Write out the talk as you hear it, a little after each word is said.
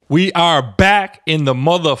We are back in the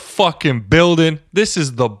motherfucking building. This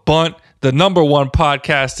is The Bunt, the number one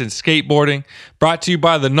podcast in skateboarding, brought to you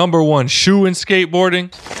by the number one shoe in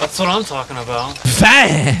skateboarding. That's what I'm talking about.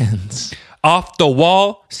 Vans. Off the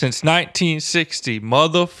wall since 1960,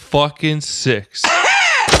 motherfucking 6.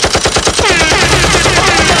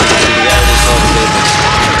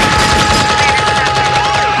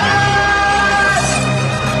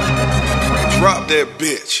 Drop that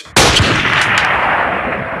bitch.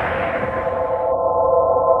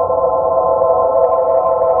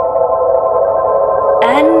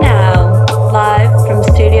 And now, live from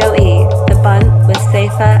Studio E, The Bunt with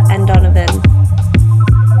Safer and Donovan.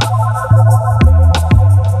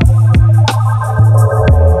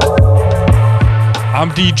 I'm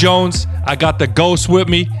D Jones. I got the ghost with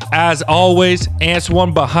me. As always, Ants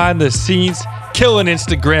one behind the scenes, killing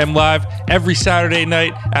Instagram Live every Saturday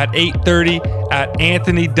night at 8:30 at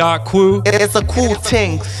anthony.quo. It's a cool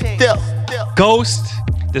thing still. Ghost,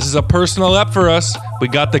 this is a personal ep for us. We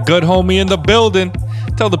got the good homie in the building.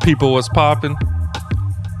 Tell the people what's popping.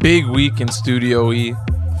 Big week in Studio E.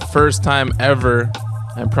 First time ever,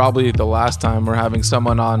 and probably the last time we're having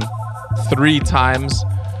someone on 3 times.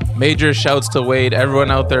 Major shouts to Wade.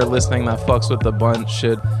 Everyone out there listening that fucks with the Bunt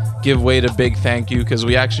should give Wade a big thank you, because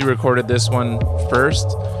we actually recorded this one first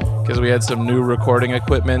because we had some new recording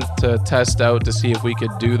equipment to test out to see if we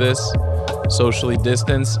could do this socially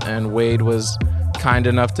distanced, and Wade was kind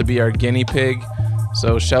enough to be our guinea pig.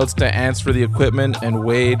 So shouts to Ants for the equipment and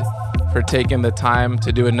Wade for taking the time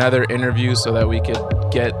to do another interview so that we could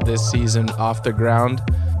get this season off the ground.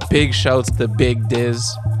 Big shouts to Big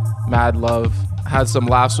Diz. Mad love. Had some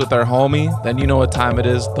laughs with our homie. Then you know what time it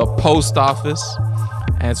is. The post office.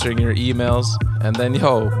 Answering your emails. And then,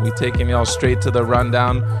 we taking y'all straight to the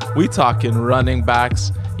rundown. We talking running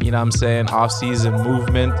backs. You know what I'm saying? Off-season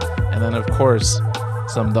movement. And then, of course,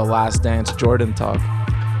 some The Last Dance Jordan talk.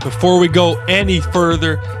 Before we go any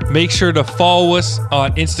further, make sure to follow us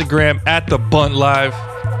on Instagram at The Bunt Live.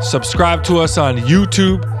 Subscribe to us on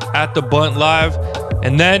YouTube at The Bunt Live.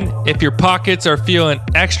 And then, if your pockets are feeling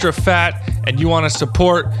extra fat and you want to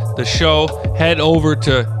support the show, head over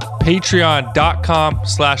to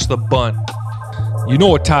patreon.com/thebunt. You know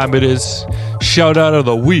what time it is. Shout out of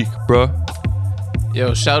the week, bro.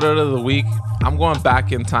 Yo, shout out of the week. I'm going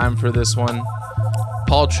back in time for this one.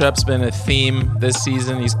 Paul Trep's been a theme this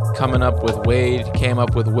season. He's coming up with Wade. He came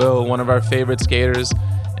up with Will, one of our favorite skaters,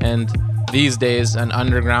 and these days, an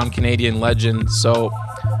underground Canadian legend. So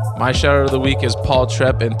my shout out of the week is Paul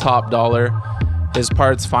Trep and Top Dollar. His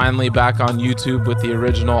part's finally back on YouTube with the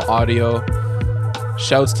original audio.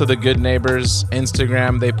 Shouts to the Good Neighbors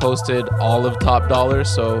Instagram. They posted all of Top Dollar,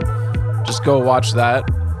 so just go watch that.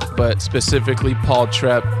 But specifically Paul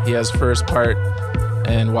Trep, he has first part,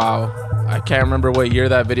 and wow, I can't remember what year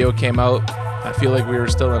that video came out. I feel like we were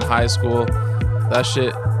still in high school. That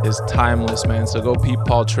shit is timeless, man. So go peep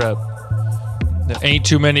Paul Trep. There ain't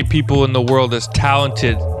too many people in the world as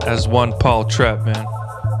talented as one Paul Trep, man.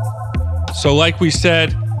 So like we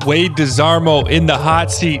said, Wade DesArmo in the hot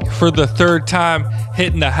seat for the 3rd time,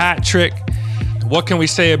 hitting the hat trick. What can we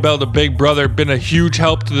say about the big brother? Been a huge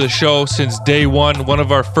help to the show since day one. One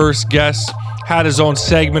of our first guests. Had his own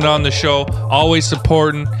segment on the show. Always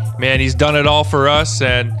supporting. Man, he's done it all for us,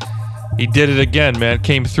 and he did it again, man.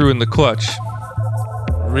 Came through in the clutch.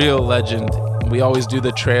 Real legend. We always do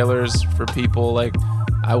the trailers for people. Like,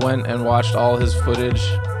 I went and watched all his footage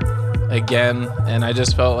again, and I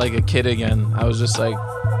just felt like a kid again. I was like,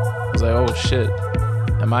 oh shit,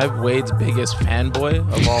 am I Wade's biggest fanboy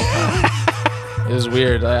of all time? It was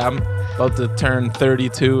weird. I'm about to turn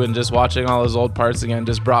 32, and just watching all his old parts again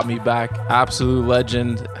just brought me back. Absolute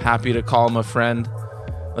legend. Happy to call him a friend.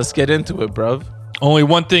 Let's get into it, bruv. Only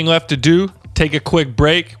one thing left to do. Take a quick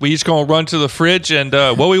break. We each gonna run to the fridge, and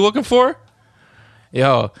what we looking for?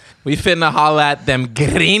 Yo, we finna holla at them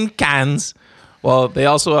green cans. Well, they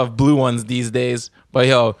also have blue ones these days. But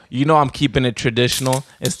yo, you know I'm keeping it traditional.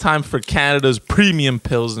 It's time for Canada's premium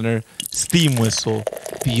Pilsner, Steam Whistle,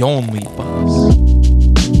 the only buzz.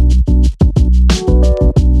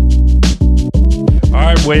 All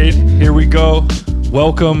right, Wade, here we go.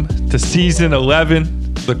 Welcome to season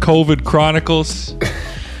 11, the COVID Chronicles.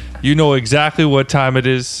 You know exactly what time it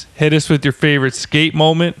is. Hit us with your favorite skate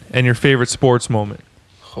moment and your favorite sports moment.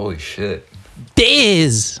 Holy shit.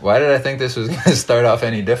 Diz! Why did I think this was going to start off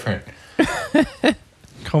any different?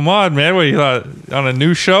 Come on, man. What, you thought on a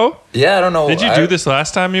new show? Yeah, I don't know. Did you do this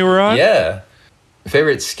last time you were on? Yeah.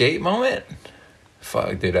 Favorite skate moment?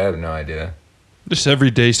 Fuck, dude, I have no idea. Just every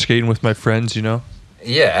day skating with my friends, you know?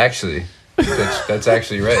 Yeah, actually. That's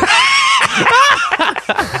actually right.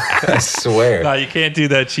 I swear. Nah, you can't do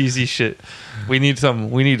that cheesy shit. We need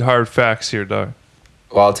hard facts here, dog.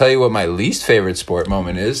 Well, I'll tell you what my least favorite sport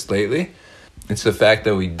moment is lately. It's the fact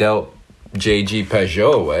that we dealt JG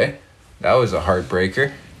Peugeot away. That was a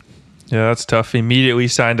heartbreaker. Yeah, that's tough. Immediately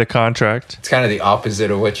signed a contract. It's kind of the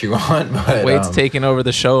opposite of what you want, but Wade's taking over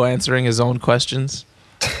the show, answering his own questions.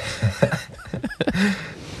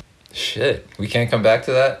 shit. We can't come back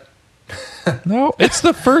to that? No, it's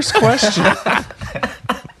the first question.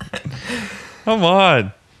 Come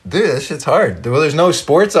on. Dude, that shit's hard. Well, there's no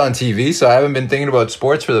sports on TV, so I haven't been thinking about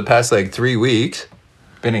sports for the past, 3 weeks.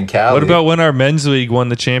 Been in Cali. What about when our men's league won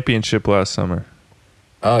the championship last summer?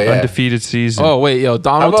 Oh, yeah. Undefeated season. Oh, wait, yo,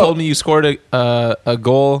 Donald about- told me you scored a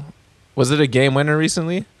goal. Was it a game winner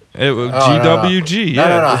recently? It was Oh, GWG. no. Yeah.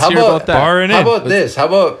 No. Let's How hear about that. Barring How in. about this? How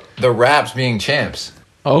about the Raps being champs?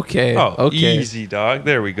 Okay. Oh, okay. easy, dog.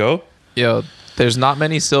 There we go. Yo, there's not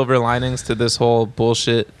many silver linings to this whole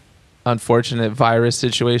bullshit, unfortunate virus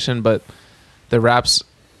situation, but the Raps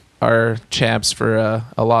are champs for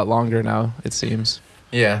a lot longer now, it seems.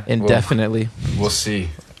 Yeah. Indefinitely. We'll see.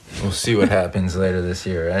 We'll see what happens later this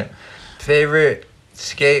year, right? Favorite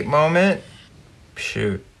skate moment?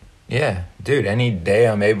 Shoot. Yeah, dude, any day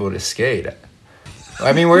I'm able to skate.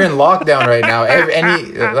 I mean, we're in lockdown right now.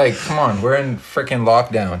 Come on, we're in freaking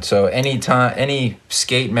lockdown. So any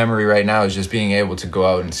skate memory right now is just being able to go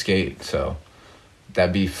out and skate. So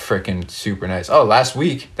that'd be freaking super nice. Oh, last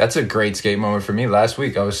week, that's a great skate moment for me. Last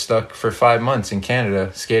week, I was stuck for 5 months in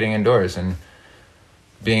Canada skating indoors and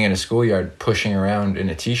being in a schoolyard pushing around in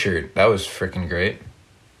a t-shirt. That was freaking great.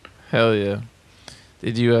 Hell yeah.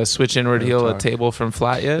 Did you switch inward heel a table from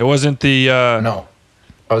flat yet? It wasn't the... No.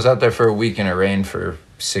 I was out there for a week and it rained for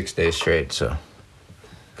 6 days straight, so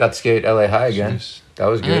got to skate LA High again. Jeez. That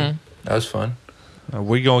was good. That was fun.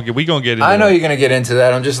 we gonna get into I know that. you're gonna get into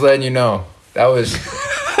that. I'm just letting you know. That was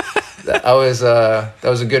that was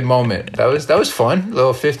a good moment. That was fun.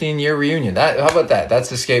 Little 15-year reunion. How about that? That's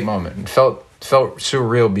the skate moment. It felt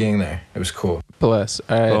surreal being there. It was cool. Bless.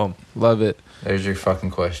 All right. Boom. Love it. There's your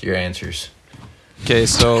fucking question. Your answers. Okay,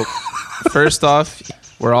 so first off,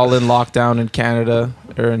 we're all in lockdown in Canada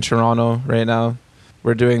or in Toronto right now.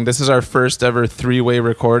 This is our first ever 3-way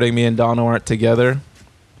recording. Me and Dono aren't together.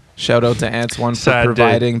 Shout out to Ants1 for Sad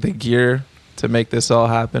providing the gear to make this all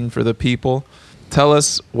happen for the people. Tell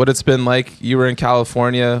us what it's been like. You were in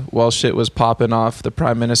California while shit was popping off. The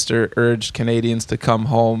Prime Minister urged Canadians to come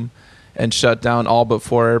home and shut down all but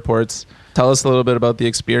 4 airports. Tell us a little bit about the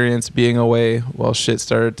experience being away while shit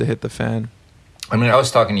started to hit the fan. I mean, I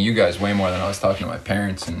was talking to you guys way more than I was talking to my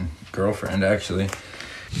parents and girlfriend, actually.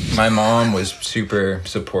 My mom was super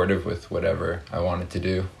supportive with whatever I wanted to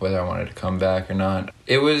do, whether I wanted to come back or not.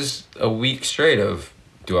 It was a week straight of,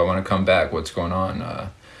 do I want to come back? What's going on?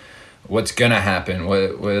 What's going to happen?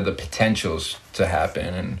 What are the potentials to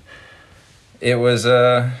happen? And it was,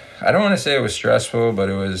 I don't want to say it was stressful, but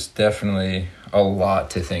it was definitely a lot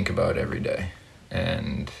to think about every day.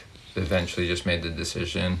 And eventually just made the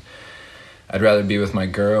decision. I'd rather be with my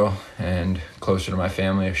girl and closer to my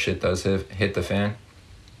family if shit does hit the fan.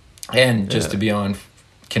 And just to be on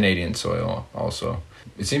Canadian soil also.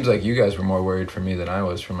 It seems like you guys were more worried for me than I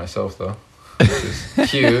was for myself, though. Which is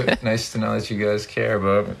cute. Nice to know that you guys care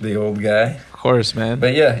about the old guy. Of course, man.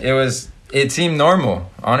 But yeah, it seemed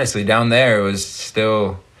normal. Honestly, down there, it was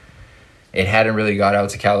still... It hadn't really got out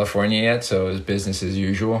to California yet, so it was business as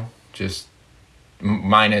usual. Just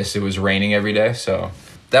minus it was raining every day, so...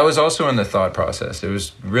 That was also in the thought process. It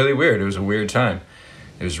was really weird. It was a weird time.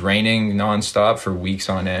 It was raining nonstop for weeks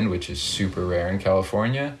on end, which is super rare in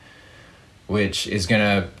California, which is going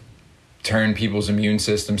to turn people's immune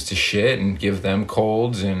systems to shit and give them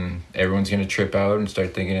colds, and everyone's going to trip out and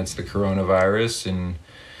start thinking it's the coronavirus. And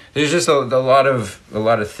there's just a lot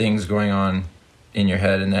of things going on in your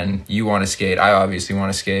head, and then you want to skate. I obviously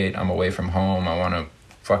want to skate. I'm away from home. I want to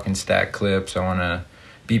fucking stack clips. I want to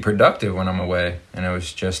be productive when I'm away. And it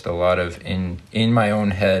was just a lot of in my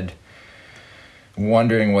own head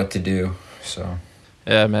wondering what to do. So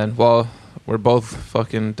Yeah, man. Well, we're both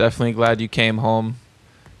fucking definitely glad you came home.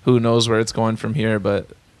 Who knows where it's going from here, but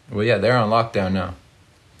well, yeah, they're on lockdown now.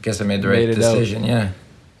 Guess I made the right Made it decision. Yeah.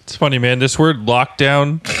 It's funny, man. This word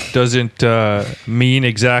lockdown doesn't mean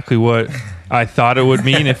exactly what I thought it would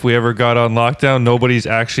mean if we ever got on lockdown. Nobody's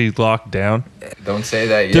actually locked down. Don't say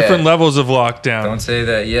that yet. Different levels of lockdown. Don't say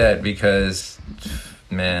that yet because,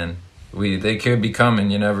 man, they could be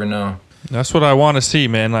coming. You never know. That's what I want to see,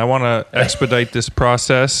 man. I want to expedite this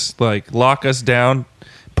process. Like, lock us down.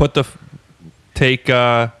 Take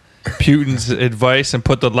Putin's advice and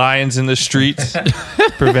put the lions in the streets,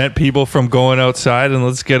 prevent people from going outside, and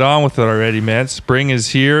let's get on with it already, man. Spring is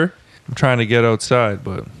here. I'm trying to get outside,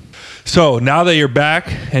 but so now that you're back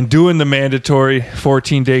and doing the mandatory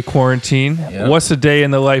 14-day quarantine, what's a day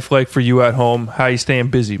in the life like for you at home? How you staying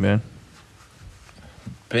busy, man?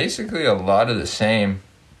 Basically a lot of the same,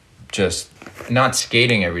 just not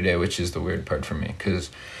skating every day, which is the weird part for me,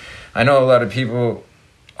 because I know a lot of people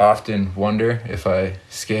often wonder if I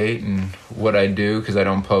skate and what I do because I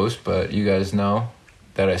don't post, but you guys know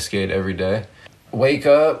that I skate every day. Wake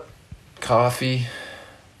up, coffee,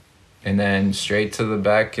 and then straight to the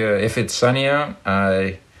back. If it's sunny out,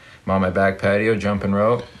 I'm on my back patio, jumping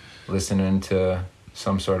rope, listening to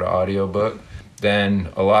some sort of audio book. Then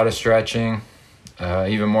a lot of stretching,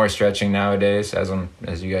 even more stretching nowadays. As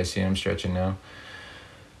you guys see, I'm stretching now.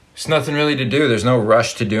 There's nothing really to do. There's no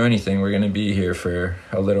rush to do anything. We're going to be here for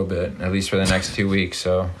a little bit, at least for the next 2 weeks.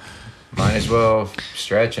 So might as well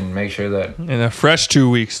stretch and make sure that... In a fresh 2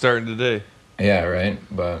 weeks starting today. Yeah, right.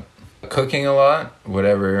 But cooking a lot,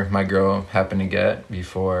 whatever my girl happened to get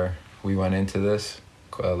before we went into this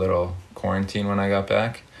a little quarantine when I got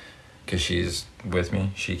back. Because she's with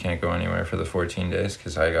me. She can't go anywhere for the 14 days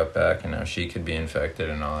because I got back and now she could be infected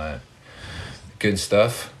and all that good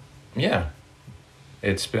stuff. Yeah.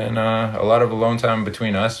 It's been a lot of alone time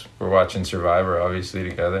between us. We're watching Survivor, obviously,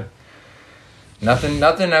 together. Nothing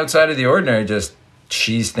outside of the ordinary. Just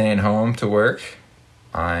she's staying home to work.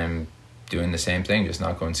 I'm doing the same thing, just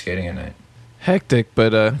not going skating at night. Hectic,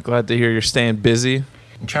 but glad to hear you're staying busy.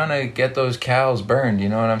 I'm trying to get those cows burned. You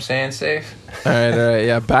know what I'm saying, Safe? All right.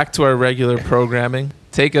 Yeah, back to our regular programming.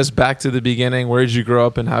 Take us back to the beginning. Where did you grow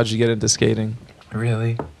up and how did you get into skating?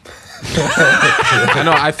 Really? I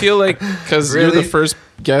know. I feel like because Really? you're the first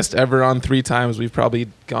guest ever on 3 times, we've probably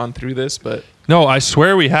gone through this, but No, I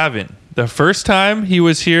swear we haven't. The first time he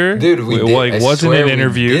was here, Dude, we did. like, I wasn't swear an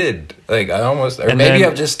interview. We did. Like, I almost... Or And maybe then-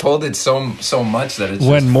 I've just told it so much that it's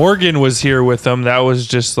When just... Morgan was here with them, that was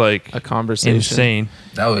just like a conversation. insane.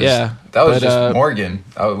 That was Yeah, just but, Morgan.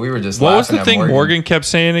 We were just What was laughing the at thing Morgan kept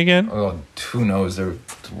saying again? Oh, who knows?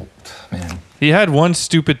 Man. He had one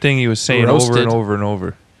stupid thing he was saying over Roasted. and over and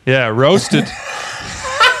over. Yeah, roasted.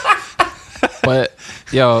 But,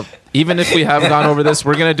 yo, even if we have gone over this,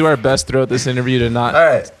 we're going to do our best throughout this interview to not All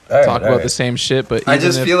right. talk about the same shit. But I even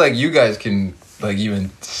just if- feel like you guys can like even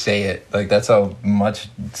say it. Like that's how much.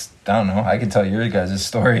 I don't know. I can tell your guys'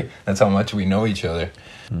 story. That's how much we know each other.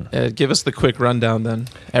 give us the quick rundown then.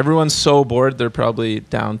 Everyone's so bored, they're probably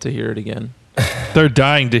down to hear it again. They're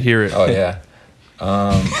dying to hear it. Oh yeah.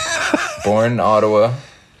 Born in Ottawa,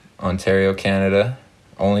 Ontario, Canada.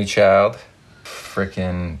 Only child.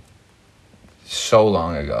 Freaking so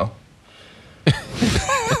long ago.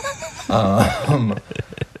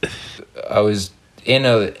 I was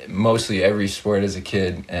in mostly every sport as a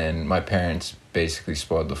kid, and my parents basically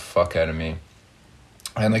spoiled the fuck out of me.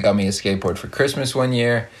 And they got me a skateboard for Christmas one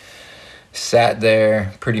year. Sat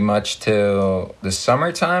there pretty much till the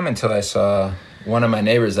summertime until I saw one of my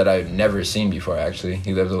neighbors that I've never seen before, actually.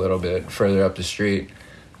 He lived a little bit further up the street,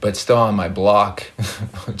 but still on my block,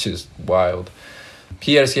 which is wild.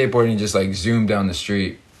 He had a skateboard and he just like zoomed down the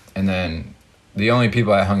street. And then the only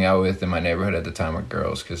people I hung out with in my neighborhood at the time were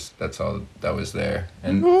girls, because that's all that was there.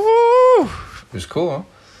 And it was cool.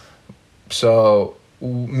 So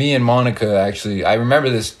me and Monica, actually, I remember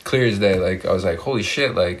this clear as day. Like, I was like, holy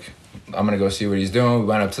shit, like, I'm going to go see what he's doing. We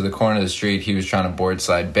went up to the corner of the street. He was trying to board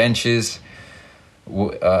slide benches,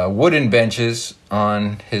 wooden benches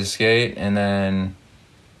on his skate. And then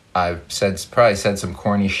I probably said some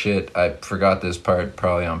corny shit. I forgot this part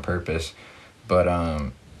probably on purpose.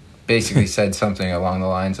 But basically said something along the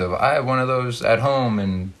lines of, I have one of those at home.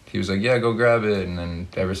 And he was like, yeah, go grab it. And then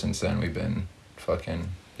ever since then, we've been fucking,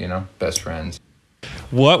 best friends.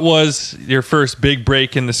 What was your first big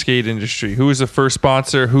break in the skate industry? Who was the first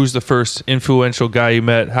sponsor? Who's the first influential guy you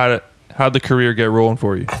met? How'd the career get rolling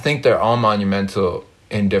for you? I think they're all monumental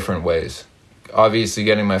in different ways. Obviously,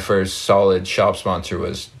 getting my first solid shop sponsor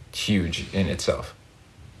was huge in itself.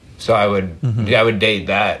 So I would date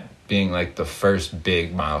that being like the first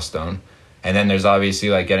big milestone. And then there's obviously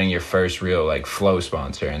like getting your first real like flow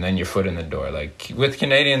sponsor and then your foot in the door. Like with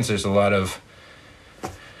Canadians, there's a lot of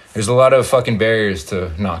fucking barriers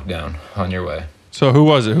to knock down on your way. So who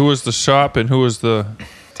was it? Who was the shop and who was the...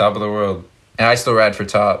 Top of the world. And I still ride for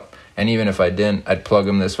Top. And even if I didn't, I'd plug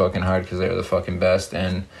them this fucking hard because they're the fucking best.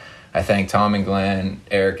 And I thank Tom and Glenn,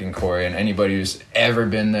 Eric and Corey, and anybody who's ever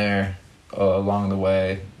been there along the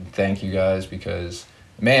way. Thank you guys because,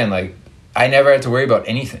 man, like, I never had to worry about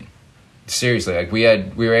anything. seriously, like we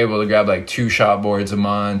were able to grab like 2 shop boards a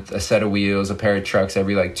month, a set of wheels, a pair of trucks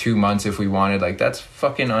every like 2 months if we wanted. Like that's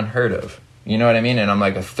fucking unheard of. You know what I mean? And I'm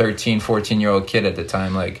like a 13, 14-year-old kid at the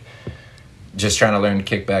time, like just trying to learn to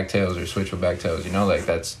kick back tails or switch with back tails, you know, like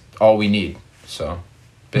that's all we need. So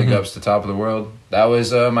big ups to Top of the World. That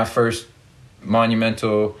was my first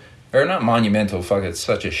monumental, or not monumental, fuck, it's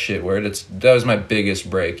such a shit word. That was my biggest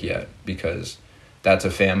break yet, because that's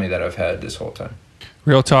a family that I've had this whole time.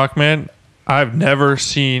 Real talk, man. I've never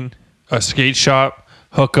seen a skate shop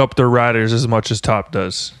hook up their riders as much as Top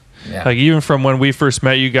does. Yeah. Like even from when we first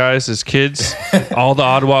met you guys as kids, all the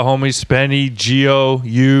Ottawa homies, Spenny, Gio,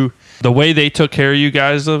 you, the way they took care of you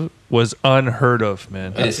guys was unheard of,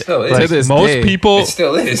 man. It still is. Like, To this most day. people, It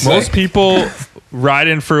still is. Most Like- people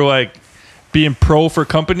riding for like being pro for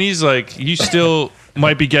companies, like you still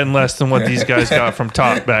might be getting less than what these guys got from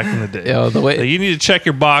Top back in the day. Yo, the way Like, you need to check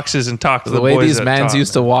your boxes and talk to the, the way boys these at mans Top,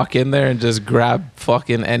 used to walk in there and just grab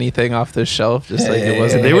fucking anything off the shelf, just like it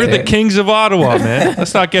wasn't. They were the anything. kings of Ottawa, man.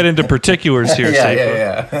 Let's not get into particulars here,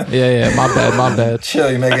 yeah, Safer. Yeah. My bad. Chill,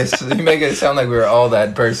 you make it sound like we were all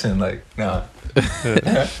that person. Like, no.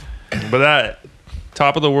 But that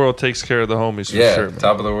Top of the World takes care of the homies for Yeah, sure, man.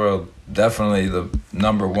 Top of the World. Definitely the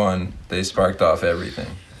number one. They sparked off everything.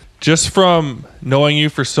 Just from knowing you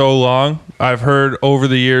for so long, I've heard over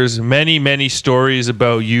the years many, many stories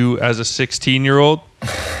about you as a 16-year-old.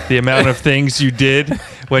 The amount of things you did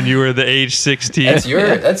when you were the age 16.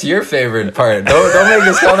 That's your favorite part. Don't make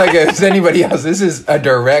it sound like it's anybody else. This is a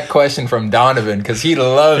direct question from Donovan, because he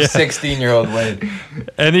loves 16-year-old Wade.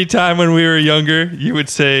 Anytime when we were younger, you would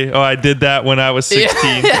say, "Oh, I did that when I was 16.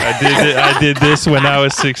 I did this when I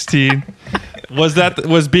was 16."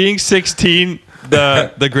 Was being 16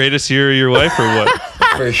 the greatest year of your life, or what?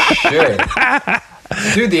 For sure.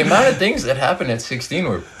 Dude, the amount of things that happened at 16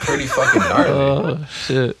 were pretty fucking gnarly. Oh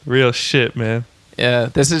shit. Real shit, man. Yeah,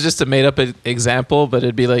 this is just a made up example, but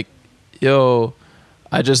it'd be like, yo,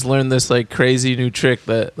 I just learned this like crazy new trick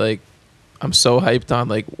that like I'm so hyped on.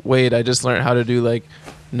 Like, wait, I just learned how to do like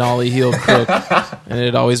nollie heel crook, and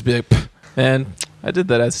it'd always be like, man, I did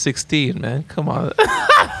that at 16, man. Come on.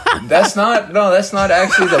 That's not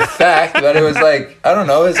actually the fact, but it was like, I don't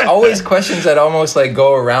know, it's always questions that almost like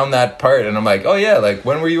go around that part, and I'm like, oh yeah, like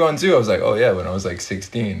when were you on zoo? I was like, oh yeah, when I was like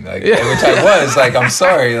 16, like, which I was, like, I'm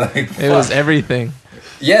sorry, like, It was everything.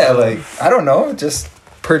 yeah, like, I don't know, it just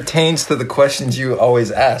pertains to the questions you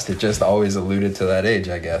always asked. It just always alluded to that age,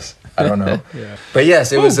 I guess. I don't know. But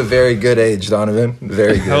yes, it was a very good age, Donovan.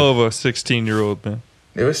 Very good. Hell of a 16-year-old, man.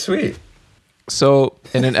 It was sweet. So,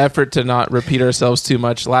 in an effort to not repeat ourselves too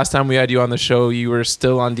much, last time we had you on the show, you were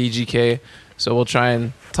still on DGK. So we'll try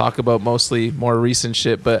and talk about mostly more recent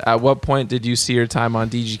shit. But at what point did you see your time on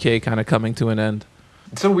DGK kind of coming to an end?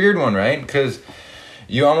 It's a weird one, right? Because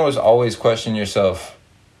you almost always question yourself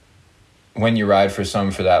when you ride for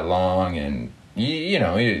someone for that long, and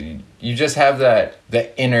you just have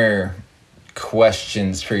the inner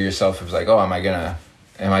questions for yourself. It's like, oh, am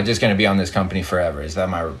I just gonna be on this company forever? Is that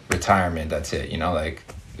my retirement? That's it, like,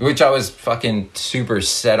 which I was fucking super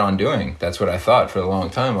set on doing. That's what I thought for a long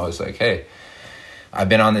time. I was like, hey, I've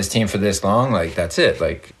been on this team for this long, like, that's it.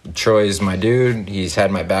 Like, Troy's my dude. He's had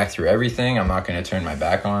my back through everything. I'm not gonna turn my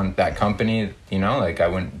back on that company. Like, I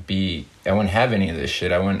wouldn't have any of this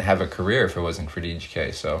shit. I wouldn't have a career if it wasn't for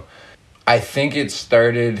DGK. So I think it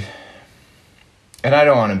started, and I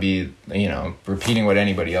don't want to be, repeating what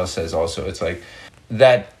anybody else says also. It's like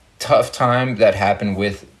that tough time that happened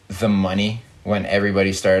with the money when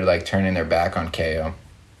everybody started like turning their back on KO.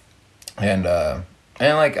 And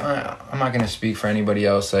like, I'm not going to speak for anybody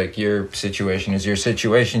else. Like, your situation is your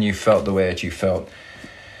situation. You felt the way that you felt.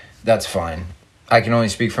 That's fine. I can only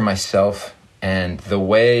speak for myself. And the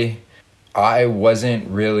way I wasn't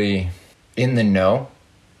really in the know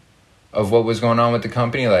of what was going on with the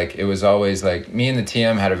company, like, it was always like me and the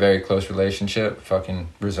TM had a very close relationship. Fucking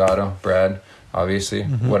Rosado, Brad, obviously.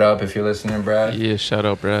 Mm-hmm. What up if you're listening, Brad? Yeah, shout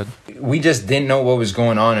out, Brad. We just didn't know what was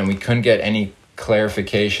going on, and we couldn't get any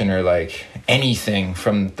clarification or like anything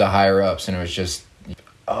from the higher ups. And it was just,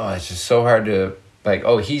 it's just so hard to, like,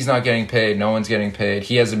 oh, he's not getting paid, no one's getting paid,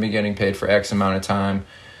 he hasn't been getting paid for X amount of time.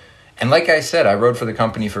 And like I said, I rode for the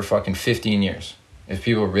company for fucking 15 years. If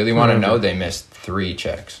people really want to know, they missed 3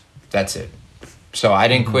 checks. That's it. So I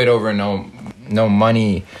didn't quit over no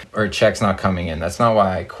money or checks not coming in. That's not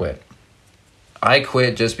why I quit. I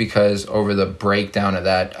quit just because over the breakdown of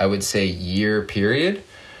that, I would say, year period,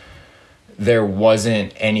 there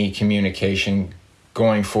wasn't any communication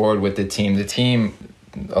going forward with the team. The team,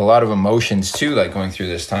 a lot of emotions too, like, going through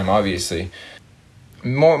this time, obviously.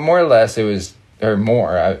 More or less, it was or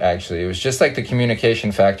more, actually. It was just like the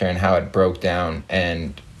communication factor and how it broke down,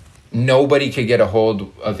 and nobody could get a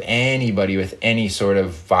hold of anybody with any sort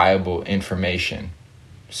of viable information.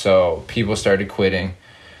 So people started quitting.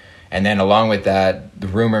 And then along with that, the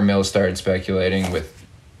rumor mill started speculating with,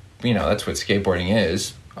 that's what skateboarding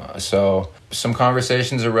is. So some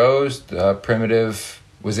conversations arose. Primitive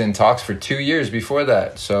was in talks for 2 years before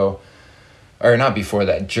that. So, or not before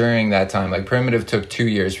that, during that time. Like Primitive took 2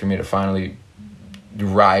 years for me to finally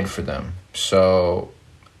ride for them. So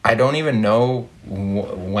I don't even know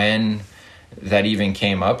when that even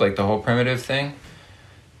came up, like the whole Primitive thing.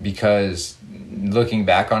 Because looking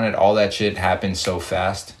back on it, all that shit happened so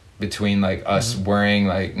fast between like us worrying,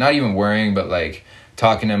 like not even worrying, but like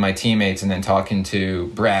talking to my teammates and then talking to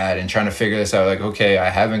Brad and trying to figure this out. Like, okay, I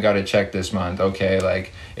haven't got a check this month. Okay,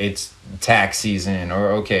 like it's tax season,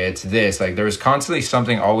 or okay, it's this. Like there was constantly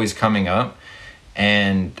something always coming up,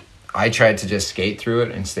 and I tried to just skate through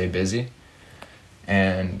it and stay busy.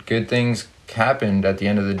 And good things happened at the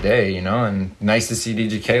end of the day, and nice to see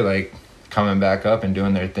DGK like coming back up and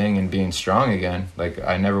doing their thing and being strong again. Like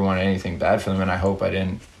I never wanted anything bad for them, and I hope I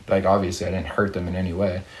didn't, like obviously I didn't hurt them in any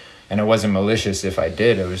way. And it wasn't malicious if I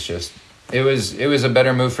did. It was just, it was a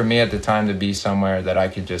better move for me at the time to be somewhere that I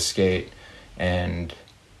could just skate and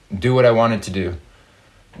do what I wanted to do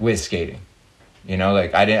with skating.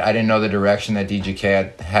 Like I didn't know the direction that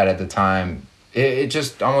DGK had at the time. It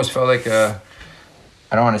just almost felt like I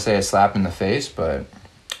don't want to say a slap in the face, but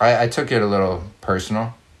I took it a little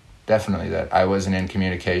personal. Definitely that I wasn't in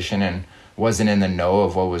communication and wasn't in the know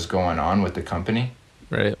of what was going on with the company.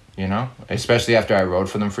 Right. Especially after I rode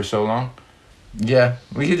for them for so long. Yeah,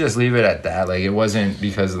 we could just leave it at that. Like, it wasn't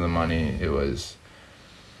because of the money. It was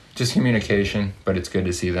just communication, but it's good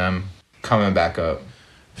to see them coming back up.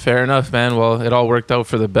 Fair enough, man. Well, it all worked out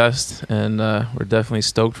for the best, and we're definitely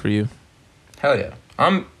stoked for you. Hell yeah.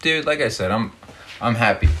 Dude, like I said, I'm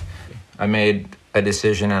happy. I made a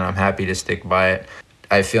decision, and I'm happy to stick by it.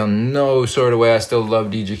 I feel no sort of way. I still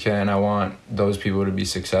love DGK, and I want those people to be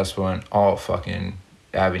successful in all fucking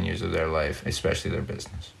avenues of their life, especially their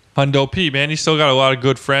business. Hundo P, man, you still got a lot of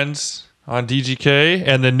good friends on DGK,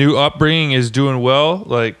 and the new upbringing is doing well.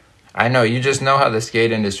 Like, I know, you just know how the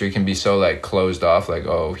skate industry can be so like closed off. Like,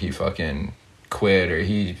 oh, he fucking quit, or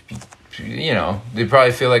he, they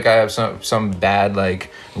probably feel like I have some bad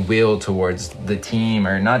like will towards the team,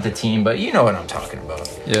 or not the team, but you know what I'm talking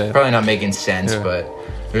about. Yeah, probably not making sense, but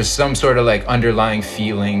there's some sort of like underlying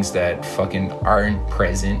feelings that fucking aren't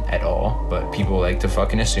present at all, but people like to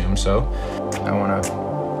fucking assume. So I want to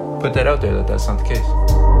put that out there that that's not the case.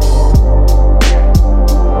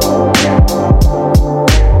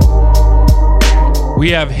 we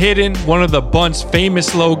have hidden one of the Bunt's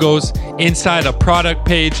famous logos inside a product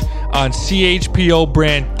page on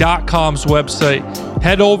chpobrand.com's website.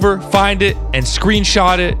 Head over, find it, and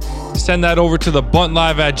screenshot it. Send that over to the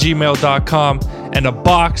buntlive@gmail.com, and a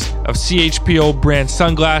box of CHPO brand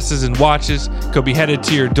sunglasses and watches could be headed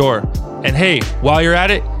to your door. And hey, while you're at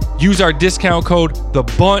it, use our discount code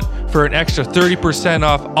THEBUNT for an extra 30%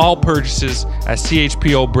 off all purchases at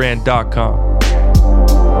chpobrand.com.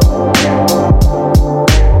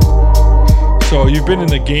 So you've been in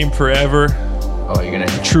the game forever. Oh, you're gonna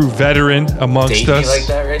true veteran amongst date us. me like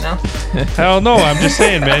that right now? Hell no, I'm just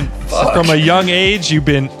saying, man. From a young age, you've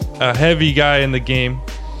been a heavy guy in the game.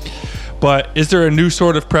 But is there a new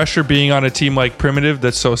sort of pressure being on a team like Primitive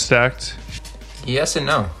that's so stacked? Yes and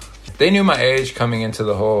no. They knew my age coming into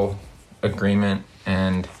the whole agreement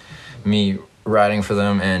and me riding for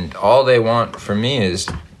them, and all they want from me is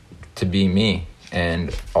to be me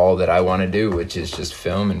and all that I want to do, which is just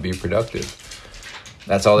film and be productive.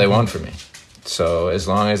 That's all they want from me. So as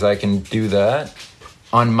long as I can do that,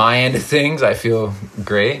 on my end of things, I feel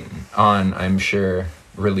great. On, I'm sure,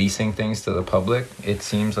 releasing things to the public, it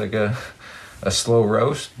seems like a slow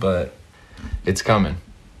roast, but it's coming.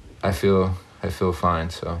 I feel fine.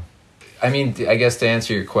 So, I mean, I guess to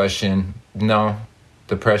answer your question, no,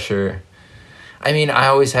 the pressure. I mean, I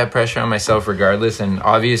always have pressure on myself regardless, and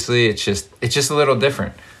obviously it's just a little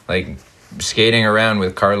different. Like skating around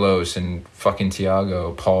with Carlos and fucking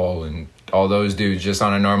Tiago, Paul, and all those dudes just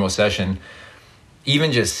on a normal session,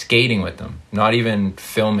 even just skating with them, not even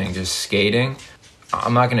filming, just skating.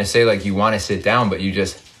 I'm not gonna say like you want to sit down, but you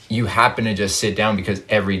happen to just sit down because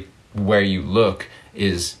everywhere you look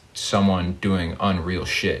is someone doing unreal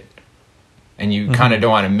shit, and you kind of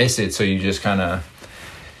don't want to miss it, so you kind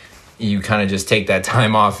of just take that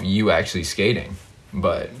time off you actually skating.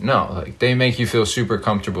 But no, like they make you feel super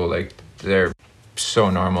comfortable. Like they're so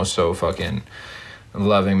normal, so fucking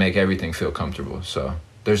loving, make everything feel comfortable. So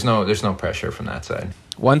there's no pressure from that side.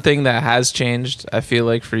 One thing that has changed, I feel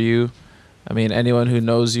like for you, I mean, anyone who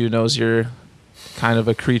knows you knows you're kind of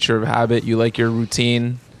a creature of habit. You like your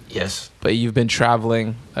routine. Yes. But you've been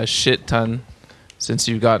traveling a shit ton since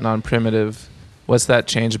you've gotten on Primitive. What's that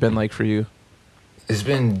change been like for you? It's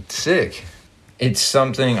been sick. It's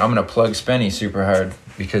something I'm gonna plug Spenny super hard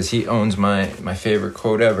because he owns my favorite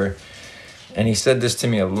quote ever, and he said this to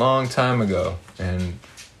me a long time ago, and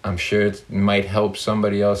I'm sure it might help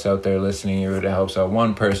somebody else out there listening. It helps out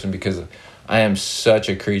one person because I am such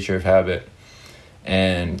a creature of habit.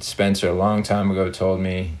 And Spencer a long time ago told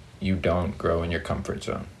me, you don't grow in your comfort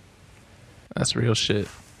zone. That's real shit.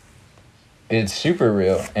 It's super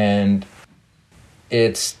real, and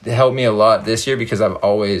it's helped me a lot this year because I've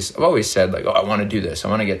always said, like, oh, I want to do this. I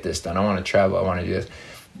want to get this done. I want to travel. I want to do this.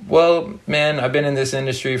 Well, man, I've been in this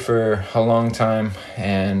industry for a long time,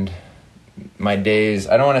 and my days,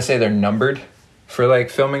 I don't want to say they're numbered for like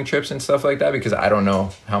filming trips and stuff like that because I don't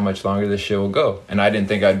know how much longer this shit will go. And I didn't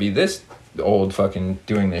think I'd be this old fucking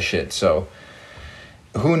doing this shit. So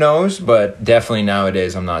who knows? But definitely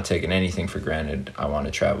nowadays I'm not taking anything for granted. I want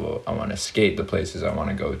to travel. I want to skate the places I want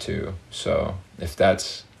to go to. So if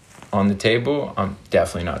that's on the table, I'm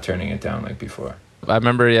definitely not turning it down like before. I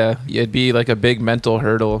remember, yeah, it'd be like a big mental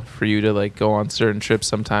hurdle for you to like go on certain trips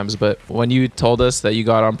sometimes. But when you told us that you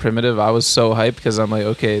got on Primitive, I was so hyped because I'm like,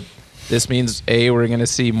 okay, this means A, we're going to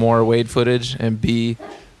see more Wade footage, and B,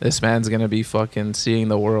 this man's going to be fucking seeing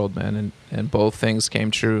the world, man. And both things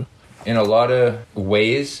came true. In a lot of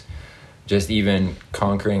ways, just even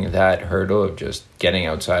conquering that hurdle of just getting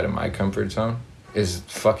outside of my comfort zone is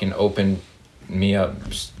fucking opened me up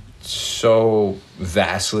so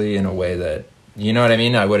vastly in a way that, you know what I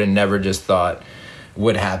mean? I would have never just thought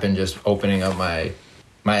would happen, just opening up my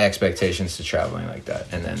expectations to traveling like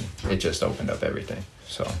that. And then it just opened up everything.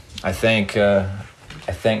 So I thank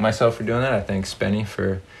myself for doing that. I thank Spenny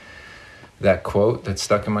for that quote that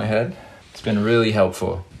stuck in my head. It's been really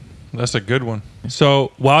helpful. That's a good one.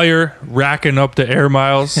 So while you're racking up the air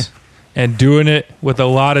miles and doing it with a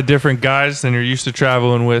lot of different guys than you're used to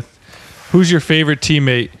traveling with, who's your favorite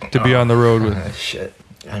teammate to be on the road with? Shit.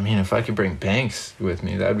 I mean, if I could bring Banks with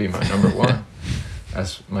me, that'd be my number one.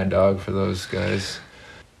 That's my dog for those guys.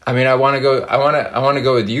 I mean, I want to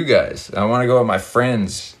go with you guys. I want to go with my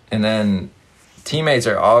friends. And then teammates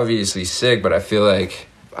are obviously sick, but I feel like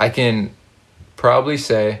I can probably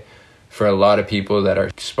say for a lot of people that are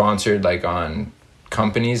sponsored like on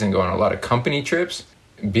companies and go on a lot of company trips,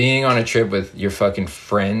 being on a trip with your fucking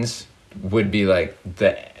friends would be like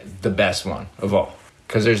the best one of all.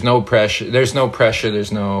 Because there's no pressure, there's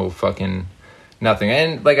no fucking nothing.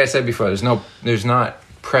 And like I said before, there's not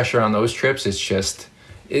pressure on those trips. It's just,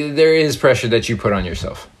 there is pressure that you put on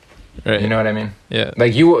yourself. Right. You know what I mean? Yeah.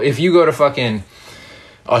 Like if you go to fucking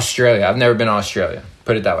Australia, I've never been to Australia,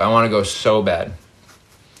 put it that way. I want to go so bad.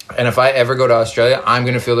 And if I ever go to Australia, I'm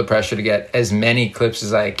going to feel the pressure to get as many clips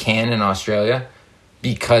as I can in Australia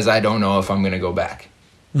because I don't know if I'm going to go back.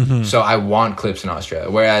 Mm-hmm. So I want clips in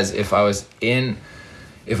Australia. Whereas if I was in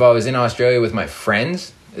Australia with my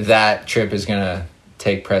friends, that trip is going to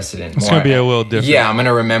take precedent. It's going to be a little different. Yeah, I'm going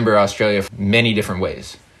to remember Australia many different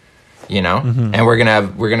ways, you know? Mm-hmm. And we're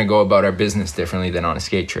going to go about our business differently than on a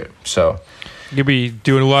skate trip. So you'll be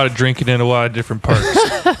doing a lot of drinking in a lot of different parks.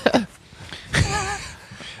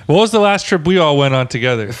 What was the last trip we all went on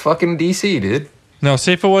together? Fucking DC, dude. No,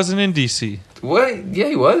 Seifa wasn't in DC. What? Yeah,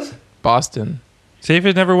 he was. Boston.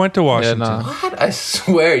 Seifa never went to Washington. Yeah, What? I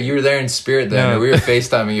swear you were there in spirit then. No. We were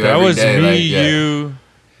FaceTiming you that every was day. me, like, yeah. you,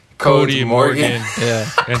 Koty, Koty, Morgan, Yeah.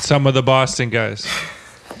 and some of the Boston guys.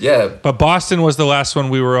 Yeah. But Boston was the last one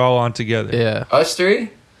we were all on together. Yeah. Us three?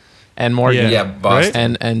 And Morgan. Yeah,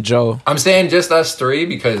 Boston. And Joe. I'm saying just us three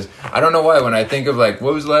because I don't know why when I think of like,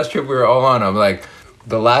 what was the last trip we were all on? I'm like,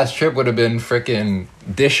 the last trip would have been freaking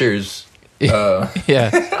Disher's. Yeah,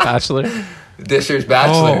 Bachelor. Disher's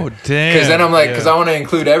Bachelor. Oh, damn. Because then I'm like, because I want to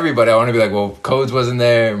include everybody. I want to be like, well, Codes wasn't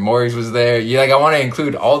there. Morgs was there. You like, I want to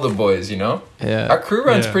include all the boys, you know? Yeah. Our crew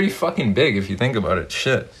run's pretty fucking big if you think about it.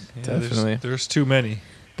 Shit. Yeah, Definitely. There's too many.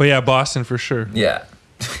 But yeah, Boston for sure. Yeah.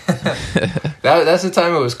 That's the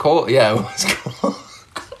time it was cold. Yeah, it was cold.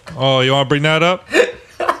 Oh, you want to bring that up?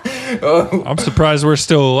 Oh. I'm surprised we're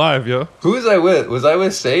still alive, yo. Who was I with? Was I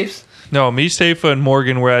with Safes? No, me, Seifa, and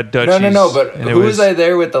Morgan were at Dutchie's. No, but who was I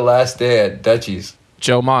there with the last day at Dutchie's?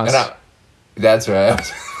 Joe Moss. That's right.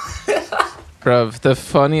 Bruv, the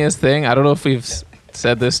funniest thing, I don't know if we've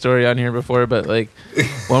said this story on here before, but like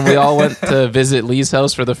when we all went to visit Lee's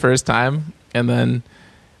house for the first time, and then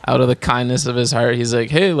out of the kindness of his heart, he's like,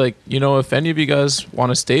 hey, like, you know, if any of you guys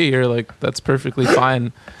want to stay here, like, that's perfectly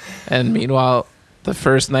fine. And meanwhile, the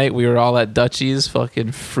first night we were all at Dutchie's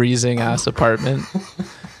fucking freezing ass apartment.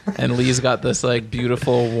 And Lee's got this like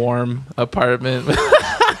beautiful warm apartment.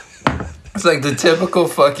 It's like the typical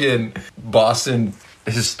fucking Boston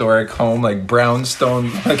historic home, like brownstone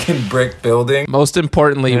fucking brick building. Most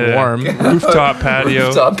importantly, warm. Rooftop patio.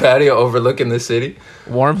 Rooftop patio overlooking the city.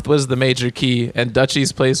 Warmth was the major key, and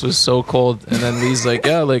Dutchie's place was so cold. And then Lee's like,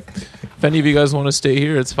 yeah, like, if any of you guys want to stay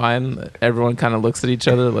here, it's fine. Everyone kind of looks at each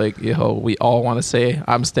other like, yo, we all want to say,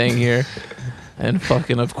 I'm staying here. And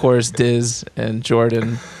fucking, of course, Diz and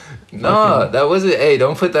Jordan. No, that wasn't, hey,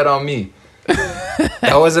 don't put that on me.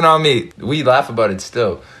 That wasn't on me. We laugh about it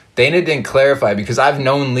still. Dana didn't clarify because I've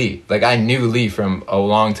known Lee. Like, I knew Lee from a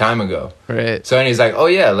long time ago. Right. So, and he's like, oh,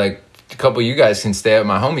 yeah, like, a couple of you guys can stay at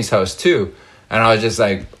my homie's house, too. And I was just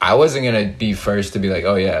like, I wasn't going to be first to be like,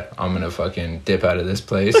 oh, yeah, I'm going to fucking dip out of this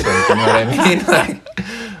place. Like, you know what I mean? Like,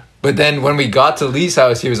 but then when we got to Lee's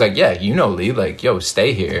house, he was like, yeah, you know Lee. Like, yo,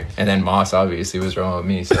 stay here. And then Moss obviously was wrong with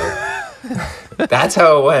me. So that's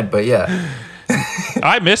how it went. But, yeah.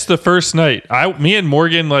 I missed the first night. Me and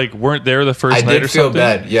Morgan like weren't there the first night or something.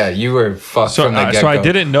 I did feel bad. Yeah, you were fucked from the get-go. So I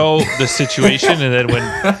didn't know the situation, and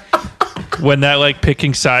then when that like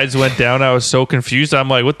picking sides went down, I was so confused. I'm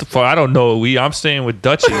like, what the fuck? I don't know. I'm staying with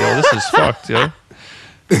Dutchie. Yo, this is fucked, yo.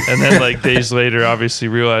 And then like days later, obviously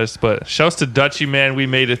realized. But shouts to Dutchie, man. We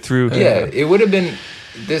made it through. Yeah, it would have been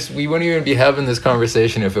this. We wouldn't even be having this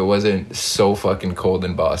conversation if it wasn't so fucking cold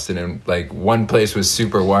in Boston. And like one place was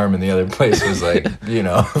super warm and the other place was like, you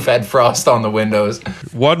know, had frost on the windows.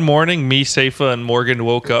 One morning, me, Seifa, and Morgan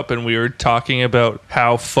woke up and we were talking about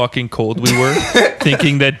how fucking cold we were,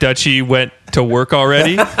 thinking that Dutchie went to work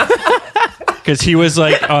already. Because he was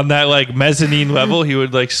like on that like mezzanine level, he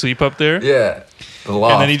would like sleep up there. Yeah. The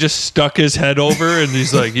loft. And then he just stuck his head over and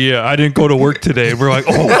he's like, yeah, I didn't go to work today. And we're like,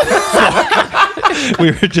 oh, fuck.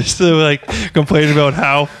 We were just like complaining about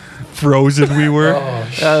how frozen we were. Oh,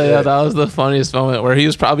 yeah, that was the funniest moment where he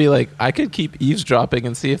was probably like, I could keep eavesdropping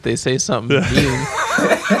and see if they say something mean.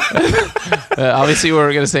 Obviously, we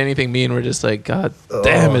weren't going to say anything mean. We're just like, God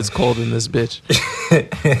damn, it's cold in this bitch.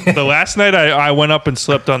 The last night I went up and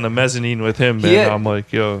slept on the mezzanine with him, man. I'm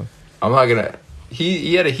like, yo. I'm not going to.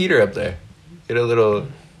 He had a heater up there. He had a little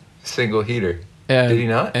single heater. Yeah, did he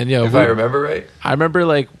not? And yo, if I remember right. I remember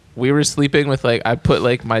like we were sleeping with like I put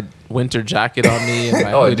like my winter jacket on me and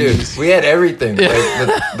my oh hoodies. Dude, we had everything.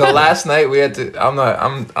 Like the last night we had to. I'm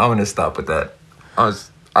gonna stop with that.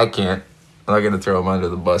 I can't. I'm not gonna throw him under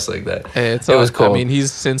the bus like that. Hey, it was cool. I mean,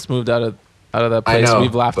 he's since moved out of that place. I know,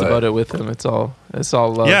 we've laughed about it with him. It's all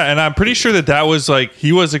love. Yeah, and I'm pretty sure that was like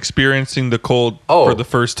he was experiencing the cold for the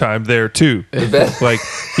first time there too. Like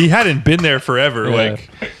he hadn't been there forever. Yeah. Like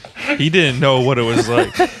he didn't know what it was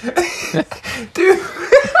like. Dude.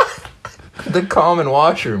 The common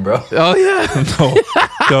washroom, bro. Oh yeah.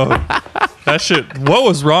 No. That shit. What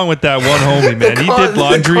was wrong with that one homie, man? He did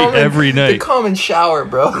laundry every night. The common shower,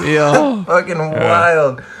 bro. Yeah. Fucking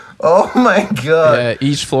wild. Oh my god. Yeah,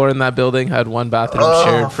 each floor in that building had one bathroom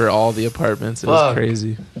shared for all the apartments. It was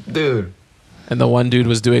crazy. Dude. And the one dude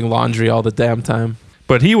was doing laundry all the damn time.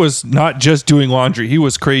 But he was not just doing laundry. He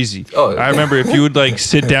was crazy. Oh. I remember if you would like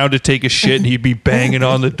sit down to take a shit and he'd be banging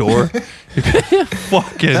on the door.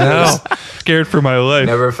 Fucking hell. Scared for my life.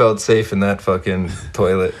 Never felt safe in that fucking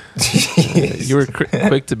toilet. You were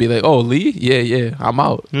quick to be like, oh, Lee? Yeah, I'm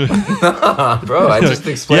out. Bro, I just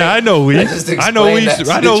explained. Yeah, I know Lee. I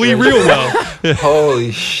know Lee real well.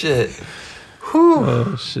 Holy shit. Whew.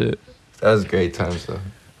 Oh, shit. That was great times, though.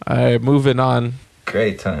 All right, moving on.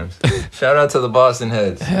 Great times. Shout out to the Boston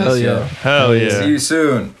Heads. Hell yeah. Hell yeah. See you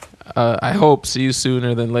soon. I hope. See you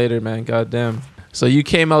sooner than later, man. Goddamn. So you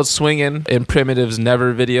came out swinging in Primitive's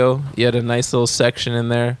Never video. You had a nice little section in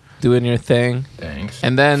there doing your thing. Thanks.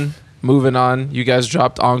 And then moving on, you guys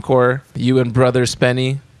dropped Encore. You and Brother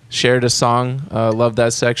Spenny shared a song. Love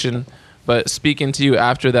that section. But speaking to you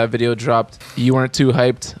after that video dropped, you weren't too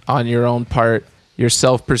hyped on your own part. Your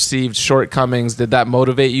self-perceived shortcomings, did that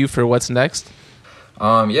motivate you for what's next?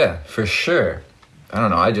 Yeah, for sure. I don't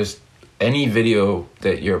know. Any video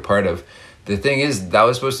that you're a part of, the thing is, that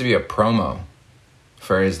was supposed to be a promo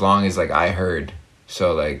for as long as, like, I heard.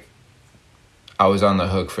 So, like, I was on the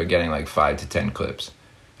hook for getting, like, 5 to 10 clips.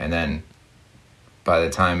 And then by the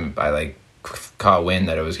time I, like, caught wind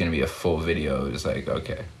that it was going to be a full video, it was like,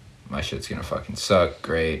 okay, my shit's going to fucking suck.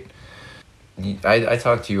 Great. I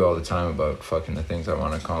talk to you all the time about fucking the things I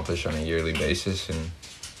want to accomplish on a yearly basis. And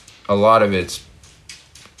a lot of it's,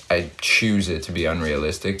 I choose it to be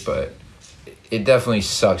unrealistic, but it definitely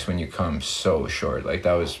sucks when you come so short. Like,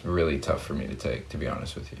 that was really tough for me to take, to be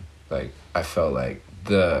honest with you. Like, I felt like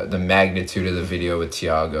the magnitude of the video with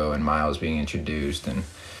Tiago and Miles being introduced and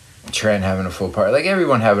Trent having a full part, like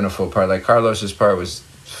everyone having a full part. Like Carlos's part was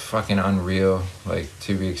fucking unreal, like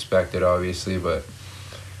to be expected, obviously, but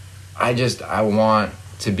I want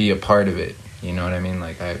to be a part of it. You know what I mean?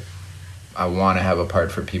 Like I want to have a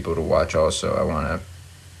part for people to watch. Also, I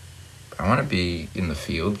want to be in the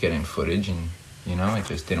field getting footage, and you know, it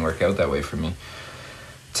just didn't work out that way for me.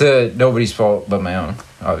 To nobody's fault but my own,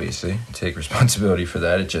 obviously. Take responsibility for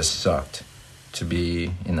that. It just sucked to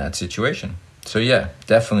be in that situation. So yeah,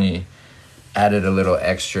 definitely added a little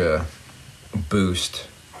extra boost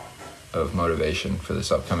of motivation for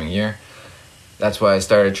this upcoming year. That's why I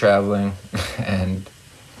started traveling, and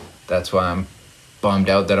that's why I'm bummed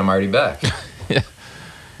out that I'm already back. Yeah.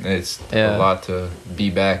 It's a lot to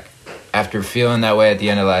be back after feeling that way at the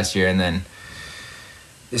end of last year, and then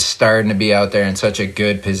starting to be out there in such a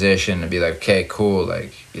good position to be like, okay, cool,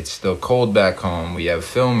 like it's still cold back home, we have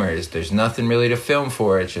filmers, there's nothing really to film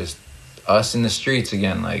for, it's just us in the streets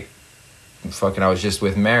again. Like fucking I was just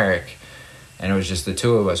with Merrick, and it was just the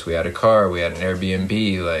two of us. We had a car, we had an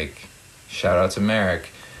Airbnb, like shout out to Merrick.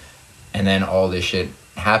 And then all this shit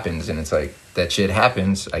happens, and it's like, that shit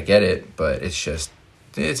happens, I get it, but it's just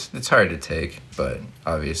it's hard to take. But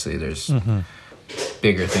obviously there's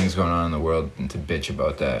bigger things going on in the world than to bitch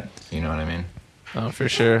about that. You know what I mean? Oh, for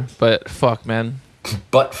sure. But fuck, man.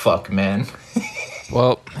 But fuck, man.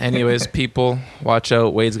 Well, anyways, people, watch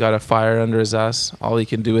out. Wade's got a fire under his ass. All he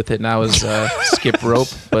can do with it now is skip rope,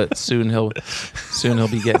 but soon he'll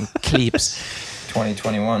be getting cleeps.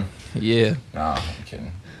 2021. Yeah. Nah, I'm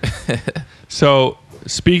kidding. So,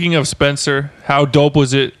 speaking of Spencer, how dope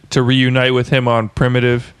was it to reunite with him on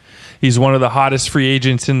Primitive? He's one of the hottest free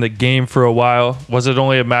agents in the game for a while. Was it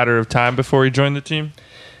only a matter of time before he joined the team?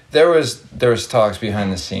 There was talks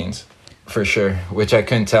behind the scenes, for sure, which I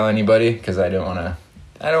couldn't tell anybody because I don't want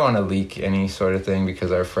to leak any sort of thing,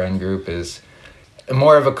 because our friend group is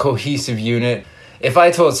more of a cohesive unit. If I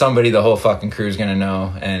told somebody, the whole fucking crew's gonna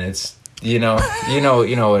know, and it's you know how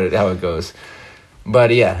it goes.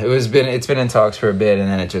 But yeah, it's been in talks for a bit, and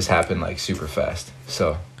then it just happened like super fast.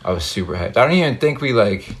 So I was super hyped. I don't even think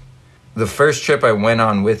the first trip I went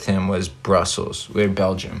on with him was Brussels. We were in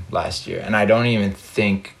Belgium last year, and I don't even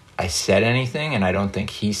think I said anything, and I don't think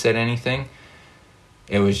he said anything.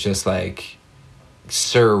 It was just like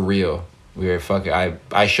surreal. We were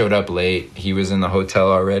I showed up late. He was in the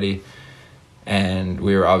hotel already, and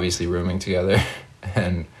we were obviously rooming together,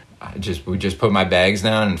 and we just put my bags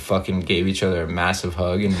down and fucking gave each other a massive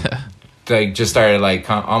hug, and like just started like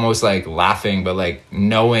almost like laughing, but like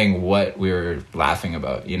knowing what we were laughing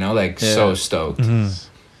about, you know, like so stoked.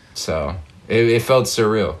 So it felt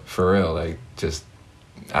surreal, for real. Like just,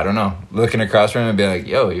 I don't know, looking across from him and be like,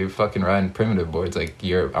 yo, you're fucking riding Primitive boards, like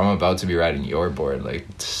I'm about to be riding your board. Like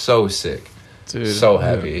so sick. Dude, so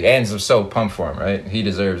happy. And I'm so pumped for him, right? He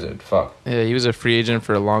deserves it. Fuck. Yeah, he was a free agent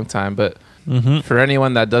for a long time, but for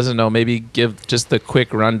anyone that doesn't know, maybe give just the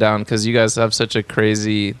quick rundown, because you guys have such a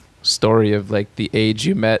crazy story of like the age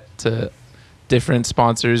you met to different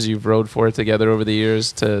sponsors you've rode for together over the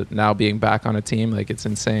years to now being back on a team. Like, it's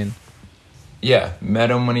insane. Yeah, met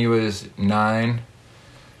him when he was 9.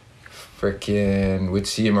 Freaking would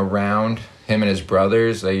see him around, him and his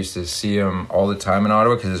brothers. I used to see him all the time in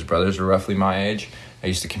Ottawa because his brothers were roughly my age. I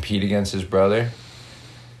used to compete against his brother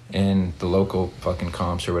in the local fucking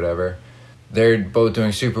comps or whatever. They're both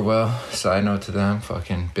doing super well. Side note to them,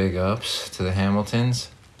 fucking big ups to the Hamiltons.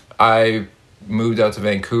 I moved out to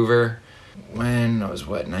Vancouver when I was,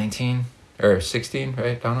 19? Or 16,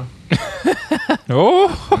 right, Donna?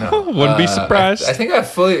 Wouldn't be surprised. I think I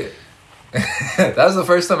fully... that was the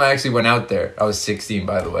first time I actually went out there. I was 16,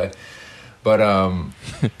 by the way. But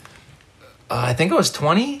I think I was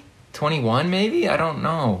 20, 21 maybe? I don't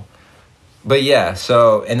know. But yeah,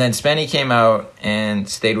 so, and then Spenny came out and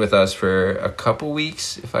stayed with us for a couple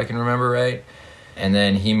weeks, if I can remember right. And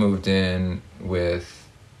then he moved in with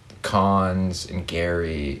Cons and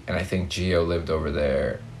Gary, and I think Gio lived over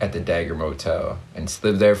there at the Dagger Motel and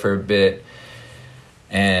lived there for a bit.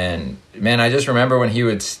 And man, I just remember when he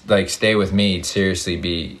would like stay with me, he'd seriously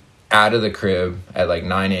be out of the crib at like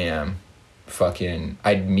 9 a.m. Fucking,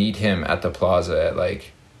 I'd meet him at the plaza at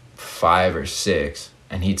like 5 or 6,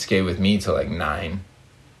 and he'd skate with me till like 9,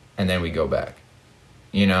 and then we'd go back,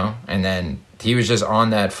 you know? And then he was just on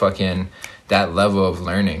that level of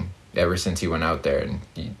learning ever since he went out there, and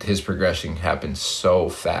his progression happened so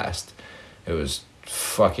fast. It was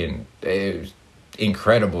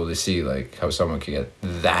incredible to see like how someone could get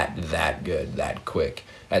that good that quick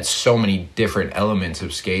at so many different elements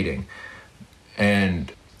of skating.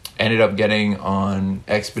 And ended up getting on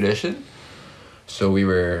Expedition So we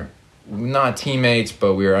were not teammates,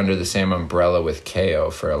 but we were under the same umbrella with KO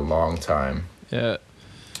for a long time. Yeah.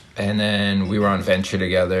 And then we were on Venture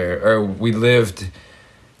together, or we lived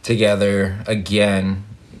together again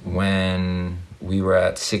when we were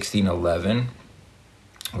at 1611,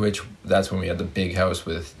 which that's when we had the big house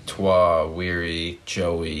with Twa, Weary,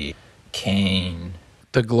 Joey, Kane.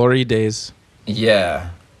 The glory days. Yeah.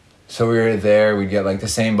 So we were there, we'd get like the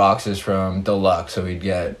same boxes from Deluxe, so we'd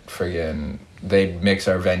get friggin', they'd mix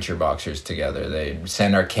our Venture boxers together. They'd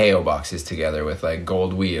send our KO boxes together with like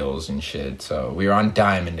gold wheels and shit. So we were on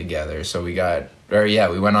Diamond together. So we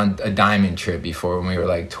went on a Diamond trip before when we were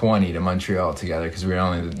like 20 to Montreal together, because we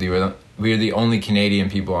were the only Canadian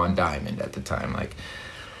people on Diamond at the time. Like,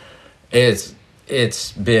 it's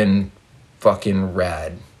been fucking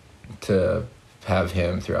rad to have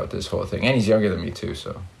him throughout this whole thing. And he's younger than me too,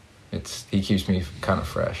 so he keeps me kind of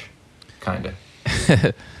fresh. Kind of.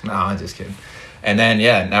 No, I'm just kidding. And then,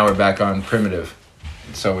 now we're back on Primitive.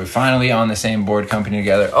 So we're finally on the same board company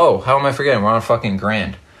together. Oh, how am I forgetting? We're on fucking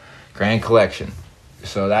Grand Collection.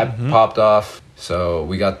 So that popped off. So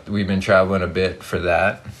we've been traveling a bit for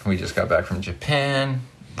that. We just got back from Japan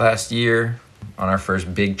last year on our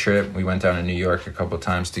first big trip. We went down to New York a couple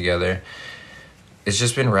times together. It's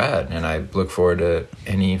just been rad, and I look forward to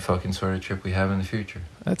any fucking sort of trip we have in the future.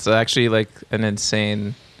 That's actually like an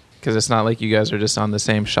insane, because it's not like you guys are just on the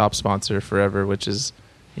same shop sponsor forever, which is,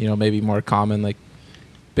 maybe more common. Like,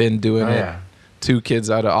 been doing it. Yeah. 2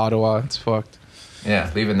 kids out of Ottawa. It's fucked.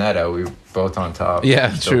 Yeah, leaving that out, we were both on top.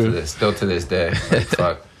 Yeah, true. Still to this day. Like,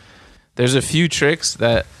 fuck. There's a few tricks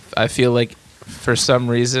that I feel like for some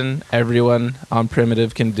reason everyone on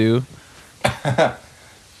Primitive can do. But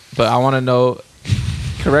I want to know,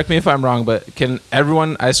 correct me if I'm wrong, but can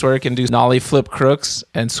everyone, I swear, can do nollie flip crooks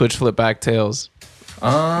and switch flip back tails?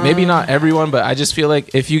 Maybe not everyone, but I just feel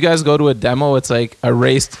like if you guys go to a demo, it's like a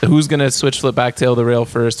race. Who's going to switch flip back tail the rail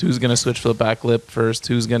first? Who's going to switch flip back lip first?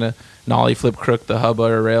 Who's going to nollie flip crook the hubba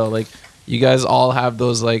or rail? Like, you guys all have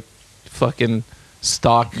those like fucking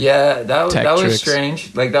stock. Yeah, that was tricks.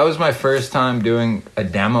 strange. Like, that was my first time doing a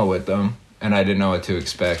demo with them, and I didn't know what to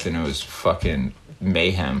expect, and it was fucking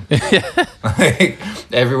mayhem. Like,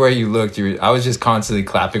 everywhere you looked, I was just constantly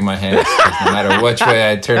clapping my hands, 'cause no matter which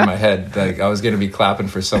way I turned my head, like, I was gonna be clapping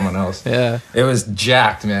for someone else. Yeah, it was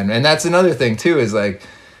jacked, man. And that's another thing too, is like,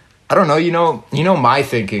 I don't know, you know my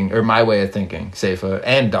thinking, or my way of thinking, Seifa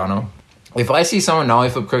and Dono. If I see someone nollie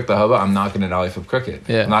flip crook the hubba, I'm not gonna nollie flip crook it.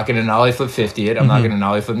 Yeah. I'm not gonna nollie flip 50 it. I'm not gonna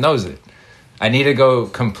nollie flip nose it. I need to go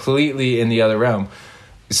completely in the other realm.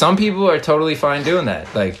 Some people are totally fine doing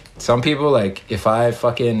that. Like, some people, like, if I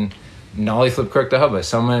fucking nollie flip crook the hubba,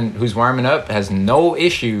 someone who's warming up has no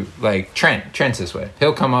issue. Like, Trent's this way.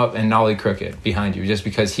 He'll come up and nollie crook it behind you just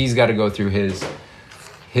because he's got to go through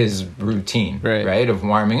his routine, right, of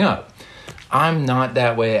warming up. I'm not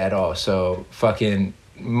that way at all. So, fucking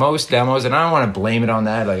most demos, and I don't want to blame it on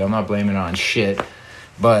that. Like, I'm not blaming it on shit.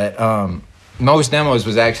 But, most demos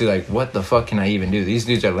was actually like, what the fuck can I even do? These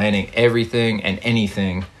dudes are landing everything and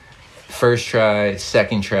anything. First try,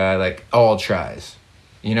 second try, like all tries.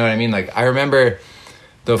 You know what I mean? Like, I remember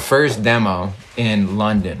the first demo in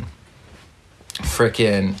London.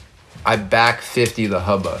 Frickin', I back 50 the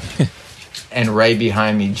hubba. And right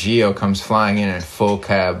behind me, Gio comes flying in and full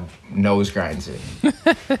cab nose grinds it.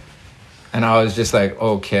 And I was just like,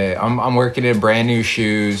 okay, I'm working in brand new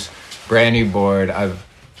shoes, brand new board. I've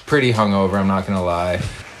pretty hungover, I'm not gonna lie.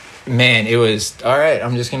 Man, it was all right.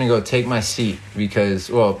 I'm just gonna go take my seat because,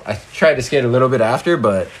 well, I tried to skate a little bit after,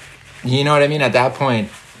 but you know what I mean. At that point,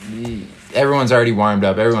 everyone's already warmed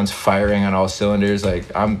up. Everyone's firing on all cylinders. Like,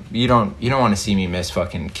 you don't want to see me miss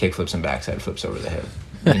fucking kick flips and backside flips over the head.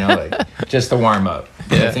 You know, like, just to warm up.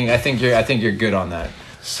 Yeah. I think you're good on that.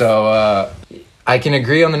 So I can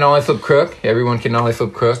agree on the nollie flip crook. Everyone can nollie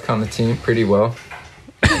flip crook on the team pretty well.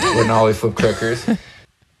 We're nollie flip crookers.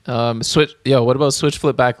 What about switch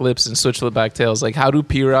flip back lips and switch flip back tails? Like, how do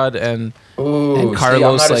P-Rod and Carlos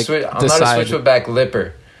I'm not a switch flip back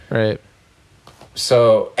lipper. Right.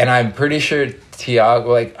 So, and I'm pretty sure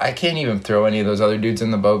Tiago, like, I can't even throw any of those other dudes in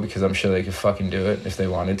the boat because I'm sure they could fucking do it if they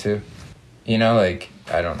wanted to. You know, like,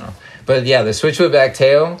 I don't know. But yeah, the switch flip back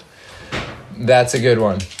tail, that's a good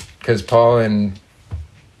one. Because Paul,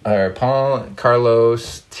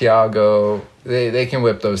 Carlos, Tiago, they can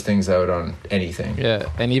whip those things out on anything. Yeah,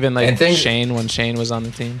 and even like Shane, when Shane was on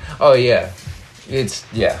the team. Oh yeah,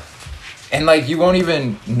 and like, you won't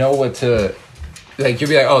even know what to, like,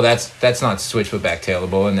 you'll be like, oh, that's not switch flip back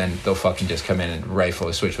tailable, and then they'll fucking just come in and rifle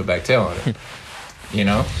a switch flip back tail on it. You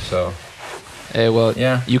know, so. Hey, well,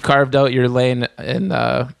 yeah, you carved out your lane in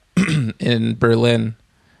in Berlin.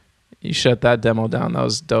 You shut that demo down. That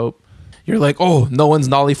was dope. You're like, oh, no one's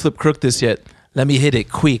nollie flip crook this yet. Let me hit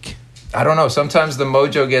it quick. I don't know. Sometimes the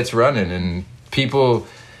mojo gets running, and people.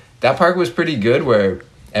 That park was pretty good, where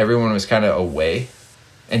everyone was kind of away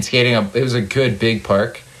and skating up. It was a good big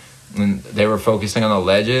park, and they were focusing on the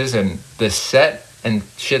ledges and the set and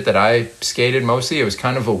shit that I skated mostly. It was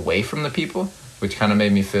kind of away from the people, which kind of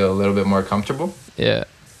made me feel a little bit more comfortable. Yeah.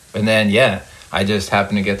 And then I just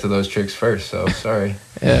happened to get to those tricks first, so sorry.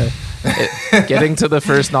 Yeah. Getting to the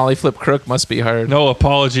first nollie flip crook must be hard. No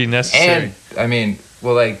apology necessary. And I mean,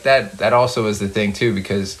 well, like that also was the thing too,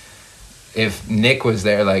 because if Nick was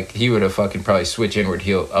there, like, he would have fucking probably switched inward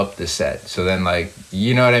heel up the set. So then, like,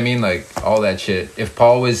 you know what I mean? Like, all that shit. If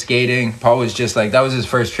Paul was skating, Paul was just like, that was his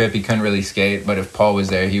first trip. He couldn't really skate. But if Paul was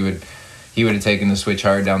there, he would have taken the switch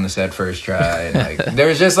hard down the set first try. And, like, there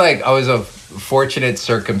was just, like, I was a fortunate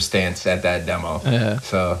circumstance at that demo. Yeah.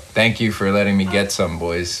 So thank you for letting me get some,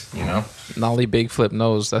 boys, you know? Nollie big flip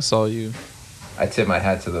nose. That's all you. I tip my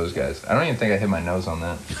hat to those guys. I don't even think I hit my nose on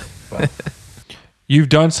that. But. You've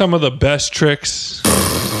done some of the best tricks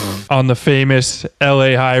on the famous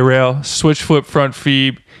LA high rail, switch flip front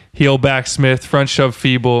feeb, heel back Smith, front shove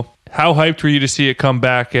feeble. How hyped were you to see it come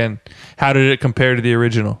back, and how did it compare to the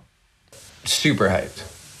original? Super hyped.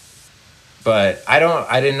 But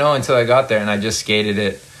I didn't know until I got there, and I just skated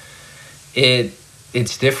it.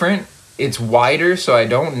 It's different. It's wider, so I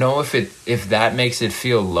don't know if that makes it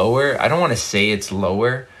feel lower. I don't want to say it's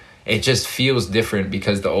lower. It just feels different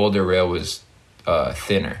because the older rail was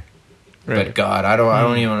thinner. Right. But God, I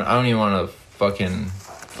don't even want to fucking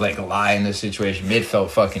like lie in this situation. It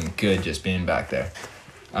felt fucking good just being back there.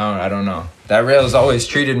 I don't know. That rail has always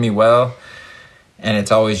treated me well, and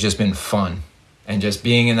it's always just been fun. And just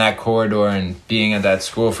being in that corridor and being at that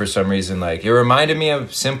school for some reason, like, it reminded me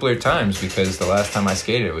of simpler times, because the last time I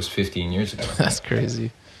skated was 15 years ago. That's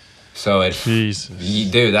crazy. So Jesus.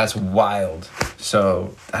 Dude, that's wild.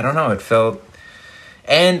 So I don't know. It felt.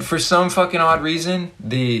 And for some fucking odd reason,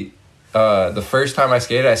 the first time I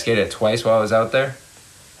skated twice while I was out there.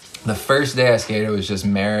 The first day I skated, it was just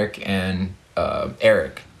Merrick and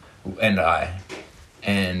Eric and I.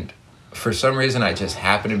 And for some reason, I just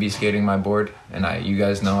happened to be skating my board. And you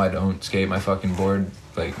guys know I don't skate my fucking board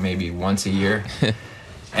like maybe once a year.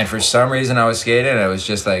 And for some reason, I was skating, and I was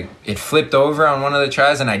just like, it flipped over on one of the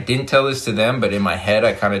tries, and I didn't tell this to them, but in my head,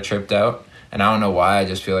 I kind of tripped out. And I don't know why. I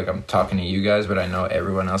just feel like I'm talking to you guys, but I know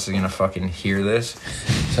everyone else is going to fucking hear this.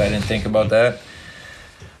 So I didn't think about that.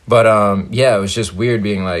 But, yeah, it was just weird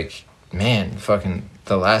being like, man, fucking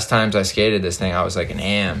the last times I skated this thing, I was like an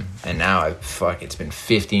am. And now, it's been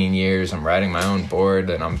 15 years. I'm riding my own board,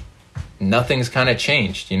 and nothing's kind of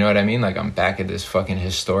changed. You know what I mean? Like, I'm back at this fucking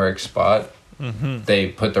historic spot. Mm-hmm. They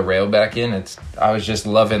put the rail back in. I was just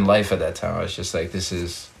loving life at that time. I was just like, this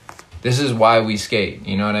is why we skate,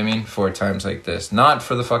 you know what I mean? For times like this. Not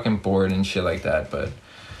for the fucking board and shit like that, but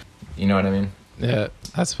you know what I mean? Yeah,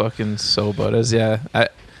 that's fucking so butters. Yeah,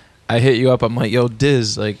 I hit you up. I'm like, yo,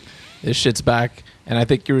 Diz, like, this shit's back. And I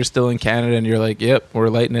think you were still in Canada, and you're like, yep, we're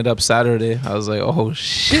lighting it up Saturday. I was like, oh,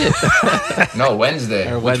 shit. No,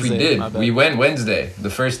 Wednesday, which we did. my bad. We went Wednesday.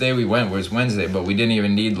 The first day we went was Wednesday, but we didn't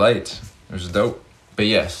even need lights. It was dope. But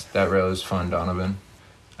yes, that rail is fun, Donovan.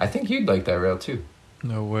 I think you'd like that rail, too.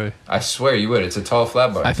 No way. I swear you would. It's a tall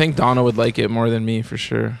flat bar. I think Donna would like it more than me, for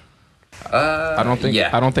sure. I don't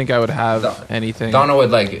think I would have anything. Donna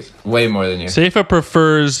would like it way more than you. Seifa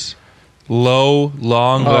prefers low,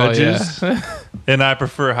 long wedges, yeah. and I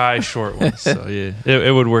prefer high, short ones. So yeah,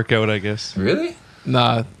 it would work out, I guess. Really?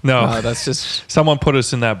 No, that's just someone put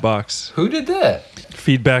us in that box. Who did that?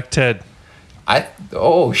 Feedback Ted.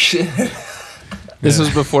 Oh shit. This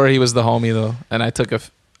was before he was the homie though, and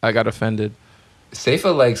I got offended.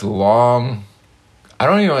 Seifa likes long. I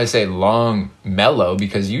don't even want to say long mellow,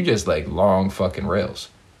 because you just like long fucking rails.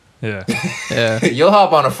 Yeah. Yeah. You'll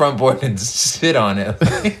hop on a front board and sit on it.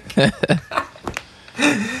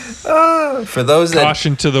 For those that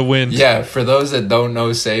Caution to the wind. Yeah, for those that don't know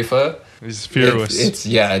Seifa, He's fearless.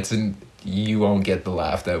 You won't get the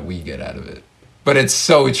laugh that we get out of it. But it's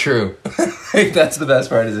so true. Like, that's the best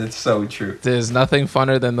part, is it's so true. There's nothing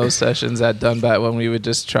funner than those sessions at Dunbat when we would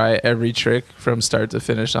just try every trick from start to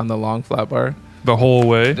finish on the long flat bar. The whole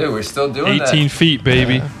way. Dude, we're still doing 18 feet,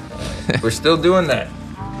 baby. Yeah. We're still doing that.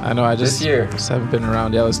 I know, This year. just haven't been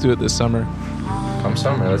around. Yeah, let's do it this summer. Come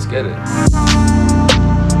summer, let's get it.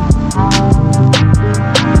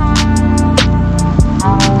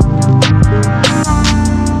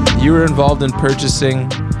 You were involved in purchasing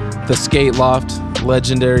the SkateLoft,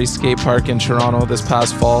 legendary skate park in Toronto this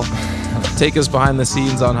past fall. Take us behind the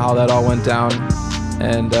scenes on how that all went down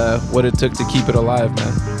and what it took to keep it alive,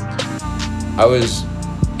 man. I was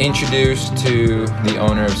introduced to the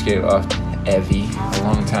owner of SkateLoft, Evie, a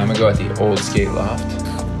long time ago at the old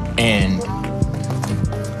SkateLoft. And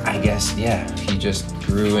I guess, yeah, he just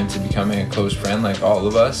grew into becoming a close friend like all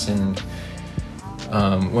of us. And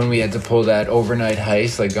when we had to pull that overnight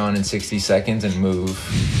heist, like Gone in 60 Seconds, and move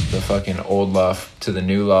the fucking old loft to the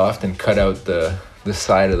new loft and cut out the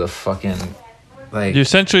side of the fucking... Like,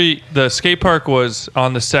 essentially, the skate park was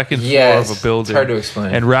on the second floor of a building. It's hard to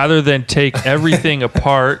explain. And rather than take everything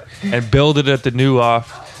apart and build it at the new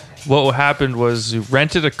loft, what happened was you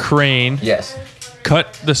rented a crane. Yes.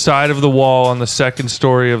 Cut the side of the wall on the second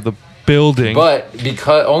story of the building. But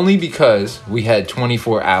because we had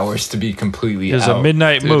 24 hours to be completely out. It was a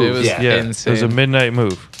midnight move. It was insane. It was a midnight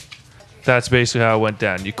move. That's basically how it went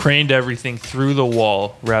down. You craned everything through the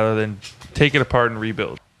wall rather than take it apart and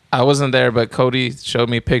rebuild. I wasn't there, but Koty showed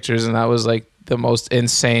me pictures, and that was like the most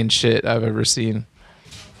insane shit I've ever seen.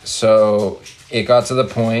 So it got to the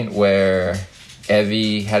point where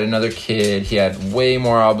Evie had another kid. He had way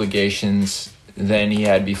more obligations than he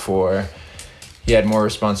had before. He had more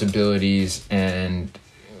responsibilities, and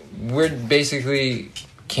we're basically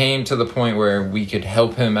came to the point where we could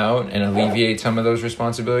help him out and alleviate some of those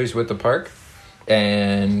responsibilities with the park.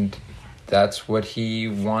 And that's what he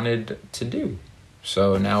wanted to do.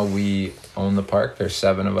 So now we own the park. There's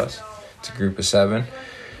 7 of us. It's a group of 7.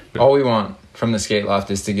 All we want from the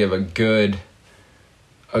SkateLoft is to give a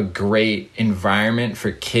great environment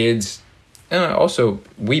for kids. And also,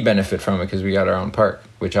 we benefit from it because we got our own park,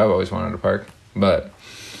 which I've always wanted a park. But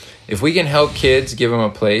if we can help kids, give them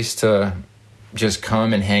a place to just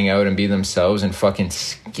come and hang out and be themselves and fucking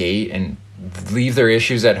skate and leave their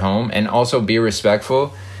issues at home, and also be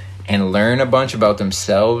respectful and learn a bunch about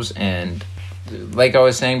themselves. And like I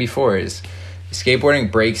was saying before, is skateboarding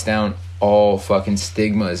breaks down all fucking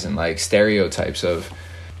stigmas and like stereotypes of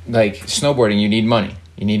like snowboarding. You need money,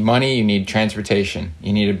 you need transportation,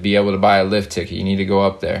 you need to be able to buy a lift ticket, you need to go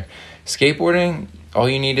up there. Skateboarding, all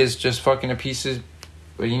you need is just fucking you just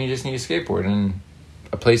need a skateboard and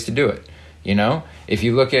a place to do it. You know, if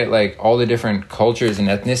you look at like all the different cultures and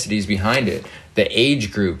ethnicities behind it, the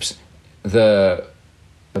age groups, the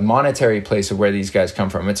monetary place of where these guys come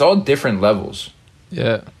from, it's all different levels.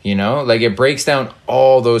 Yeah. You know, like it breaks down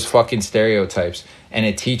all those fucking stereotypes, and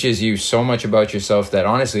it teaches you so much about yourself that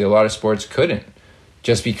honestly a lot of sports couldn't,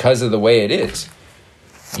 just because of the way it is.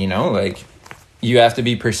 You know, like you have to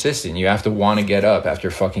be persistent. You have to want to get up after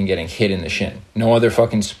fucking getting hit in the shin. No other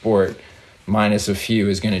fucking sport, minus a few,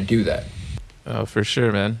 is going to do that. Oh, for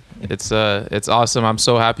sure, man. It's awesome. I'm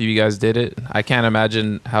so happy you guys did it. I can't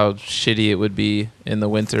imagine how shitty it would be in the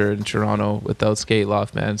winter in Toronto without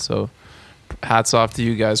SkateLoft, man. So hats off to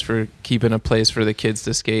you guys for keeping a place for the kids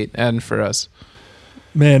to skate and for us.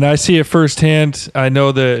 Man, I see it firsthand. I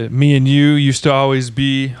know that me and you used to always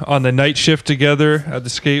be on the night shift together at the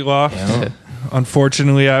SkateLoft. Yeah.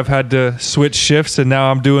 Unfortunately, I've had to switch shifts, and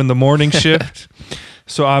now I'm doing the morning shift.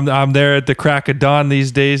 So I'm there at the crack of dawn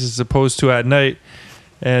these days as opposed to at night.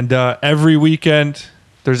 And every weekend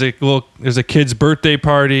there's a kid's birthday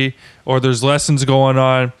party or there's lessons going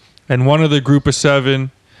on, and one of the group of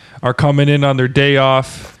 7 are coming in on their day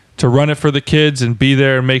off to run it for the kids and be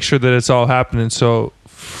there and make sure that it's all happening. So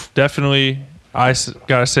definitely I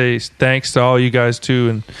gotta say thanks to all you guys too,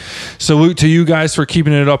 and salute to you guys for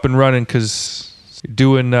keeping it up and running, because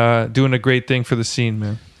doing a great thing for the scene,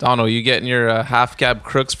 man. Donald, you getting your half cab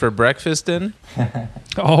crooks for breakfast in?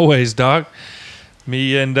 Always, dog.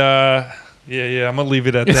 Me and I'm gonna leave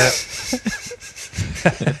it at that.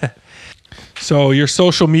 So your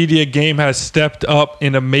social media game has stepped up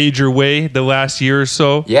in a major way the last year or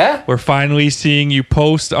so. Yeah, we're finally seeing you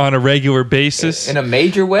post on a regular basis. In a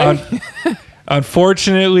major way?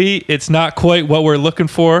 Unfortunately, it's not quite what we're looking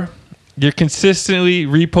for. You're consistently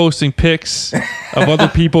reposting pics of other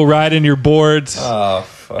people riding your boards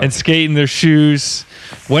and skating their shoes.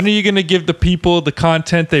 When are you going to give the people the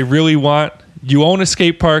content they really want? You own a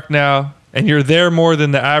skate park now, and you're there more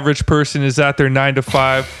than the average person is at their 9 to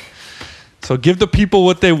 5. So give the people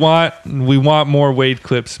what they want, and we want more Wade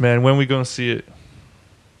clips, man. When are we going to see it?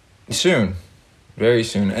 Soon. Very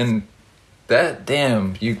soon. And that,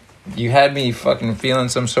 damn, you had me fucking feeling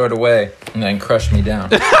some sort of way and then crushed me down.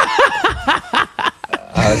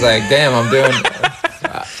 I was like, damn, I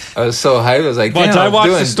was so hyped. I was like, damn, I watch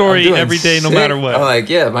the story every day, no matter what. I'm like,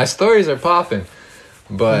 yeah, my stories are popping.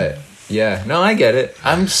 But yeah, no, I get it.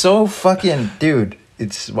 I'm so fucking, dude,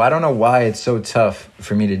 I don't know why it's so tough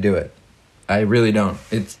for me to do it. I really don't.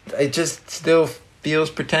 It just still feels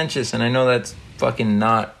pretentious, and I know that's fucking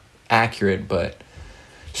not accurate, but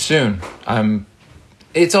soon.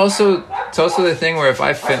 It's also It's also the thing where if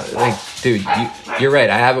I feel like, dude, you're right.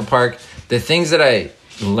 I have a park. The things that I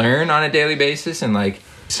learn on a daily basis, and like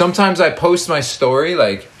sometimes I post my story,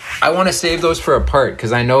 like I want to save those for a part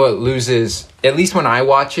because I know it loses, at least when I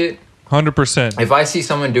watch it. 100%. If I see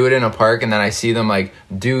someone do it in a park and then I see them like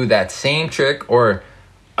do that same trick or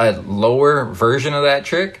a lower version of that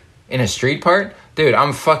trick in a street part, dude,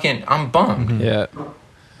 I'm bummed. Yeah.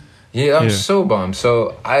 Yeah, I'm so bummed.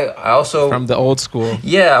 So I also From the old school.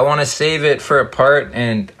 Yeah, I want to save it for a part,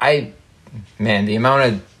 and the amount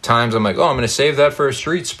of times I'm like, oh, I'm going to save that for a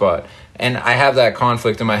street spot. And I have that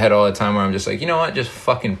conflict in my head all the time where I'm just like, you know what? Just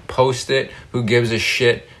fucking post it. Who gives a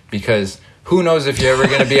shit? Because who knows if you're ever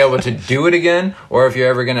going to be able to do it again or if you're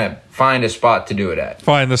ever going to find a spot to do it at.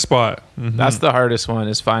 Find the spot. Mm-hmm. That's the hardest one,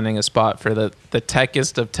 is finding a spot for the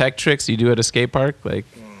techest of tech tricks you do at a skate park. Like,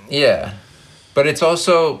 yeah. But it's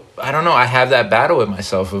also, I don't know, I have that battle with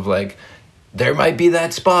myself of like, there might be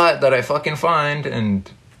that spot that I fucking find, and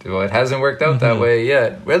well, it hasn't worked out that way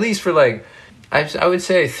yet. At least for like, I would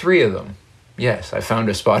say 3 of them. Yes, I found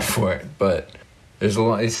a spot for it, but there's a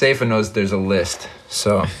lot. Safa knows there's a list,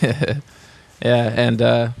 so. yeah,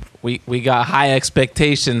 and we got high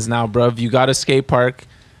expectations now, bruv. You got a skate park.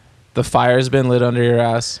 The fire's been lit under your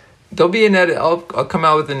ass. There'll be an edit. I'll come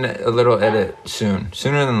out with a little edit sooner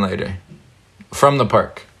than later. From the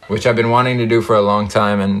park, which I've been wanting to do for a long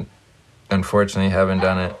time and unfortunately haven't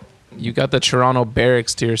done it. You got the Toronto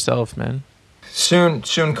barracks to yourself, man. Soon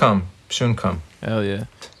come. Hell yeah.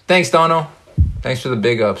 Thanks, Dono. Thanks for the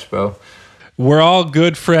big ups, bro. We're all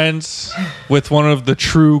good friends with one of the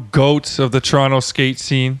true goats of the Toronto skate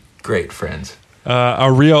scene. Great friends. A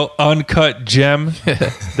real uncut gem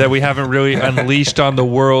that we haven't really unleashed on the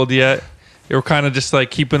world yet. We're kind of just like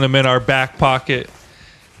keeping them in our back pocket.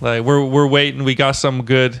 Like we're waiting. We got something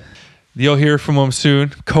good. You'll hear from him soon.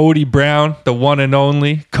 Koty Brown, the one and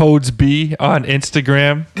only Codes B on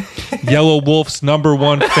Instagram. Yellow Wolf's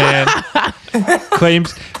 #1 fan.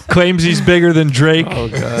 Claims he's bigger than Drake. Oh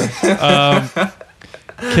god.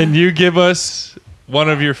 Can you give us one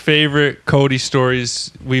of your favorite Koty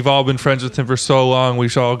stories? We've all been friends with him for so long.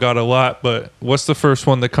 We've all got a lot, but what's the first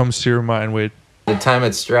one that comes to your mind, Wade? The time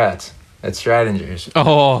at Strattingers.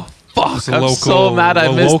 Oh. Fuck, I'm so mad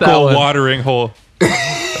I missed that one. Local watering hole.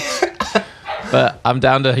 But I'm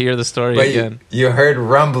down to hear the story again. You heard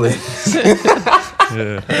rumblings.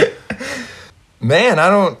 Yeah. Man,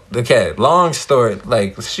 okay, long story,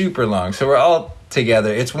 like super long. So we're all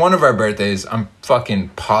together. It's one of our birthdays. I'm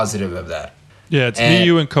fucking positive of that. Yeah, it's me,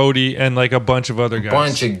 you, and Koty, and like a bunch of other guys.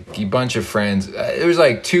 Bunch of friends. There was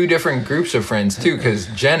like 2 different groups of friends too, because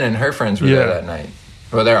Jen and her friends were there that night.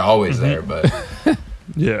 Well, they're always there, but...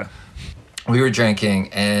 Yeah. We were drinking,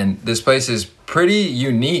 and this place is pretty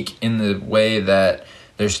unique in the way that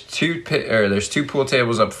there's two pool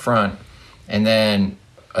tables up front, and then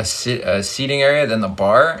a seating area, then the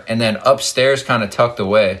bar, and then upstairs, kind of tucked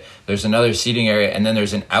away, there's another seating area, and then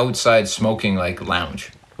there's an outside smoking like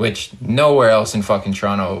lounge, which nowhere else in fucking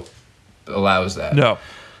Toronto allows that. No.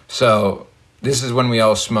 So this is when we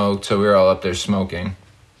all smoked, so we were all up there smoking.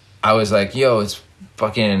 I was like, yo, it's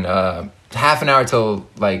fucking half an hour till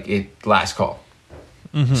like it last call.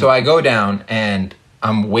 Mm-hmm. So I go down and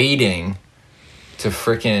I'm waiting to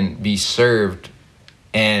freaking be served,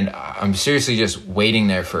 and I'm seriously just waiting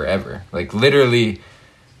there forever. Like literally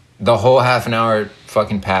the whole half an hour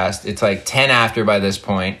fucking passed. It's like 10 after by this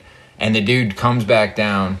point, and the dude comes back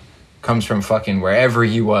down, comes from fucking wherever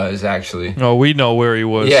he was actually. Oh, we know where he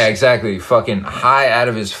was. Yeah, exactly. Fucking high out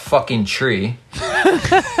of his fucking tree.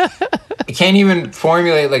 I can't even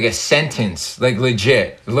formulate like a sentence, like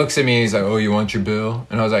legit. Looks at me and he's like, oh, you want your bill?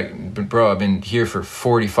 And I was like, bro, I've been here for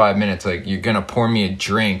 45 minutes. Like, you're going to pour me a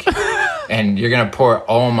drink and you're going to pour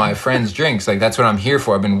all my friends drinks. Like, that's what I'm here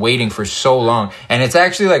for. I've been waiting for so long. And it's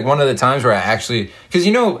actually like one of the times where I actually, because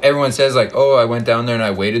you know, everyone says like, oh, I went down there and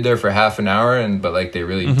I waited there for half an hour, but like they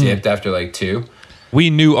really dipped after like 2.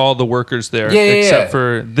 We knew all the workers there, except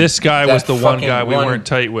for this guy was the one guy we weren't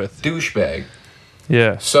tight with. Douchebag.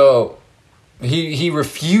 Yeah. So he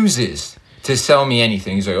refuses to sell me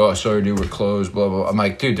anything. He's like, oh, sorry, dude, we're closed, blah, blah. I'm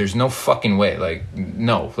like, dude, there's no fucking way. Like,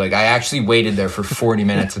 no. Like, I actually waited there for 40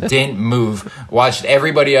 minutes. Didn't move. Watched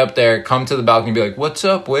everybody up there come to the balcony and be like, what's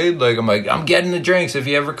up, Wade? Like, I'm like, I'm getting the drinks if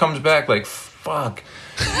he ever comes back. Like, fuck.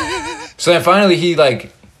 So then finally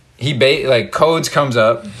Codes comes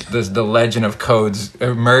up. The legend of Codes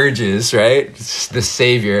emerges, right? It's the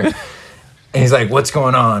savior. And he's like, what's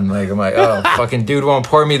going on? Like, I'm like, oh, fucking dude won't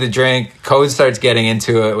pour me the drink. Code starts getting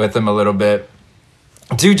into it with him a little bit.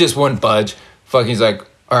 Dude just wouldn't budge. Fucking, he's like,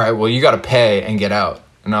 all right, well, you got to pay and get out.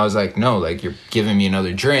 And I was like, no, like, you're giving me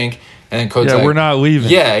another drink. And then Cody's Yeah, like, we're not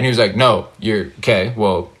leaving. Yeah, and he was like, no, you're okay.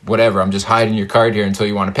 Well, whatever. I'm just hiding your card here until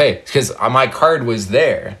you want to pay. Because my card was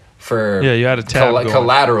there for Yeah, you had a tab going.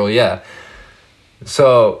 collateral, yeah.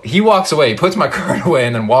 So he walks away. He puts my card away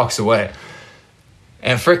and then walks away.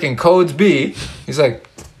 And freaking Codes B, he's like,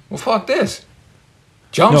 well, fuck this.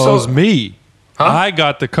 Jumps No, it was over. me. Huh? I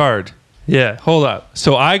got the card. Yeah, hold up.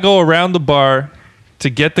 So I go around the bar to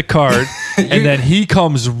get the card, and then he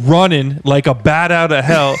comes running like a bat out of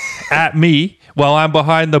hell at me while I'm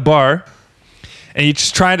behind the bar. And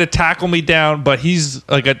he's trying to tackle me down, but he's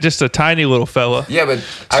like just a tiny little fella. Yeah, but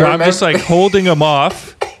So I'm just like holding him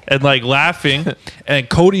off and like laughing, and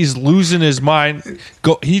Cody's losing his mind.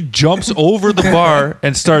 He jumps over the bar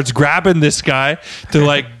and starts grabbing this guy to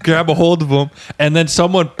like grab a hold of him, and then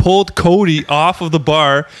someone pulled Koty off of the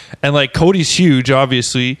bar, and like Cody's huge,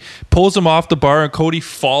 obviously, pulls him off the bar, and Koty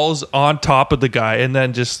falls on top of the guy, and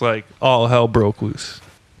then just like all hell broke loose.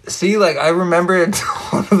 See, like, I remember it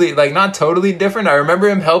totally, like, not totally different. I remember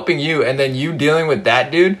him helping you, and then you dealing with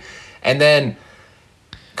that dude, and then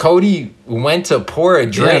Koty went to pour a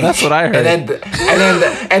drink. Yeah, that's what I heard.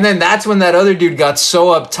 And then that's when that other dude got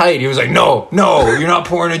so uptight. He was like, no, you're not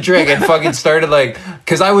pouring a drink. And fucking started like,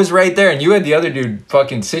 because I was right there, and you had the other dude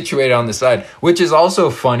fucking situated on the side, which is also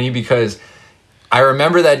funny because I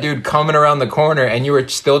remember that dude coming around the corner, and you were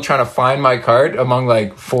still trying to find my card among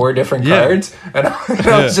like 4 different cards. And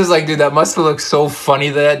I was just like, dude, that must have looked so funny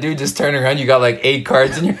that dude just turned around. You got like 8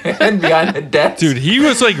 cards in your hand behind the desk. Dude, he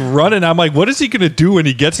was like running. I'm like, what is he going to do when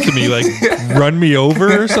he gets to me? Like run me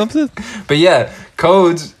over or something? But yeah,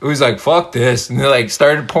 Codes was like, fuck this. And they like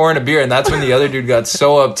started pouring a beer. And that's when the other dude got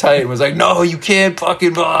so uptight and was like, no, you can't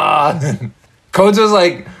fucking blah. Codes was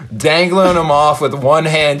like dangling him off with one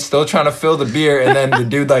hand, still trying to fill the beer, and then the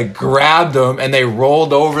dude like grabbed him and they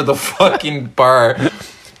rolled over the fucking bar.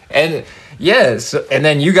 And yes, and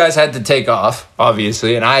then you guys had to take off,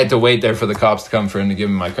 obviously, and I had to wait there for the cops to come for him to give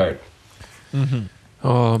him my card. Mm-hmm.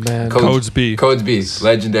 Oh man, Codes B. Codes B,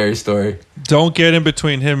 legendary story. Don't get in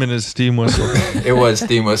between him and his steam whistle. It was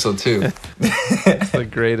steam whistle too. It's the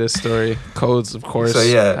greatest story. Codes, of course. So,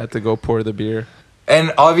 yeah. Had to go pour the beer.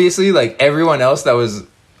 And obviously, like everyone else that was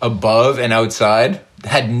above and outside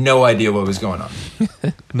had no idea what was going on.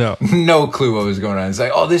 No clue what was going on. It's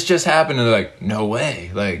like, oh, this just happened. And they're like, no way.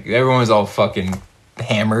 Like, everyone was all fucking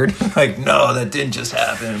hammered. Like, no, that didn't just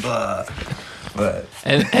happen. Blah. But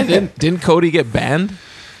And didn't Koty get banned?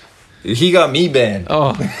 he got me banned.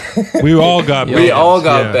 Oh, We all got We banned. all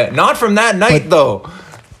got Yeah. banned. Not from that night, though.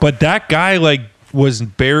 But that guy like was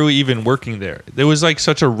barely even working there. It was like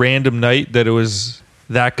such a random night that it was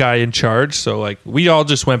that guy in charge. So like we all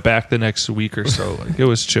just went back the next week or so. Like it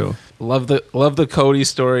was chill. love the Koty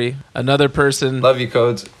story. Another person Love you,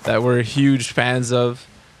 Codes. that we're huge fans of.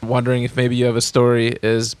 Wondering if maybe you have a story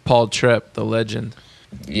is Paul Trep, the legend.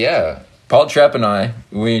 Yeah. Paul Trep and I,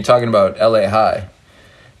 when you're talking about LA High,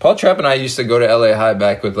 Paul Trep and I used to go to LA High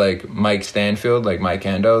back with like Mike Stanfield, like Mike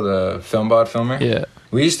Ando, the filmbot filmer. Yeah.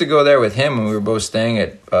 We used to go there with him when we were both staying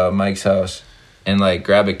at Mike's house and like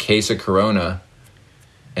grab a case of Corona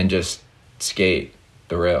and just skate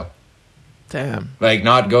the rail. Damn. Like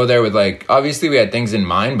not go there with like, obviously we had things in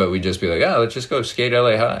mind, but we'd just be like, yeah, let's just go skate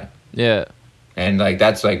LA High. Yeah. And like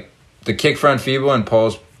that's like the kick front feeble and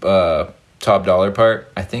Paul's top dollar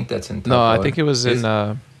part. I think that's in top No, I dollar. think it was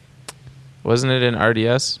in. Wasn't it in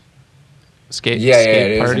RDS? Skate it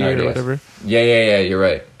is party in or RDS. whatever. Yeah, you're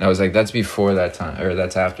right. I was like, that's before that time, or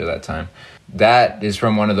that's after that time. That is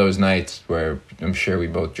from one of those nights where I'm sure we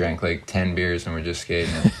both drank like 10 beers and we're just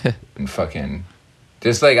skating and fucking,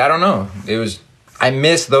 just like, I don't know. I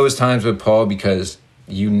miss those times with Paul because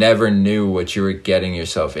you never knew what you were getting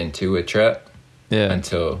yourself into with Trep Yeah.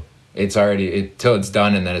 until it's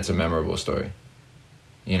done and then it's a memorable story.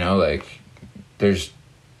 You know, like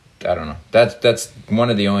I don't know. That's one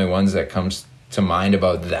of the only ones that comes to mind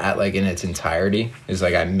about that, like in its entirety, is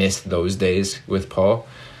like I missed those days with Paul.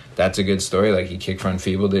 That's a good story. Like he kick front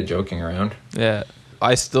feebled it, joking around. Yeah.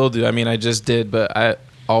 I still do. I mean, I just did, but I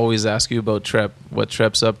always ask you about Trep, what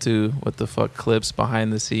Trep's up to, what the fuck clips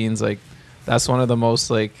behind the scenes. Like, that's one of the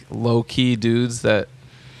most like low key dudes that,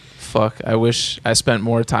 fuck, I wish I spent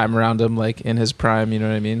more time around him, like in his prime. You know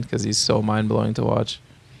what I mean? Because he's so mind blowing to watch.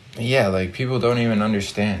 Yeah, like people don't even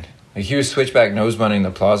understand. Like he was switchback nose bunning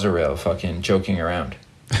the plaza rail, fucking joking around.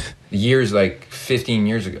 Years, like 15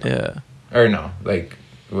 years ago. Yeah. Or no, like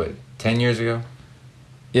what, 10 years ago?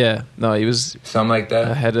 Yeah. No, he was Something like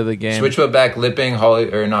that. ahead of the game. Switchfoot back lipping,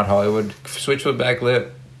 not Hollywood. Switchfoot back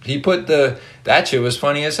lip. He put that shit was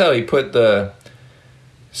funny as hell. He put the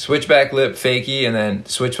switchback lip fakie and then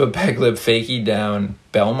switchfoot back lip fakie down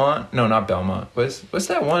Belmont. No, not Belmont. What's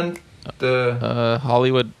that one The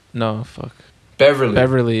Hollywood. No, fuck. Beverly.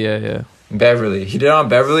 Beverly, yeah. Beverly. He did it on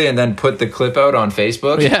Beverly and then put the clip out on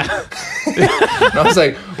Facebook. Yeah. And I was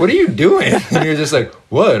like, what are you doing? And you're just like,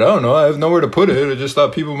 what? I don't know. I have nowhere to put it. I just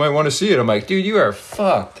thought people might want to see it. I'm like, dude, you are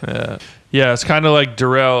fucked. Yeah, it's kind of like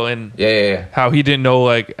Darrell and Yeah. how he didn't know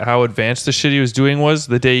like how advanced the shit he was doing was.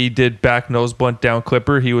 The day he did back nose blunt down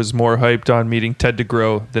clipper, he was more hyped on meeting Ted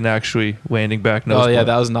DeGrow than actually landing back nose blunt. Oh, yeah,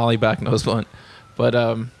 that was nollie back nose blunt. But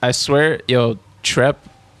I swear, Trep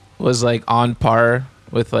was like on par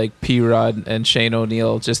with like P-Rod and Shane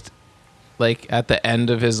O'Neill just like at the end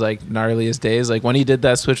of his like gnarliest days. Like when he did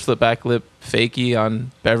that switch flip back lip fakie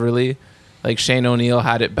on Beverly, like Shane O'Neill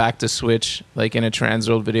had it back to switch like in a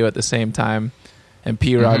Transworld video at the same time, and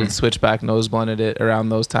P-Rod had switch back nose blunted it around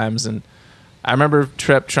those times. And I remember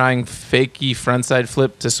Trep trying fakie frontside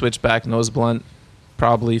flip to switch back nose blunt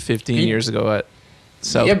probably 15 years ago at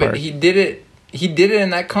South Park. Yeah, but he did it in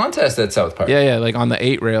that contest at South Park. Yeah, like on the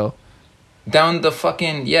 8 rail. Down the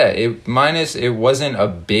fucking it wasn't a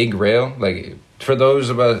big rail. Like for those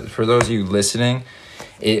of you listening,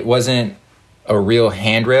 it wasn't a real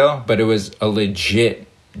handrail, but it was a legit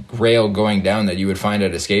rail going down that you would find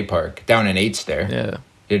at a skate park down in 8 stair. Yeah,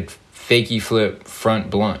 it fakie flip front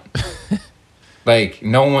blunt. Like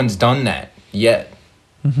no one's done that yet.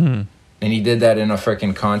 And he did that in a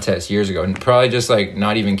freaking contest years ago, and probably just like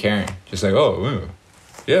not even caring, just like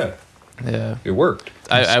yeah, it worked.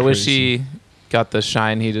 I wish he got the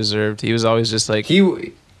shine he deserved. He was always just like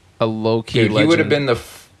a low key legend. He would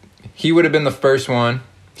have been the first one.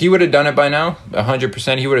 He would have done it by now,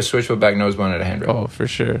 100%. He would have switched with back nose blunt at a handrail. Oh, for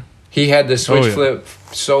sure. He had the switch flip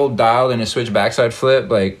so dialed and a switch backside flip.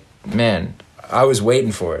 Like, man, I was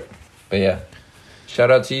waiting for it. But yeah,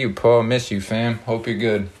 shout out to you, Paul. Miss you, fam. Hope you're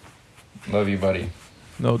good. Love you, buddy.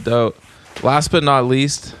 No doubt. Last but not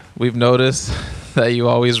least, we've noticed that you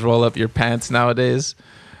always roll up your pants nowadays.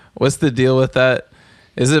 What's the deal with that?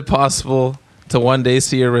 Is it possible to one day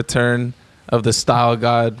see a return of the style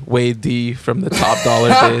god Wade D from the Top Dollar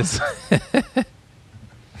days?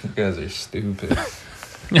 You guys are stupid.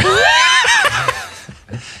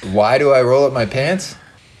 Why do I roll up my pants?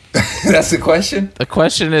 That's the question? The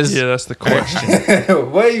question is... Yeah, that's the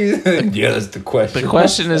question. What are you... Yeah, that's the question. The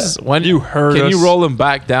question is, when you heard can us. you roll them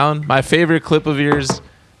back down? My favorite clip of yours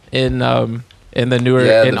in the newer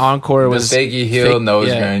in Encore was the fakie heel nose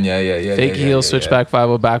grind. Yeah. Fakie heel switchback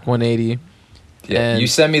 50 back 180. Yeah, and you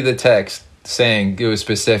sent me the text saying it was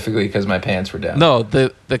specifically because my pants were down. No,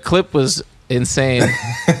 the clip was insane,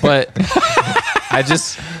 but I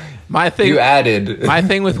just my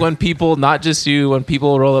thing with when people, not just you, when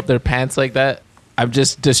people roll up their pants like that, I'm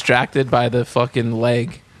just distracted by the fucking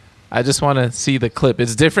leg. I just want to see the clip.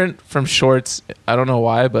 It's different from shorts. I don't know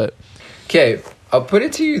why, but okay. I'll put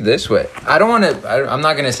it to you this way. I'm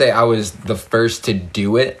not going to say I was the first to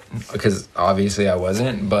do it, because obviously I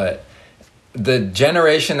wasn't, but the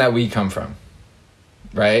generation that we come from,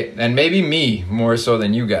 right? And maybe me more so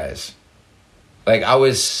than you guys. Like, I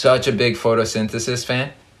was such a big photosynthesis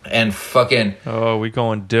fan, and fucking... Oh, we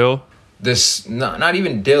going Dill? Not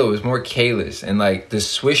even Dill, it was more Kalis, and like the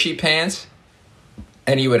swishy pants,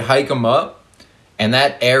 and you would hike them up, and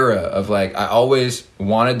that era of like, I always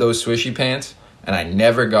wanted those swishy pants, and I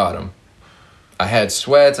never got them. I had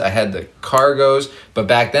sweats, I had the cargos, but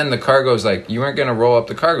back then the cargos, like, you weren't going to roll up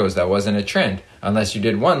the cargos. That wasn't a trend, unless you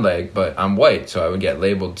did one leg, but I'm white, so I would get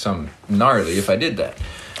labeled some gnarly if I did that.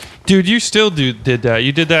 Dude, you still did that.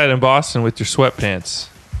 You did that in Boston with your sweatpants.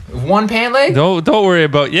 One pant leg? Don't worry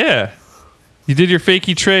about, yeah. You did your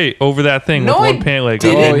fakie tray over that thing with one pant leg.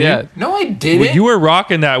 Didn't. Oh, yeah. No, I didn't. Well, you were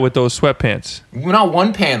rocking that with those sweatpants. Not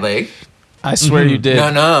one pant leg. I swear you did.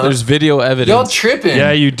 No. There's video evidence. Y'all tripping.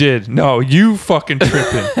 Yeah, you did. No, you fucking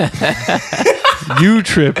tripping. You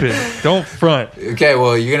tripping. Don't front. Okay,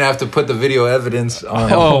 well, you're going to have to put the video evidence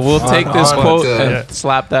on. Oh, we'll take this quote and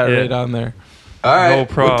slap that right on there. All right. No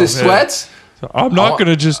problem. With the sweats? Yeah. So I'm not going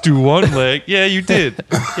to just do one leg. Yeah, you did.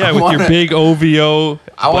 Yeah, with your big OVO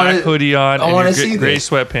black hoodie on and your gray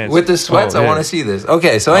sweatpants. With the sweats, I want to see this.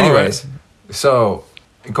 Okay, so anyways. So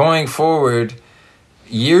going forward,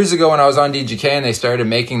 years ago when I was on DGK and they started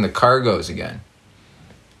making the cargos again.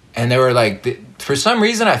 And they were like, for some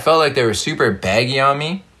reason, I felt like they were super baggy on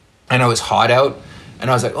me. And it was hot out. And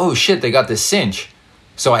I was like, oh shit, they got this cinch.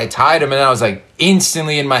 So I tied them, and then I was like,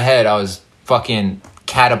 instantly in my head, I was fucking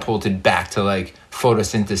catapulted back to like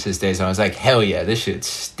photosynthesis days. And I was like, hell yeah, this shit's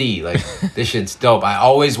stee. Like, this shit's dope. I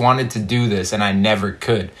always wanted to do this and I never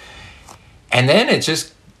could. And then it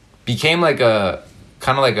just became like a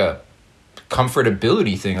kind of like a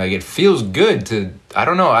comfortability thing. Like, it feels good to, I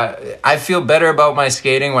don't know, I feel better about my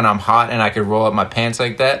skating when I'm hot and I could roll up my pants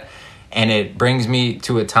like that. and it brings me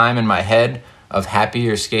to a time in my head of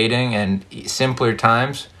happier skating and simpler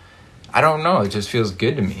times, I don't know. It just feels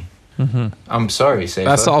good to me. I'm sorry, Safa.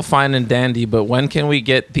 That's all fine and dandy, but when can we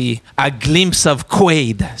get a glimpse of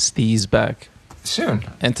Quaid Steez back? Soon.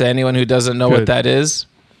 And to anyone who doesn't know Good. what that is,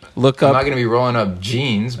 look I'm up. not going to be rolling up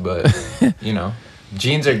jeans, but, you know,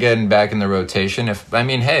 jeans are getting back in the rotation. If I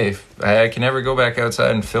can ever go back outside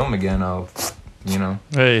and film again, I'll, you know,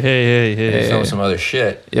 Hey. film some other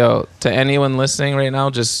shit. Yo, to anyone listening right now,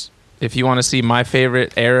 just if you want to see my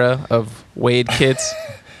favorite era of Wade kits,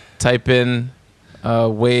 type in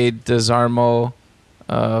Wade DesArmo.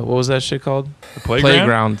 What was that shit called? The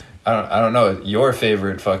playground? I don't know your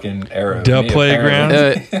favorite fucking era. The of me, playground?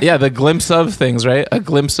 apparently. Yeah, the glimpse of things, right? A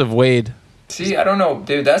glimpse of Wade. See, I don't know,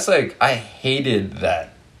 dude. That's like I hated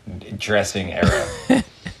that dressing era.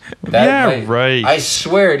 Right. I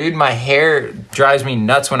swear, dude, my hair drives me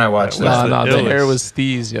nuts when I watch that. No, the hair was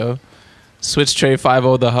Steez, yo. Switch Tray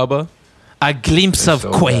 5-0 the hubba. A glimpse of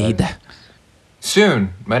so Quaid. bad.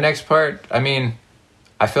 Soon, my next part. I mean,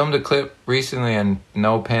 I filmed a clip recently and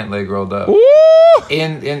no pant leg rolled up. Woo!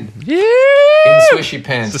 In Yeah! swishy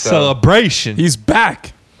pants. It's a celebration. He's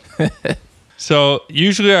back. So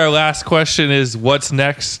usually our last question is what's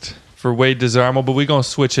next for Wade DesArmo, but we're going to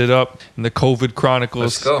switch it up in the COVID Chronicles.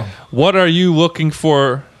 Let's go. What are you looking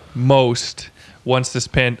for most once this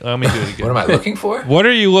let me do it again. What am I looking for? What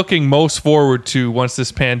are you looking most forward to once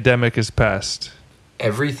this pandemic is passed?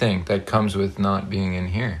 Everything that comes with not being in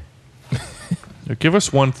here. Give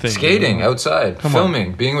us one thing. Skating outside, Come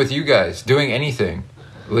filming, being with you guys, doing anything.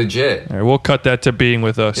 Legit. All right, we'll cut that to being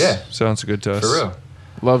with us. Yeah. Sounds good to us. For real.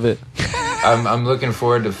 Love it. I'm looking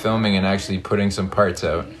forward to filming and actually putting some parts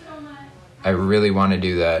out. I really want to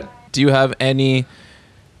do that. Do you have any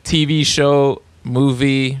TV show,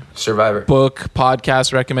 movie, Survivor. book,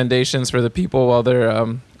 podcast recommendations for the people while they're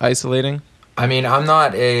isolating? I mean, I'm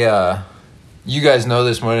not a... you guys know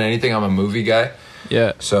this more than anything. I'm a movie guy.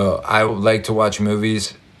 Yeah. So I like to watch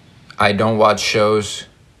movies. I don't watch shows.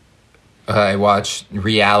 I watch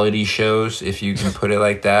reality shows, if you can put it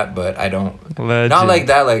like that, but I don't... Legend. Not like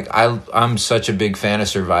that. Like, I'm such a big fan of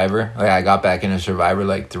Survivor. Like, I got back into Survivor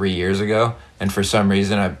like 3 years ago, and for some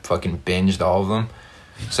reason, I fucking binged all of them.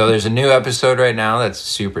 So there's a new episode right now that's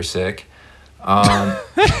super sick.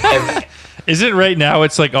 Is it right now?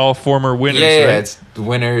 It's like all former winners, Yeah, right?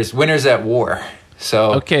 it's winners at war.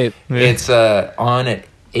 So Okay. it's on at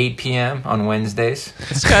 8 p.m. on Wednesdays.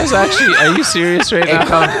 This guy's actually... Are you serious right now?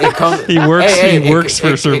 It comes. He works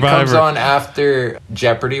for Survivor. It comes on after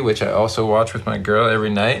Jeopardy, which I also watch with my girl every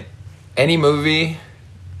night. Any movie,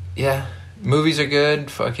 yeah, movies are good.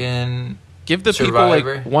 Fucking Give the Survivor.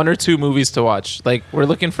 people like 1 or 2 movies to watch. Like, we're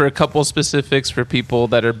looking for a couple specifics for people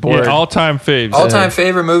that are bored. Yeah, all-time faves. All-time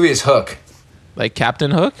favorite movie is Hook. Like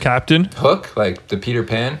Captain Hook? Captain? Hook, like the Peter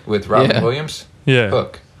Pan with Robin Yeah. Williams. Yeah.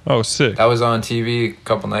 Hook. Oh, sick. That was on TV a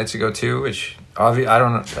couple nights ago too, which I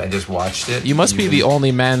don't know. I just watched it. You must be the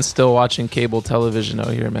only man still watching cable television out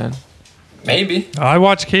here, man. Maybe. I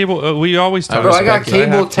watch cable. We always talk Bro, about I got it. I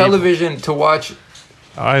cable have television to watch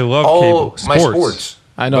I love all cable. my sports.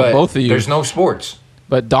 I know, But both of you. There's no sports.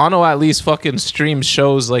 But Dono at least fucking streams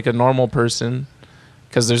shows like a normal person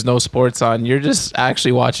because there's no sports on. You're just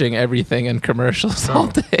actually watching everything and commercials all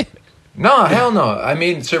day. No, hell no. I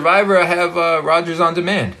mean, Survivor, I have Rogers on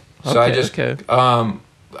demand. So I Okay, just, okay.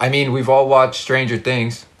 I mean, we've all watched Stranger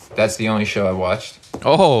Things. That's the only show I watched.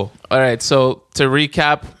 Oh, all right. So to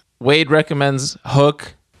recap, Wade recommends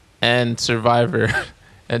Hook and Survivor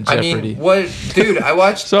and Jeopardy. I mean, what, dude, I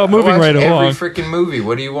watched, So, moving I watched right every along. freaking movie.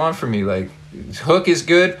 What do you want from me? Like, Hook is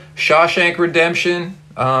good. Shawshank Redemption.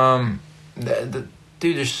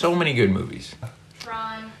 Dude, there's so many good movies.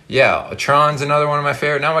 Tron. Yeah, Tron's another one of my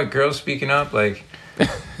favorite. Now my girl's speaking up. Like,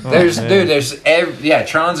 Tron's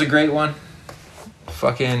a great one.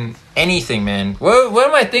 Fucking anything, man. What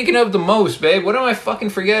am I thinking of the most, babe? What am I fucking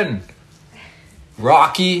forgetting?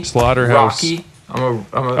 Rocky. Slaughterhouse. Rocky.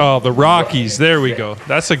 Oh, the Rockies. There we go.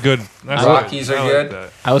 That's a good. That's Rockies good. are I like good.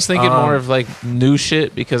 that. I was thinking more of like new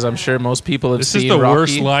shit because I'm sure most people have This seen is the Rocky.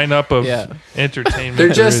 worst lineup of Yeah. entertainment. They're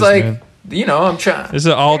there just is, like, man. you know, I'm trying. This is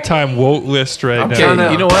an all-time woke list right now. Trying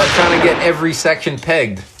to, you know what? I'm trying to get every section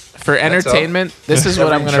pegged. For entertainment, this is what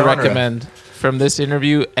I'm Every going to genre. recommend from this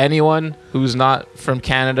interview. Anyone who's not from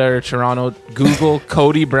Canada or Toronto, Google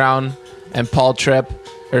Koty Brown and Paul Trep,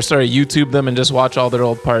 YouTube them and just watch all their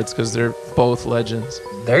old parts because they're both legends.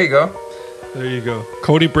 There you go. There you go.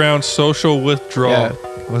 Koty Brown's Social Withdrawal. Yeah.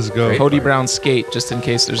 Let's go. Great. Koty Brown Skate, just in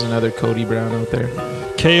case there's another Koty Brown out there.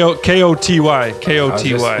 K-O-T-Y.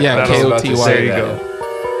 K-O-T-Y. Yeah, That'll- K-O-T-Y. There you Yeah. go.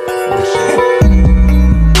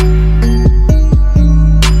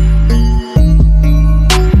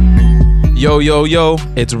 Yo, yo, yo,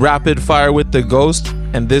 it's Rapid Fire with the Ghost,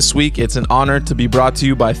 and this week it's an honor to be brought to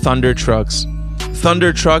you by Thunder Trucks.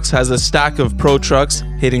 Thunder Trucks has a stack of pro trucks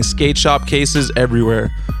hitting skate shop cases everywhere,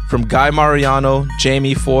 from Guy Mariano,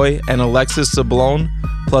 Jamie Foy, and Alexis Sablone,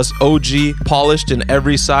 plus OG, polished in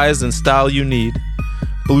every size and style you need.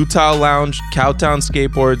 Blue Tile Lounge, Cowtown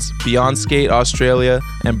Skateboards, Beyond Skate Australia,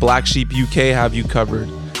 and Black Sheep UK have you covered.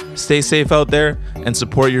 Stay safe out there and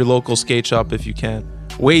support your local skate shop if you can.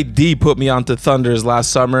 Wade D put me onto Thunders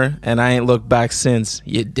last summer, and I ain't looked back since.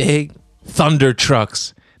 You dig? Thunder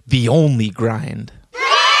Trucks, the only grind.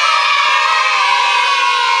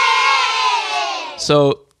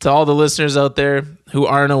 So, to all the listeners out there who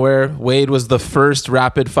aren't aware, Wade was the first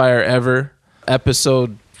Rapid Fire ever.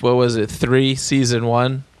 Episode, 3, season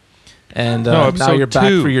 1. And now you're back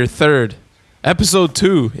 2. for your third. Episode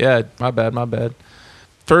 2. Yeah, my bad.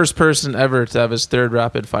 First person ever to have his third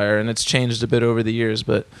Rapid Fire, and it's changed a bit over the years,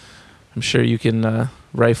 but I'm sure you can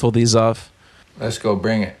rifle these off. Let's go,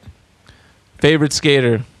 bring it. Favorite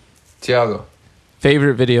skater? Tiago.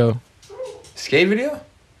 Favorite video? Skate video?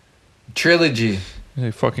 Trilogy.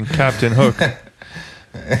 Hey, fucking Captain Hook.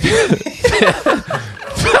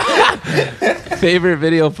 Favorite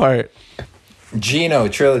video part? Gino,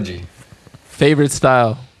 Trilogy. Favorite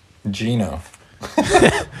style? Gino.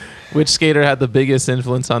 Which skater had the biggest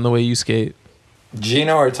influence on the way you skate?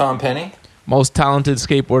 Gino or Tom Penny? Most talented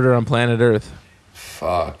skateboarder on planet Earth?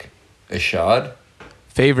 Fuck. Ishad?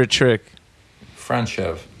 Favorite trick? Front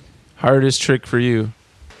shove. Hardest trick for you?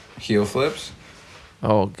 Heel flips?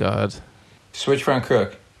 Oh, God. Switch front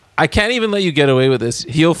crook. I can't even let you get away with this.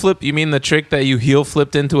 Heel flip, you mean the trick that you heel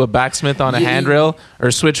flipped into a backsmith on a handrail?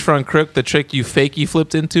 Or switch front crook, the trick you fakey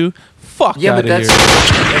flipped into? Fuck Yeah, outta but that's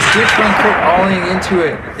here. a switch front crook alling into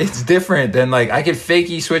it. It's different than like I could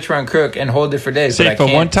fakey switch front crook and hold it for days. Say, but I for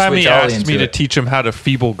can't one time switch he ollie asked into me to it. teach him how to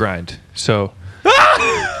feeble grind. So,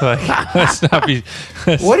 like, let's not be.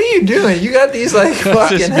 What are you doing? You got these like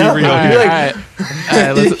fucking just be hell. real. You're like, All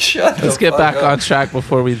right, let's get back up. on track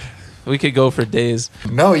before we could go for days.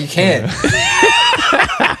 No, you can't.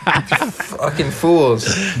 Fucking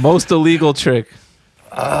fools. Most illegal trick.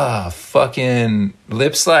 Fucking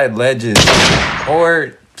lip slide ledges.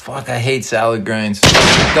 Or fuck, I hate salad grinds.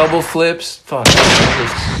 Double flips. Fuck.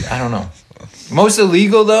 I don't know. Most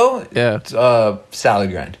illegal though. Yeah. Salad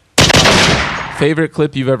grind. Favorite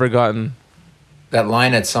clip you've ever gotten? That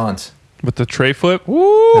line at Sans. With the tray flip,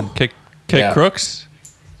 Woo! and kick Yeah. crooks.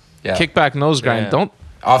 Yeah. Kickback nose grind. Yeah. Don't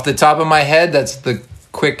Off the top of my head, that's the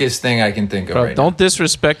quickest thing I can think of right don't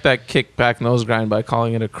disrespect that kickback nose grind by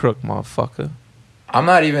calling it a crook, motherfucker. now. I'm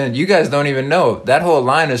not even. You guys don't even know that whole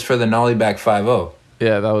line is for the nollie back 5-0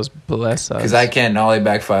 Yeah, that was bless us. because I can't nollie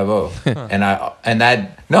back 5-0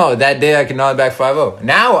 that day I can nollie back 5-0.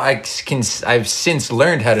 Now I've since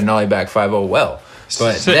learned how to nollie back 5-0 well,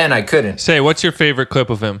 but So- then I couldn't. Say, what's your favorite clip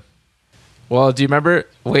of him? Well, do you remember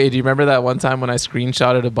that one time when I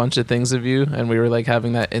screenshotted a bunch of things of you and we were like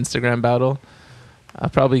having that Instagram battle? I'll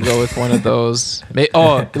probably go with one of those.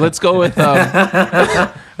 Let's go with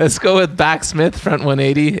backsmith front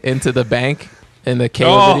 180 into the bank in the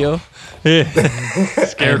KO video. Yeah.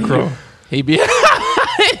 Scarecrow. He be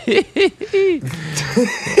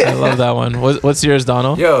I love that one. What's yours,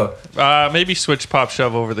 Donald? Yo, Maybe switch pop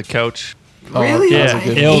shove over the couch. really? yeah. I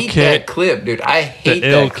hate Ill that kit. clip, dude. I hate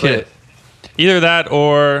Ill that clip. kit. Either that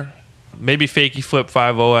or maybe fakey flip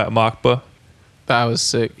 5-0 at Machba. That was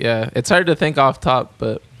sick. Yeah, it's hard to think off top,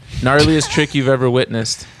 but gnarliest trick you've ever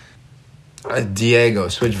witnessed. Diego,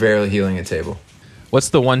 switch barrel healing a table. What's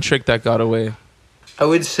the one trick that got away? I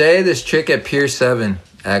would say this trick at Pier 7,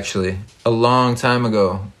 actually. A long time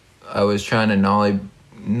ago, I was trying to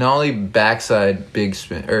nollie backside big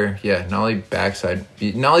spin.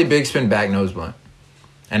 Nollie big spin back nose blunt.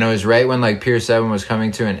 And it was right when like Pier 7 was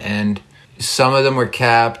coming to an end. Some of them were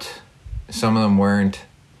capped. Some of them weren't.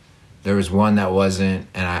 There was one that wasn't,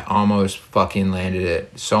 and I almost fucking landed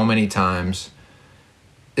it so many times.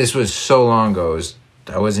 This was so long ago.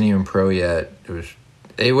 I wasn't even pro yet.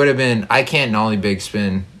 It would have been, I can't nollie big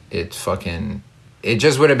spin. It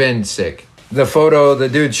just would have been sick. The photo, the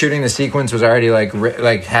dude shooting the sequence was already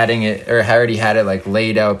already had it like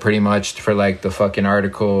laid out pretty much for like the fucking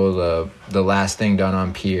article, the last thing done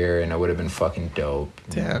on Pier, and it would have been fucking dope.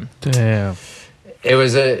 Damn. It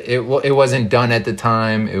wasn't done at the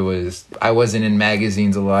time. I wasn't in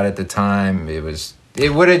magazines a lot at the time. It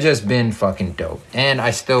would have just been fucking dope. And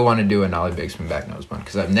I still want to do a nollie big spin back nose blunt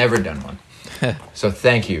because I've never done one. So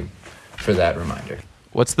thank you for that reminder.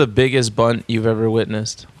 What's the biggest bunt you've ever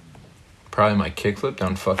witnessed? Probably my kickflip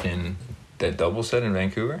down fucking that double set in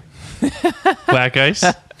Vancouver. Black ice.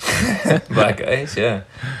 Black ice, yeah.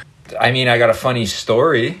 I mean, I got a funny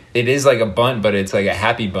story. It is like a bunt, but it's like a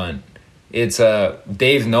happy bunt. It's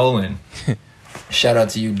Dave Nolan. Shout out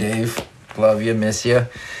to you, Dave. Love you, miss you.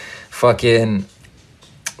 Fucking,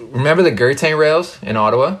 remember the Gurtain rails in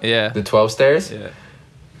Ottawa? Yeah. The 12 stairs? Yeah.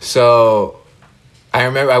 So I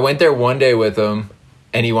remember I went there one day with him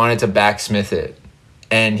and he wanted to backsmith it.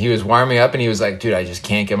 And he was warming up and he was like, dude, I just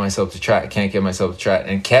can't get myself to try it.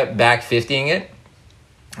 And kept back 50ing it.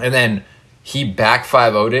 And then he back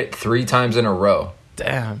 5-0'd it 3 times in a row.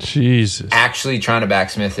 Damn. Jesus. Actually trying to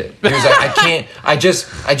backsmith it. He was like, I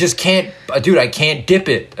just can't, dude, I can't dip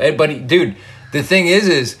it. But dude, the thing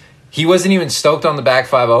is he wasn't even stoked on the back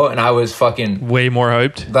 5-0 and I was fucking Way more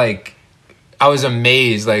hyped. like, I was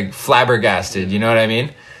amazed, like flabbergasted, you know what I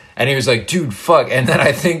mean? And he was like, dude, fuck. And then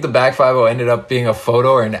I think the back 5-0 ended up being a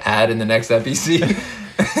photo or an ad in the next EPC.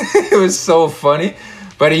 It was so funny.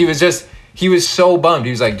 But he was so bummed.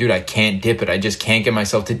 He was like, dude, I can't dip it. I just can't get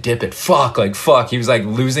myself to dip it. Fuck. He was like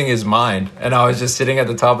losing his mind. And I was just sitting at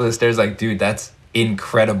the top of the stairs like, dude, that's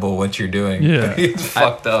incredible what you're doing. Yeah. He's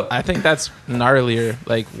fucked up. I think that's gnarlier,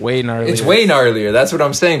 like way gnarlier. It's way gnarlier. That's what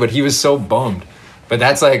I'm saying. But he was so bummed. But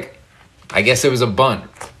that's like, I guess it was a bunt.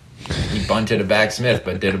 He bunted a backsmith,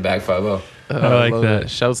 but did a back 5-0. I like love that. it.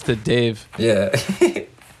 Shouts to Dave. Yeah.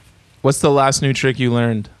 What's the last new trick you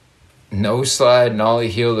learned? No slide, nollie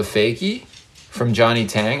heel to fakie from Johnny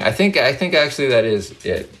Tang. I think actually that is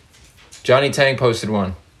it. Johnny Tang posted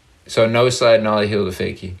one. So no slide, nollie heel to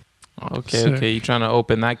fakie. Okay. You trying to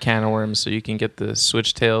open that can of worms so you can get the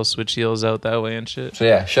switch tails, switch heels out that way and shit. So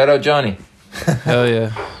yeah, shout out Johnny. Hell yeah.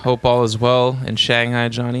 Hope all is well in Shanghai,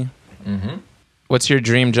 Johnny. Mm-hmm. What's your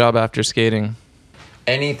dream job after skating?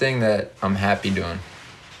 Anything that I'm happy doing.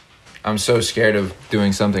 I'm so scared of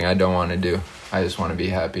doing something I don't want to do. I just want to be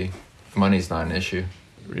happy. Money's not an issue.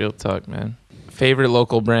 Real talk, man. Favorite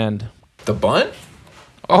local brand? The Bunt?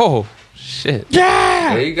 Oh, shit.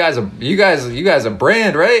 Yeah, you guys a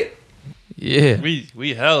brand, right? Yeah.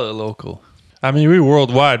 We hella local. I mean, we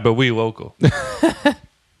worldwide, but we local.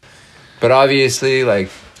 But obviously, like,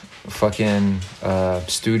 fucking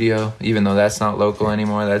Studio, even though that's not local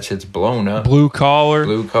anymore, that shit's blown up. Blue collar.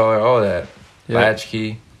 Blue collar, all that. Yeah.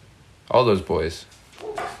 Latchkey, all those boys.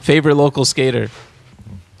 Favorite local skater?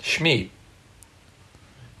 Schmeat.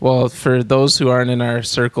 Well, for those who aren't in our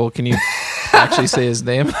circle, can you actually say his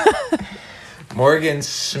name? Morgan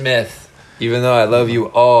Smith. Even though I love you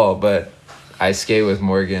all, but I skate with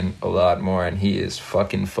Morgan a lot more, and he is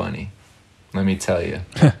fucking funny. Let me tell you.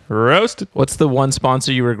 Roasted. What's the one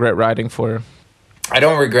sponsor you regret riding for? I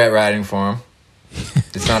don't regret riding for him.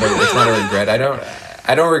 It's not a regret.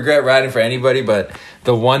 I don't regret riding for anybody, but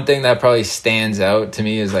the one thing that probably stands out to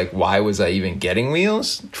me is like, why was I even getting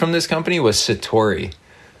wheels from this company was Satori.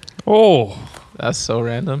 Oh. That's so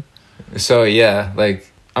random. So yeah,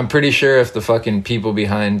 like I'm pretty sure if the fucking people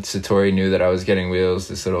behind Satori knew that I was getting wheels,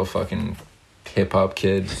 this little fucking hip hop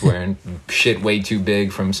kid wearing shit way too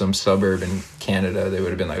big from some suburb in Canada, they would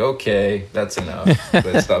have been like, okay, that's enough.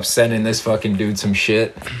 Let's stop sending this fucking dude some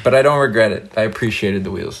shit. But I don't regret it. I appreciated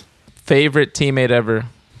the wheels. Favorite teammate ever?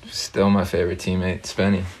 Still my favorite teammate,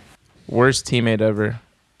 Spenny. Worst teammate ever?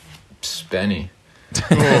 Spenny.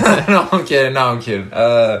 No, I'm kidding.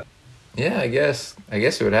 Yeah, I guess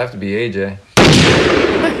it would have to be AJ.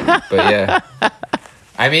 But yeah.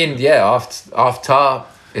 I mean, yeah, off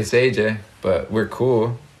top, it's AJ. But we're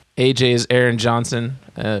cool. AJ is Aaron Johnson.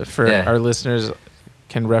 Yeah. Our listeners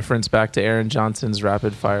can reference back to Aaron Johnson's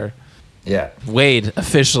rapid fire. Yeah. Wade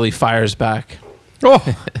officially fires back. Oh.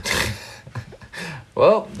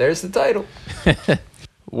 Well, there's the title.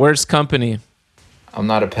 Worst company? I'm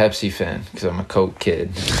not a Pepsi fan because I'm a Coke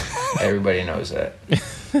kid. Everybody knows that.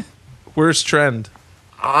 Worst trend?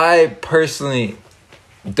 I personally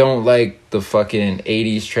don't like the fucking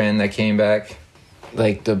 80s trend that came back.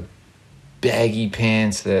 Like the baggy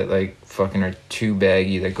pants that like fucking are too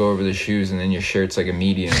baggy that go over the shoes and then your shirt's like a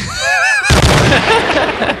medium.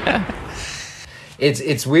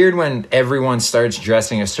 It's weird when everyone starts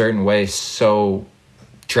dressing a certain way so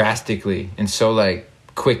drastically and so like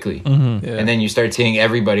quickly. Mm-hmm. Yeah. And then you start seeing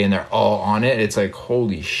everybody and they're all on it. It's like,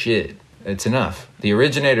 holy shit, it's enough. The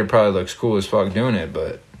originator probably looks cool as fuck doing it,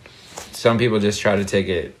 but some people just try to take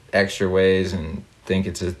it extra ways and think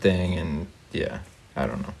it's a thing. And yeah, I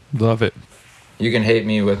don't know. Love it. You can hate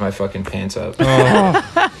me with my fucking pants up.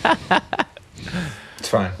 Oh. It's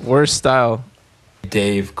fine. Worst style?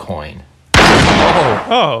 Dave Coyne.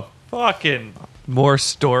 Oh. Fucking more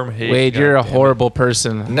storm hate. Wade, you're a horrible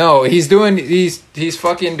person. No, he's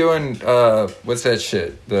fucking doing what's that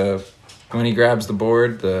shit? When he grabs the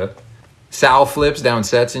board, the Sal flips down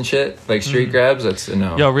sets and shit, like street grabs. That's a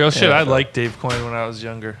no. Yo, real shit. Yeah, I liked Dave Coyne when I was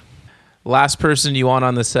younger. Last person you want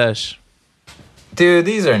on the sesh? Dude,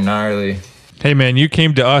 these are gnarly. Hey, man, you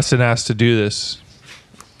came to us and asked to do this.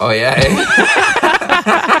 Oh, yeah?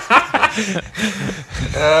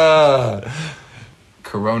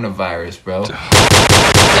 Coronavirus, bro.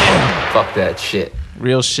 Fuck that shit.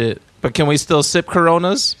 Real shit. But can we still sip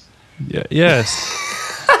Coronas? Yeah, yes.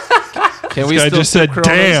 Can we I still just sip said, Coronas?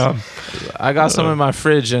 damn. I got some in my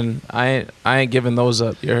fridge, and I ain't giving those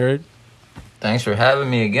up. You heard? Thanks for having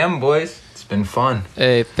me again, boys. It's been fun.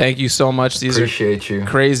 Hey, thank you so much. These Appreciate are you.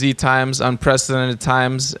 crazy times, unprecedented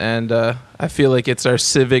times, and I feel like it's our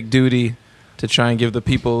civic duty to try and give the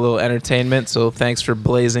people a little entertainment. So thanks for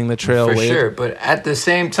blazing the trail, For Wade. sure. But at the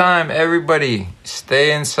same time, everybody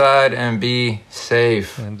stay inside and be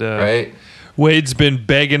safe. And, right? Wade's been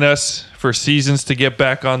begging us for seasons to get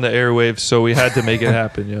back on the airwaves, so we had to make it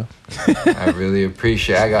happen, yo. I really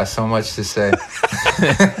appreciate it. I got so much to say.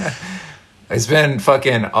 It's been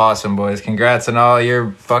fucking awesome, boys. Congrats on all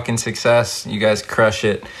your fucking success. You guys crush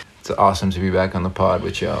it. It's awesome to be back on the pod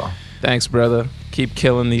with y'all. Thanks, brother. Keep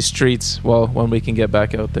killing these streets. Well, when we can get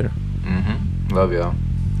back out there. Mm-hmm. Love y'all.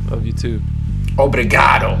 Love you too.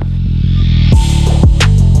 Obrigado.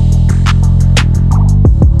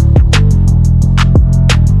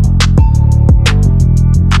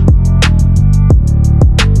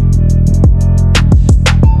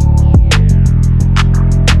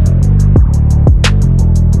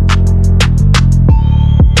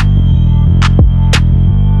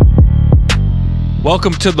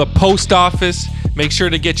 Welcome to the post office. Make sure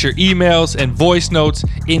to get your emails and voice notes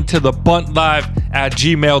into the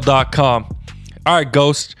buntlive@gmail.com. All right,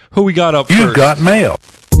 Ghost, who we got up first? You got mail.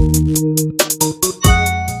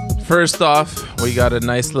 First off, we got a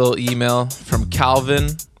nice little email from Calvin.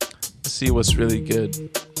 Let's see what's really good.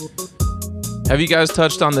 Have you guys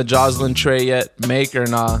touched on the Jocelyn tray yet? Make or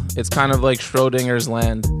nah? It's kind of like Schrodinger's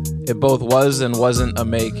land. It both was and wasn't a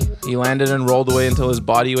make. He landed and rolled away until his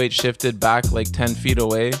body weight shifted back like 10 feet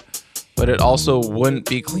away, but it also wouldn't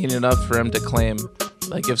be clean enough for him to claim.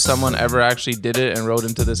 Like if someone ever actually did it and rode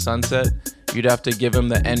into the sunset, you'd have to give him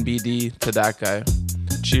the NBD to that guy.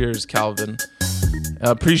 Cheers, Calvin.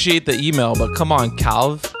 Appreciate the email, but come on,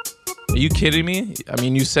 Calv. Are you kidding me? I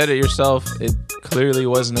mean, you said it yourself. It clearly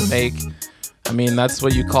wasn't a make. I mean, that's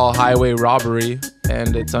what you call highway robbery,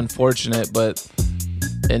 and it's unfortunate, but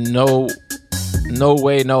in no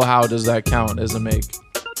way, no how does that count as a make.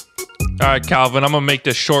 All right, Calvin, I'm going to make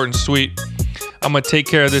this short and sweet. I'm going to take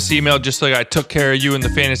care of this email just like I took care of you in the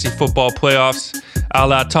fantasy football playoffs, a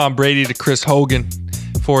la Tom Brady to Chris Hogan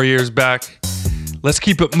 4 years back. Let's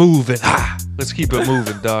keep it moving. Let's keep it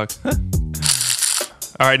moving, dog.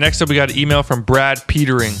 All right, next up, we got an email from Brad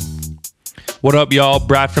Petering. What up, y'all?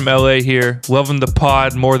 Brad from LA here. Loving the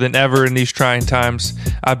pod more than ever in these trying times.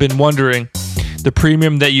 I've been wondering, the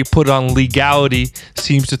premium that you put on legality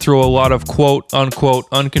seems to throw a lot of quote-unquote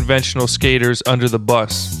unconventional skaters under the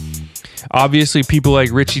bus. Obviously, people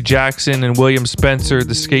like Richie Jackson and William Spencer,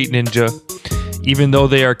 the skate ninja, even though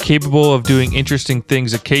they are capable of doing interesting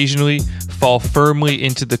things occasionally, fall firmly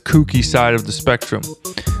into the kooky side of the spectrum.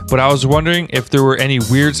 But I was wondering if there were any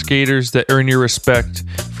weird skaters that earn your respect.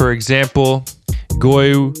 For example,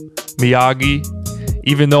 Goyu Miyagi.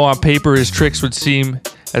 Even though on paper his tricks would seem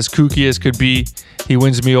as kooky as could be, he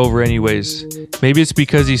wins me over anyways. Maybe it's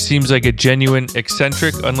because he seems like a genuine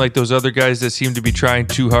eccentric, unlike those other guys that seem to be trying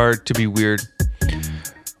too hard to be weird.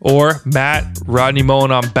 Or Matt, Rodney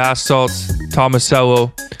Mullen on bath salts,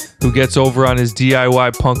 Tomasello, who gets over on his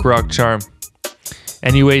DIY punk rock charm.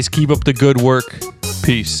 Anyways, keep up the good work.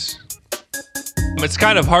 Peace. It's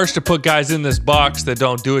kind of harsh to put guys in this box that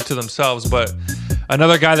don't do it to themselves, but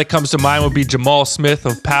another guy that comes to mind would be Jamal Smith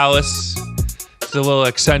of Palace. He's a little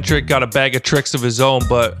eccentric, got a bag of tricks of his own,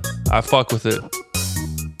 but I fuck with it.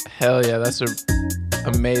 Hell yeah, that's an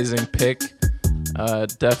amazing pick.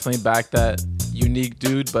 Definitely back that unique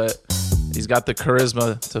dude, but he's got the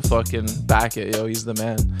charisma to fucking back it, yo. He's the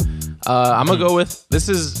man. I'm gonna go with, this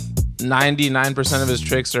is 99% of his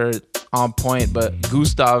tricks are on point, but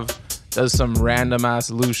Gustav does some random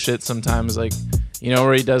ass loose shit sometimes, like, you know,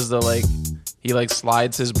 where he does the he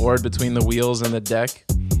slides his board between the wheels and the deck.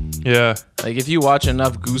 Yeah. Like if you watch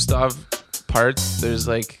enough Gustav parts, there's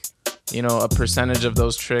a percentage of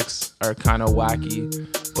those tricks are kind of wacky,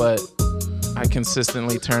 but I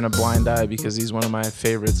consistently turn a blind eye because he's one of my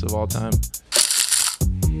favorites of all time.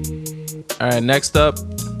 All right, next up,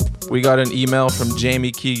 we got an email from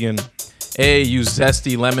Jamie Keegan. Hey, you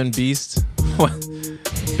zesty lemon beast.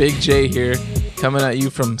 Big J here, coming at you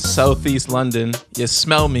from Southeast London. You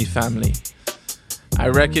smell me, family. I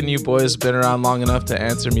reckon you boys been around long enough to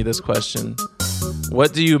answer me this question.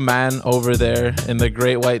 What do you man over there in the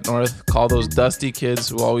Great White North call those dusty kids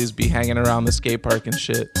who always be hanging around the skate park and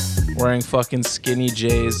shit, wearing fucking skinny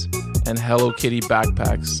J's and Hello Kitty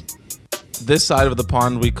backpacks? This side of the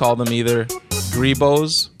pond, we call them either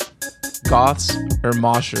Grebos, Goths, or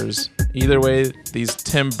Moshers. Either way, these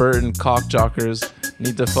Tim Burton cockjockers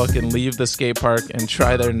need to fucking leave the skate park and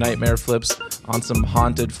try their nightmare flips on some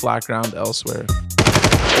haunted flat ground elsewhere.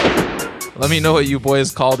 Let me know what you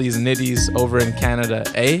boys call these nitties over in Canada,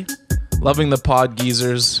 eh? Loving the pod,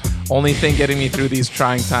 geezers. Only thing getting me through these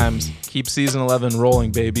trying times. Keep season 11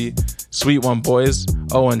 rolling, baby. Sweet one, boys.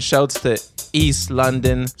 Oh, and shouts to East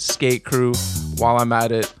London skate crew while I'm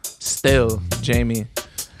at it. Still, Jamie.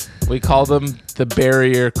 We call them the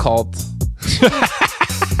Barrier Cult.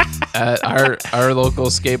 At our local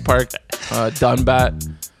skate park, Dunbat,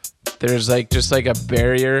 there's just a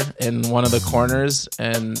barrier in one of the corners,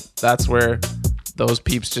 and that's where those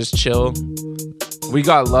peeps just chill. We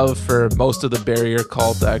got love for most of the Barrier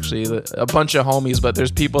Cult, actually. A bunch of homies, but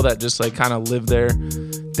there's people that just kind of live there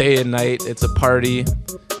day and night. It's a party,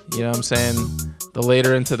 you know what I'm saying? The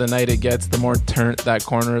later into the night it gets, the more turnt that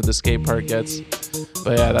corner of the skate park gets.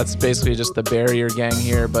 But yeah, that's basically just the Barrier gang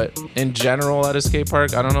here. But in general at a skate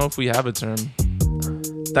park, I don't know if we have a term.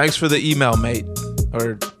 Thanks for the email, mate.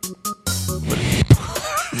 Or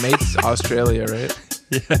mate's Australia, right?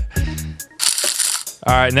 Yeah.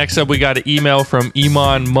 All right, next up we got an email from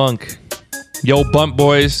Iman Monk. Yo, Bunt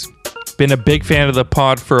Boys. Been a big fan of the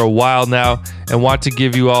pod for a while now and want to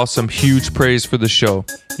give you all some huge praise for the show.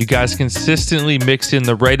 You guys consistently mix in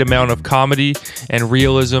the right amount of comedy and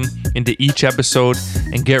realism into each episode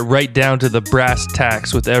and get right down to the brass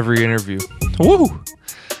tacks with every interview. Woo!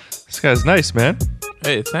 This guy's nice, man.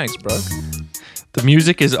 Hey, thanks, bro. The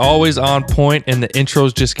music is always on point and the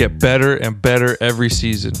intros just get better and better every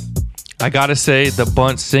season. I gotta say, the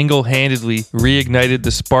Bunt single-handedly reignited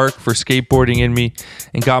the spark for skateboarding in me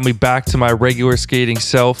and got me back to my regular skating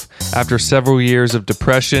self after several years of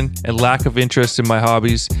depression and lack of interest in my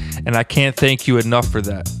hobbies, and I can't thank you enough for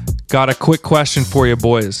that. Got a quick question for you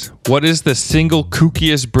boys. What is the single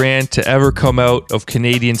kookiest brand to ever come out of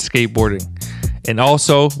Canadian skateboarding? And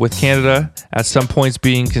also, with Canada at some points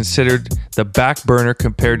being considered the back burner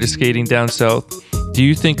compared to skating down south, do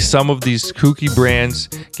you think some of these kooky brands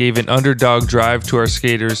gave an underdog drive to our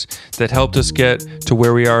skaters that helped us get to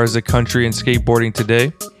where we are as a country in skateboarding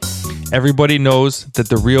today? Everybody knows that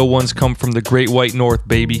the real ones come from the Great White North,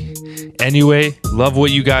 baby. Anyway, love what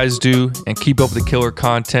you guys do and keep up the killer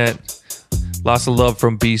content. Lots of love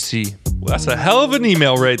from BC. Well, that's a hell of an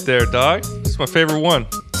email right there, dog. It's my favorite one.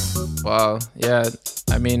 Wow, yeah.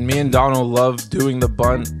 I mean, me and Donald love doing the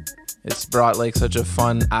Bunt. It's brought such a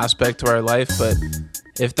fun aspect to our life, but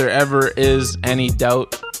if there ever is any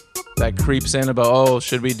doubt that creeps in about, oh,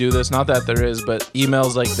 should we do this? Not that there is, but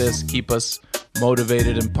emails like this keep us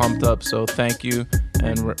motivated and pumped up. So thank you,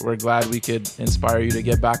 and we're glad we could inspire you to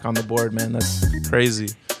get back on the board, man. That's crazy.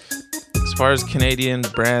 As far as Canadian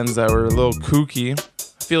brands that were a little kooky,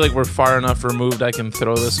 I feel like we're far enough removed I can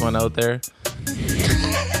throw this one out there.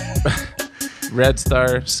 Red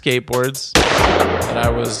Star Skateboards that I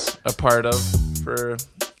was a part of for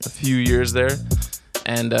a few years there,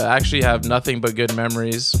 and actually have nothing but good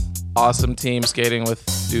memories. Awesome team skating with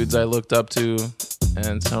dudes I looked up to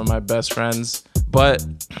and some of my best friends, but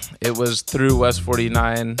it was through West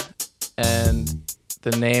 49 and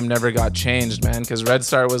the name never got changed, man, because Red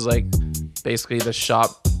Star was basically the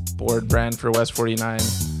shop board brand for West 49,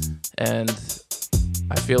 and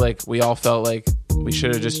I feel like we all felt like we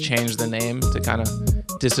should have just changed the name to kind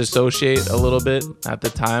of disassociate a little bit at the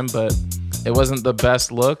time, but it wasn't the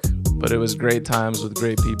best look, but it was great times with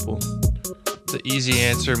great people. The easy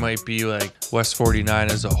answer might be West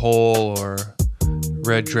 49 as a whole or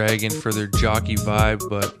Red Dragon for their jockey vibe,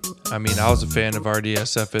 but I mean, I was a fan of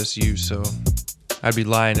RDS FSU, so I'd be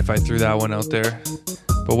lying if I threw that one out there.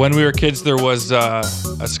 But when we were kids, there was a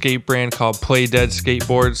skate brand called Play Dead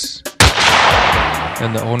Skateboards,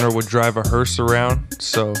 and the owner would drive a hearse around.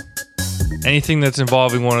 So anything that's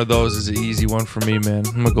involving one of those is an easy one for me, man.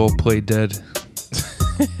 I'm gonna go Play Dead.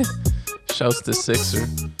 Shouts to Sixer.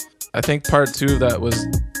 I think part 2 of that was,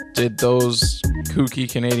 did those kooky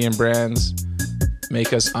Canadian brands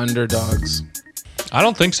make us underdogs? I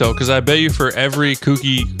don't think so, because I bet you for every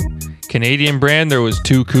kooky Canadian brand, there was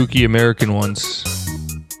 2 kooky American ones.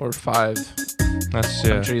 Or 5. That's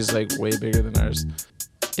Country's way bigger than ours.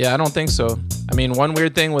 Yeah, I don't think so. I mean, one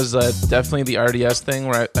weird thing was definitely the RDS thing,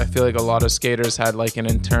 where I feel like a lot of skaters had an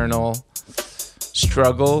internal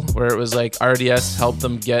struggle where it was RDS helped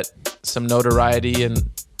them get some notoriety and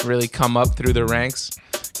really come up through the ranks,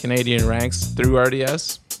 Canadian ranks, through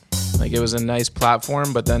RDS. Like, it was a nice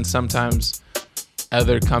platform, but then sometimes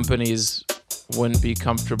other companies wouldn't be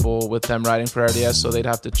comfortable with them riding for RDS, so they'd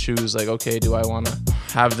have to choose, like, okay, do I want to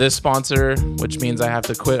have this sponsor, which means I have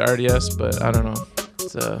to quit RDS? But I don't know.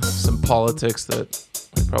 It's some politics that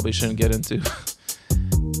we probably shouldn't get into.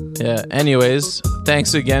 Yeah, anyways,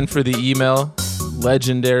 thanks again for the email.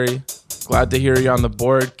 Legendary. Glad to hear you on the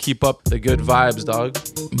board. Keep up the good vibes, dog.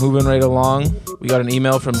 Moving right along, we got an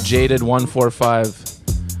email from Jaded145.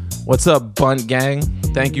 What's up, Bunt Gang?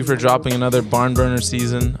 Thank you for dropping another barn burner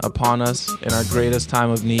season upon us in our greatest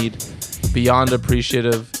time of need. Beyond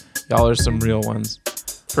appreciative. Y'all are some real ones.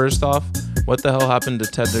 First off, what the hell happened to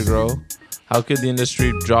Ted DeGros? How could the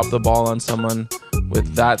industry drop the ball on someone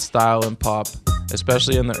with that style and pop,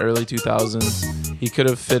 especially in the early 2000s? He could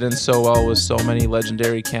have fit in so well with so many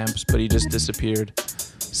legendary camps, but he just disappeared.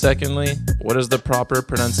 Secondly, what is the proper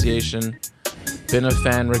pronunciation? Been a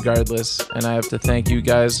fan regardless, and I have to thank you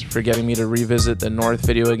guys for getting me to revisit the North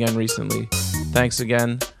video again recently. Thanks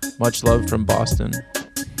again. Much love from Boston.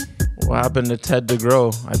 What happened to Ted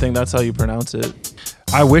DeGros? I think that's how you pronounce it.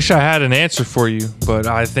 I wish I had an answer for you, but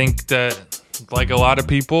I think that, like a lot of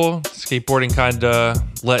people, skateboarding kind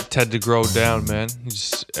of let Ted DeGros down, man.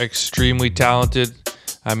 He's extremely talented.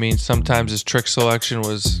 I mean, sometimes his trick selection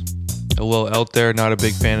was a little out there. Not a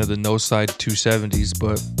big fan of the no-side 270s,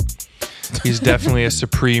 but he's definitely a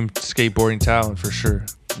supreme skateboarding talent for sure.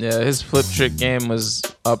 Yeah, his flip trick game was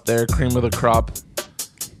up there, cream of the crop.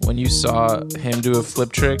 When you saw him do a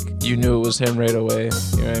flip trick, you knew it was him right away.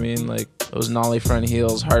 You know what I mean? Like, those nollie front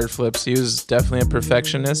heels, hard flips. He was definitely a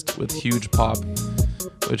perfectionist with huge pop,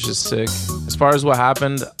 which is sick. As far as what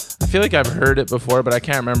happened, I feel like I've heard it before, but I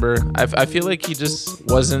can't remember. I feel like he just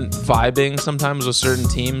wasn't vibing sometimes with certain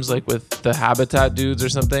teams, like with the Habitat dudes or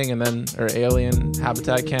something, or Alien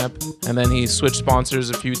Habitat Camp. And then he switched sponsors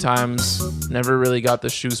a few times, never really got the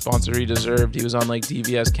shoe sponsor he deserved. He was on like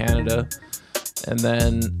DVS Canada. And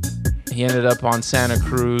then he ended up on Santa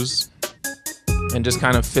Cruz and just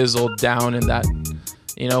kind of fizzled down in that,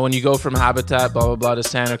 you know, when you go from Habitat, blah, blah, blah, to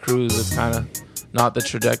Santa Cruz, it's kind of not the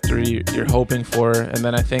trajectory you're hoping for. And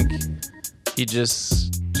then I think he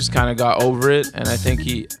just kind of got over it. And I think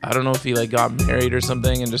I don't know if he like got married or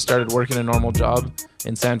something and just started working a normal job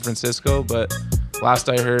in San Francisco. But last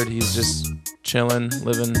I heard, he's just chilling,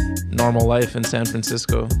 living normal life in San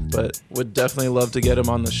Francisco. But would definitely love to get him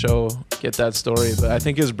on the show, get that story. But I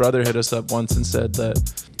think his brother hit us up once and said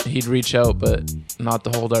that he'd reach out, but not to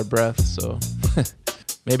hold our breath. So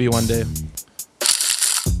maybe one day.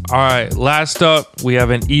 All right, last up, we have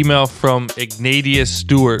an email from Ignatius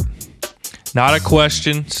Stewart. Not a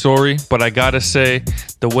question, sorry, but I gotta say,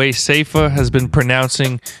 the way Safa has been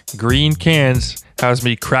pronouncing green cans has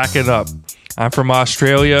me cracking up. I'm from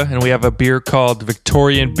Australia, and we have a beer called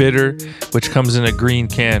Victorian Bitter, which comes in a green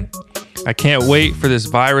can. I can't wait for this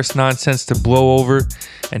virus nonsense to blow over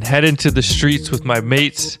and head into the streets with my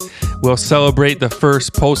mates. We'll celebrate the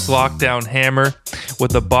first post-lockdown hammer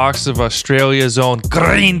with a box of Australia's own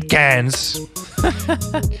green cans.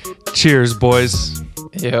 Cheers, boys.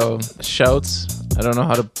 Yo, shouts. I don't know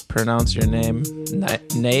how to pronounce your name.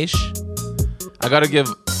 Naish? I gotta give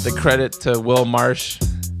the credit to Will Marsh.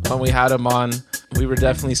 When we had him on, we were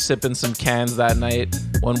definitely sipping some cans that night.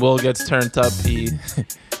 When Will gets turned up, he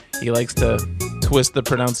likes to twist the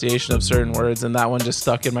pronunciation of certain words, and that one just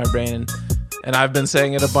stuck in my brain. And I've been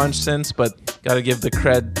saying it a bunch since, but gotta give the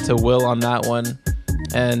cred to Will on that one.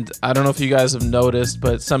 And I don't know if you guys have noticed,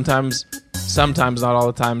 but sometimes, not all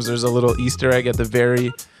the times, there's a little Easter egg at the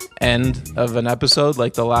very end of an episode,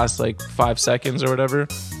 like the last 5 seconds or whatever.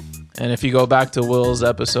 And if you go back to Will's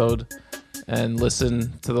episode and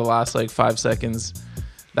listen to the last 5 seconds,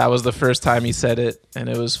 that was the first time he said it, and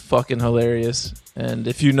it was fucking hilarious. And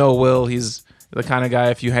if you know Will, he's the kind of guy,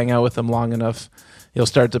 if you hang out with him long enough, you'll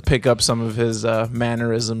start to pick up some of his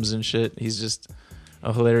mannerisms and shit. He's just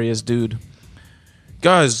a hilarious dude.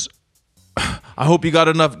 Guys, I hope you got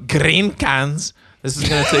enough green cans. This is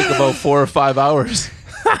going to take about 4 or 5 hours.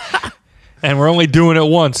 And we're only doing it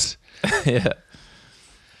once. Yeah.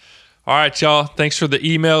 All right, y'all. Thanks for the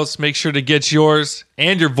emails. Make sure to get yours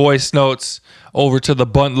and your voice notes over to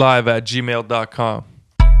thebuntlive@gmail.com.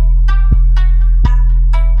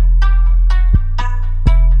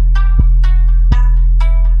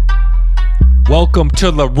 Welcome to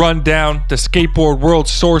the rundown, the skateboard world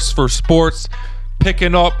source for sports.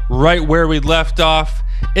 Picking up right where we left off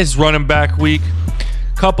is running back week.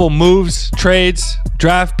 Couple moves, trades,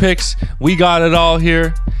 draft picks. We got it all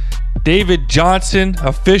here. David Johnson,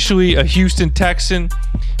 officially a Houston Texan.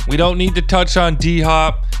 We don't need to touch on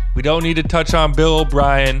D-Hop. We don't need to touch on Bill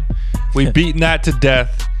O'Brien. We've beaten that to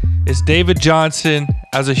death. It's David Johnson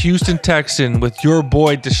as a Houston Texan with your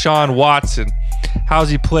boy Deshaun Watson. How's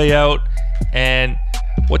he play out? And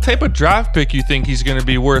what type of draft pick you think he's going to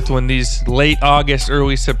be worth when these late August,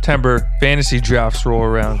 early September fantasy drafts roll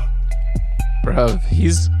around? Bro,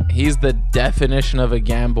 he's the definition of a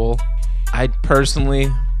gamble. I personally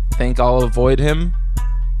think I'll avoid him,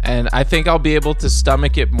 and I think I'll be able to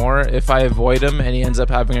stomach it more if I avoid him and he ends up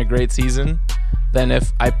having a great season than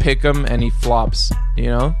if I pick him and he flops, you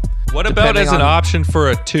know? What about as an option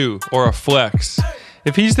for a 2 or a flex?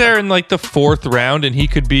 If he's there in like the 4th round and he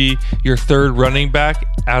could be your 3rd running back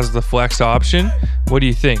as the flex option, what do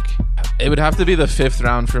you think? It would have to be the 5th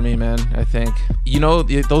round for me, man, I think. You know,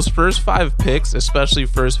 those first 5 picks, especially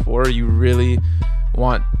first 4, you really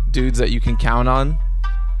want dudes that you can count on.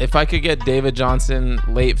 If I could get David Johnson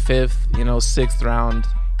late 5th, you know, 6th round,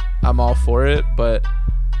 I'm all for it. But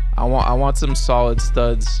I want some solid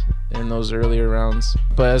studs in those earlier rounds.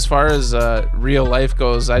 But as far as real life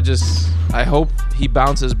goes, I hope he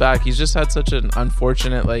bounces back. He's just had such an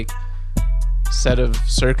unfortunate set of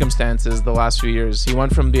circumstances the last few years. He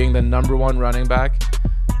went from being the number 1 running back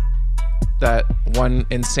that one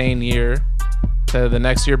insane year to the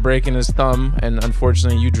next year breaking his thumb, and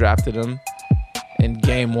unfortunately you drafted him in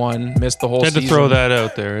game 1, missed the whole season. Had to throw that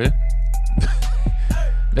out there, eh?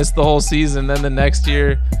 Missed the whole season. Then the next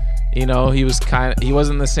year, you know, he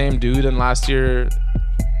wasn't the same dude, and last year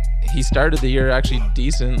he started the year actually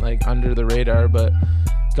decent, like under the radar, but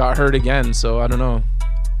got hurt again. So I don't know.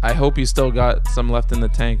 I hope he's still got some left in the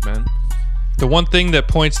tank, man. The one thing that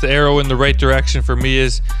points the arrow in the right direction for me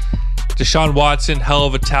is Deshaun Watson, hell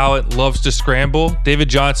of a talent, loves to scramble. David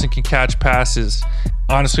Johnson can catch passes.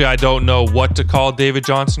 Honestly, I don't know what to call David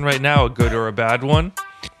Johnson right now, a good or a bad one.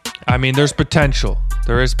 I mean, there's potential.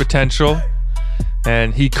 There is potential.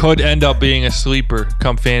 And he could end up being a sleeper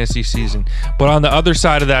come fantasy season. But on the other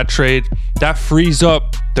side of that trade, that frees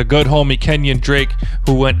up the good homie Kenyon Drake,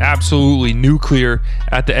 who went absolutely nuclear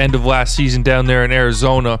at the end of last season down there in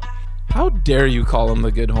Arizona. How dare you call him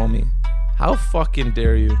the good homie? How fucking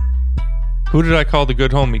dare you? Who did I call the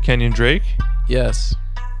good homie? Kenyon Drake? Yes.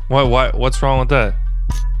 What's wrong with that?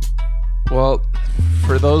 Well,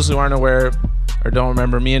 for those who aren't aware or don't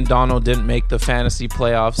remember, me and Donald didn't make the fantasy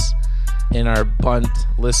playoffs in our Bunt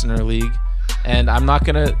listener league, and I'm not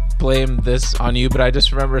gonna blame this on you, but I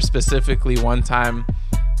just remember specifically one time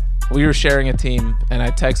we were sharing a team and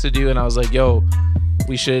I texted you and I was like, yo,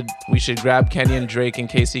 we should grab Kenyon Drake in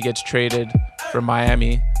case he gets traded for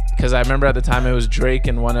Miami, because I remember at the time it was Drake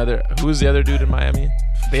and one other, who was the other dude in Miami?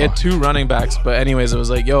 They had 2 running backs, but anyways, it was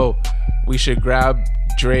like, yo, we should grab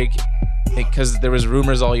Drake because there was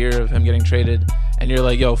rumors all year of him getting traded. And you're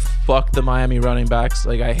like, yo, fuck the Miami running backs.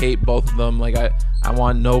 Like, I hate both of them. Like, I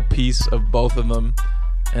want no piece of both of them.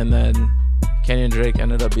 And then Kenyon Drake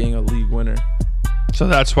ended up being a league winner. So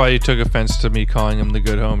that's why you took offense to me calling him the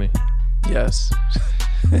good homie. Yes.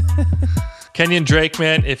 Kenyon Drake,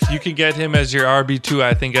 man, if you can get him as your RB2,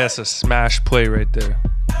 I think that's a smash play right there.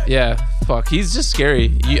 Yeah, fuck. He's just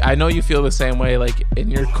scary. I know you feel the same way. Like,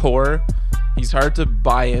 in your core, he's hard to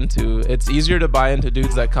buy into. It's easier to buy into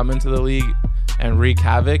dudes that come into the league and wreak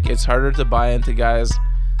havoc. It's harder to buy into guys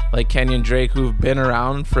like Kenyon Drake who've been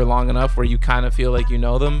around for long enough where you kind of feel like you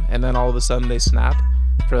know them, and then all of a sudden they snap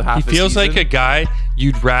for half a season. He feels like a guy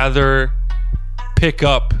you'd rather pick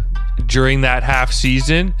up during that half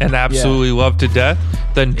season and absolutely love to death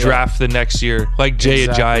than draft the next year, like Jay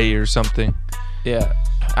Ajayi or something. Yeah.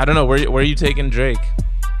 I don't know. Where are you taking Drake?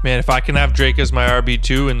 Man, if I can have Drake as my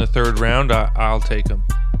RB2 in the 3rd round, I'll take him.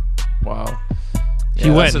 Wow. He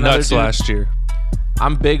went nuts last year.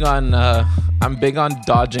 I'm big on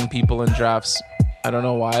dodging people in drafts. I don't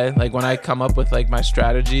know why. Like, when I come up with like my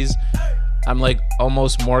strategies, I'm like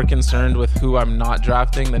almost more concerned with who I'm not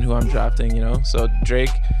drafting than who I'm drafting, you know? So Drake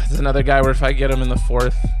is another guy where if I get him in the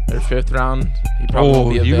 4th or 5th round, he probably will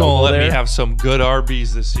be available. You're gonna let there. me have some good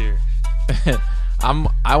RBs this year.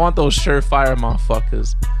 I want those surefire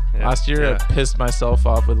motherfuckers. Last year, I pissed myself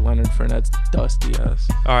off with Leonard Fournette's dusty ass.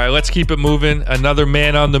 All right, let's keep it moving. Another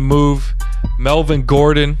man on the move, Melvin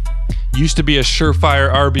Gordon. Used to be a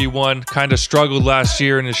surefire RB1, kind of struggled last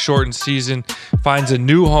year in his shortened season. Finds a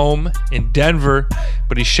new home in Denver,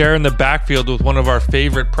 but he's sharing the backfield with one of our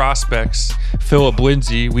favorite prospects, Phillip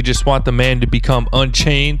Lindsay. We just want the man to become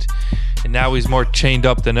unchained, and now he's more chained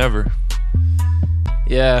up than ever.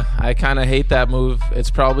 Yeah, I kind of hate that move.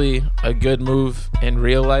 It's probably a good move in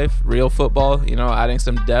real life, real football, you know, adding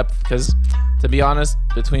some depth. Because, to be honest,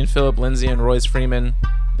 between Phillip Lindsay and Royce Freeman,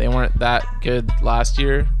 they weren't that good last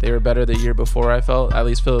year. They were better the year before, I felt. At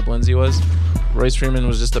least Phillip Lindsay was. Royce Freeman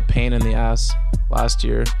was just a pain in the ass last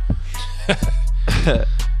year.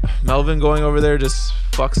 Melvin going over there just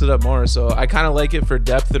fucks it up more. So I kind of like it for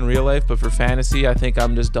depth in real life, but for fantasy, I think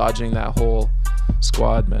I'm just dodging that whole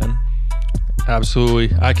squad, man.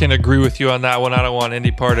 Absolutely. I can agree with you on that one. I don't want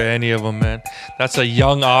any part of any of them, man. That's a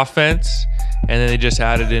young offense, and then they just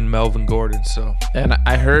added in Melvin Gordon. So, and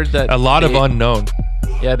I heard that a lot of unknown.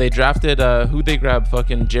 Yeah, they drafted who'd they grab?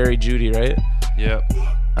 Fucking Jerry Jeudy, right? Yep.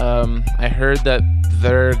 I heard that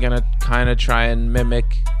they're gonna kind of try and mimic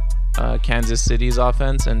Kansas City's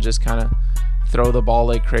offense and just kind of throw the ball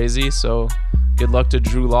like crazy. So good luck to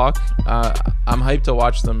Drew Lock. I'm hyped to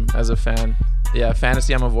watch them as a fan. Yeah,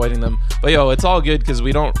 fantasy, I'm avoiding them. But yo, it's all good because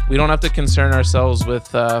we don't have to concern ourselves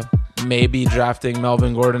with maybe drafting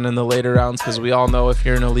Melvin Gordon in the later rounds, because we all know if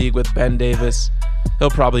you're in a league with Ben Davis, he'll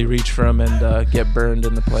probably reach for him and get burned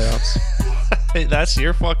in the playoffs. Hey, that's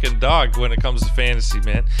your fucking dog when it comes to fantasy,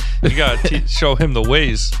 man. You gotta show him the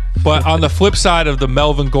ways. But on the flip side of the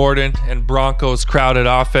Melvin Gordon and Broncos crowded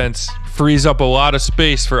offense, frees up a lot of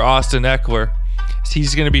space for Austin Eckler.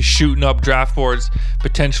 He's going to be shooting up draft boards,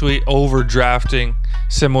 potentially overdrafting,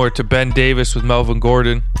 similar to Ben Davis with Melvin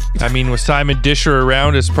Gordon. I mean, with Simon Disher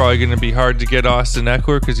around, it's probably going to be hard to get Austin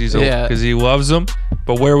Eckler because he loves him.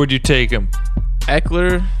 But where would you take him?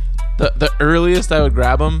 Eckler, the earliest I would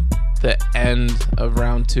grab him, the end of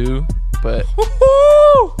round 2. But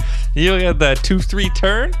you got that 2-3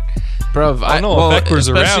 turn, bro. I don't know if Eckler's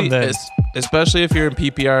around then. Especially if you're in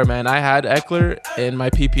PPR, man. I had Eckler in my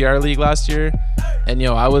PPR league last year, and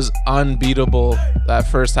I was unbeatable that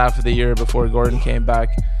first half of the year before Gordon came back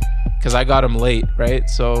because I got him late, right?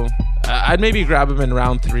 So I'd maybe grab him in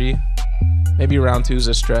round 3. Maybe round 2 is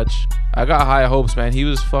a stretch. I got high hopes, man. He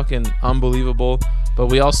was fucking unbelievable, but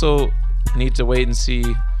we also need to wait and see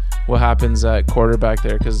what happens at quarterback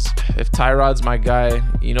there, because if Tyrod's my guy,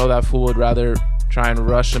 that fool would rather try and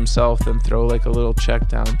rush himself than throw like a little check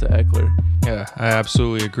down to Eckler. Yeah, I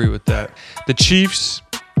absolutely agree with that. The Chiefs,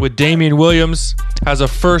 with Damian Williams, has a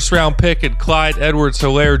first-round pick and Clyde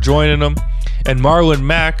Edwards-Helaire joining them. And Marlon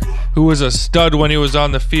Mack, who was a stud when he was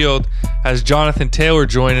on the field, has Jonathan Taylor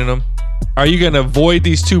joining them. Are you going to avoid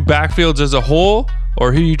these two backfields as a whole,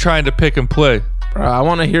 or who are you trying to pick and play? Bro, I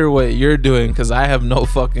want to hear what you're doing because I have no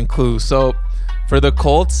fucking clue. So for the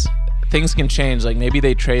Colts, things can change. Like maybe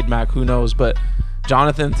they trade Mack, who knows? But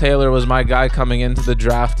Jonathan Taylor was my guy coming into the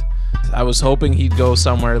draft. I was hoping he'd go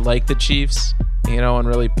somewhere like the Chiefs, and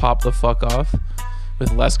really pop the fuck off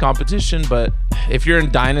with less competition. But if you're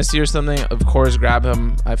in Dynasty or something, of course, grab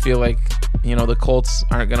him. I feel like, the Colts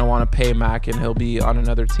aren't going to want to pay Mack and he'll be on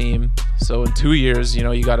another team. So in 2 years,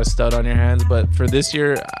 you got a stud on your hands. But for this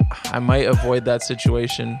year, I might avoid that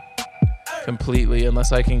situation completely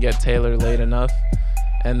unless I can get Taylor late enough.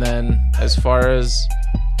 And then as far as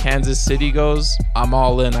Kansas City goes, I'm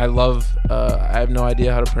all in. I have no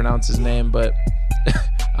idea how to pronounce his name, but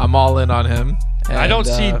I'm all in on him. And I don't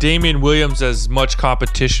see Damian Williams as much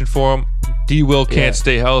competition for him. D-Will can't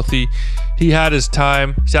stay healthy. He had his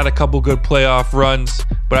time. He's had a couple good playoff runs,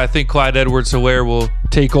 but I think Clyde Edwards-Helaire will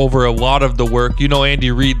take over a lot of the work. Andy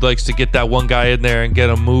Reid likes to get that one guy in there and get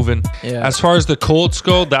him moving. Yeah. As far as the Colts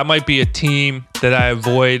go, that might be a team that I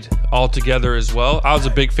avoid altogether as well. I was a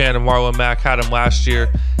big fan of Marlon Mack, had him last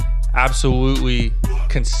year. Absolutely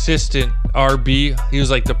consistent RB. He was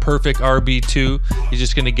like the perfect RB2. He's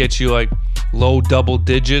just going to get you like low double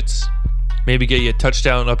digits, maybe get you a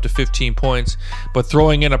touchdown up to 15 points. But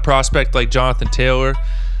throwing in a prospect like Jonathan Taylor,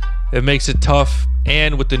 it makes it tough.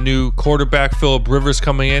 And with the new quarterback, Phillip Rivers,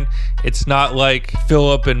 coming in, it's not like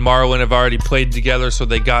Phillip and Marlon have already played together, so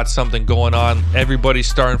they got something going on. Everybody's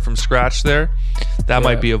starting from scratch there. That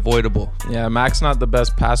might be avoidable. Yeah, Mac's not the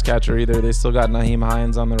best pass catcher either. They still got Naheem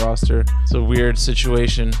Hines on the roster. It's a weird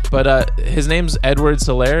situation. But his name's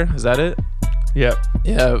Edwards-Helaire. Is that it? Yep.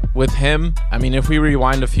 Yeah, with him, I mean, if we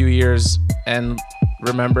rewind a few years and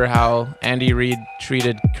remember how Andy Reid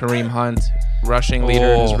treated Kareem Hunt, rushing leader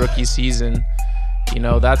in his rookie season,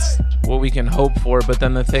 that's what we can hope for. But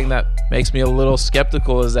then the thing that makes me a little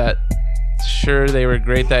skeptical is that, sure, they were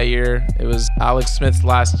great that year. It was Alex Smith's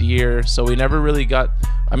last year, so we never really got...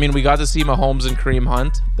 we got to see Mahomes and Kareem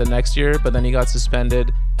Hunt the next year, but then he got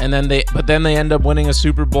suspended. And then they end up winning a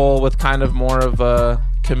Super Bowl with kind of more of a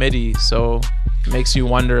committee. So it makes you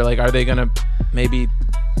wonder, like, are they going to maybe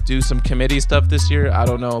do some committee stuff this year? I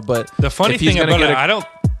don't know. But the funny thing about it,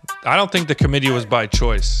 I don't think the committee was by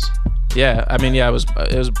choice. Yeah, it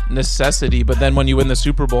was necessity. But then when you win the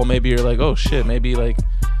Super Bowl, maybe you're like, oh shit, maybe like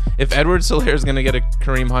if Edwards-Helaire is going to get a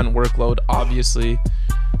Kareem Hunt workload, obviously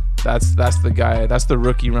that's the guy. That's the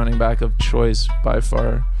rookie running back of choice by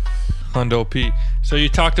far. Hundo P. So you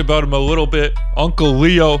talked about him a little bit. Uncle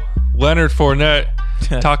Leo, Leonard Fournette,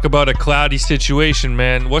 Talk about a cloudy situation,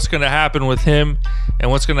 man. What's going to happen with him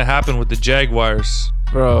and what's going to happen with the Jaguars?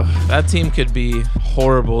 Bro, that team could be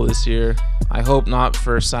horrible this year. I hope not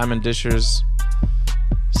for Simon Disher's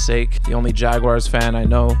sake, the only Jaguars fan I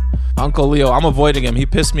know. Uncle Leo, I'm avoiding him. He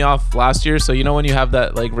pissed me off last year. So you know when you have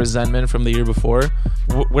that like resentment from the year before?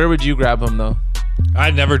 Where would you grab him though?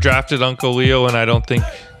 I never drafted Uncle Leo, and I don't think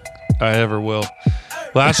I ever will.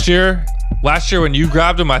 Last year when you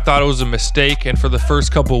grabbed him, I thought it was a mistake, and for the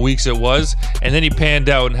first couple of weeks it was, and then he panned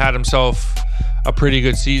out and had himself a pretty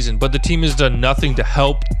good season. But the team has done nothing to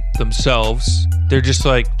help themselves. They're just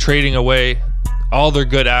like trading away all their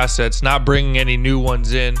good assets, not bringing any new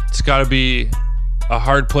ones in. It's got to be a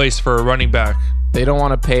hard place for a running back. They don't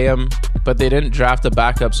want to pay him, but they didn't draft a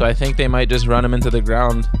backup, so I think they might just run him into the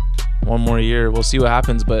ground one more year. We'll see what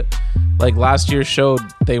happens, but like last year showed,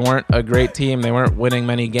 they weren't a great team. They weren't winning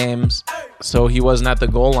many games, so he wasn't at the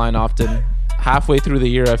goal line often. Halfway through the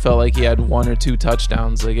year, I felt like he had 1 or 2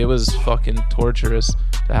 touchdowns. Like, it was fucking torturous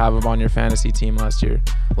to have him on your fantasy team last year.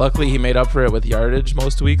 Luckily, he made up for it with yardage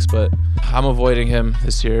most weeks, but I'm avoiding him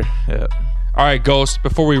this year. Yeah. All right, Ghost,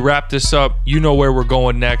 before we wrap this up, you know where we're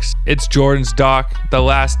going next. It's Jordan's Doc, The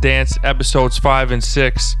Last Dance, episodes 5 and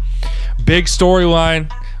 6. Big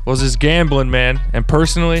storyline was his gambling, man. And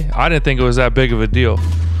personally, I didn't think it was that big of a deal.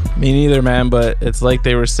 Me neither, man, but it's like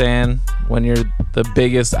they were saying, when you're the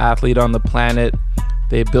biggest athlete on the planet,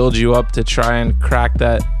 they build you up to try and crack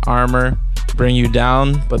that armor, bring you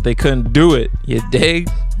down, but they couldn't do it. You dig?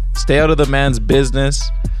 Stay out of the man's business.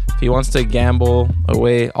 If he wants to gamble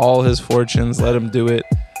away all his fortunes, let him do it.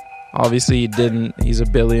 Obviously, he didn't. He's a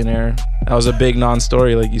billionaire. That was a big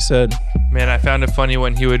non-story, like you said. Man, I found it funny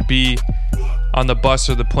when he would be on the bus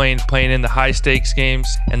or the plane playing in the high-stakes games,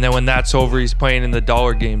 and then when that's over, he's playing in the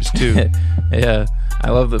dollar games, too. Yeah. I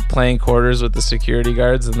love the playing quarters with the security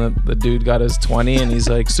guards, and the dude got his 20, and he's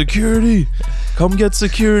like, security, come get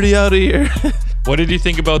security out of here. What did you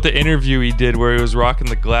think about the interview he did where he was rocking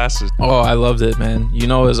the glasses? Oh, I loved it, man. You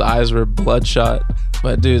know his eyes were bloodshot.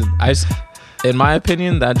 But, dude, in my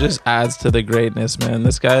opinion, that just adds to the greatness, man.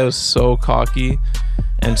 This guy was so cocky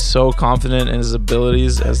and so confident in his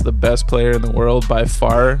abilities as the best player in the world by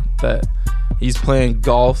far that he's playing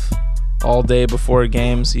golf all day before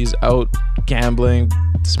games. He's out gambling,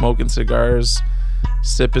 smoking cigars,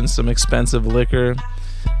 sipping some expensive liquor,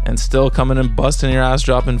 and still coming and busting your ass,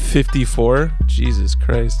 dropping 54. Jesus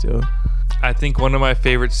Christ, yo. I think one of my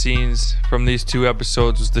favorite scenes from these 2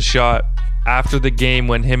 episodes was the shot after the game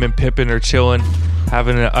when him and Pippen are chilling,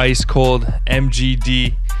 having an ice cold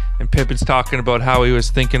MGD, and Pippen's talking about how he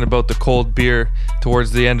was thinking about the cold beer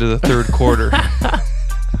towards the end of the 3rd quarter.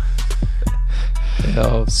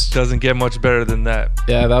 Doesn't get much better than that.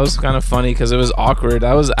 Yeah, that was kind of funny because it was awkward.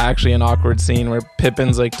 That was actually an awkward scene where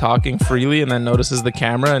Pippen's like talking freely and then notices the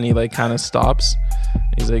camera and he like kind of stops.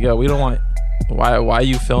 He's like, yo, we don't want, why are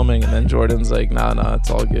you filming? And then Jordan's like, nah, it's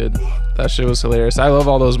all good. That shit was hilarious. I love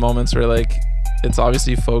all those moments where like it's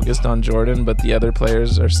obviously focused on Jordan, but the other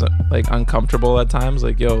players are like uncomfortable at times.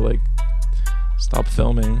 Like, yo, like stop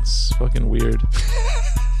filming. It's fucking weird.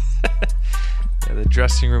 Yeah, the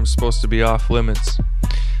dressing room's supposed to be off limits.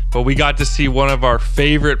 But we got to see one of our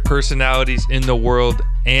favorite personalities in the world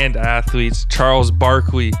and athletes, Charles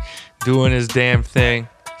Barkley, doing his damn thing.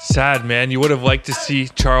 Sad, man. You would have liked to see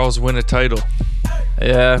Charles win a title.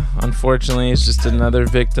 Yeah, unfortunately, it's just another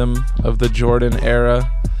victim of the Jordan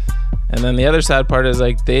era. And then the other sad part is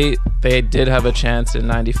like they did have a chance in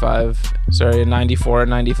 94 and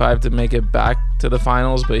 95 to make it back to the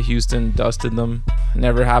finals, but Houston dusted them.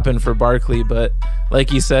 Never happened for Barkley, but like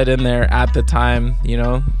he said in there at the time, you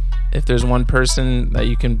know, if there's one person that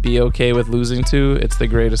you can be okay with losing to, it's the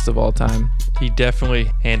greatest of all time. He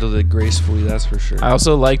definitely handled it gracefully, that's for sure. I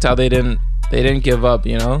also liked how they didn't give up,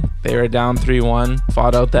 you know. They were down 3-1,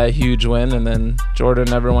 fought out that huge win, and then Jordan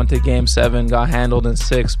never went to game 7, got handled in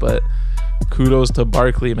 6, but kudos to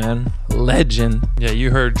Barkley, man. Legend. Yeah, you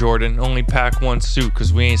heard Jordan. Only pack 1 suit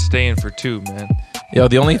because we ain't staying for 2, man. Yo,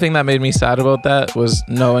 the only thing that made me sad about that was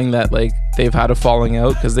knowing that like they've had a falling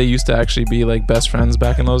out because they used to actually be like best friends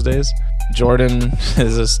back in those days. Jordan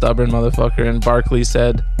is a stubborn motherfucker, and Barkley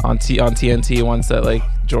said on TNT once that like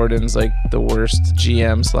Jordan's like the worst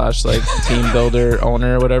GM / like team builder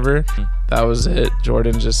owner or whatever. That was it.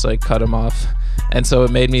 Jordan just like cut him off, and so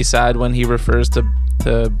it made me sad when he refers to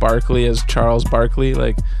Barkley as Charles Barkley.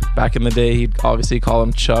 Like back in the day, he'd obviously call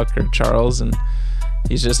him Chuck or Charles, and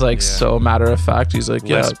he's just like so matter of fact. He's like,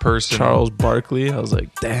 less personal. Charles Barkley. I was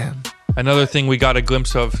like, damn. Another thing we got a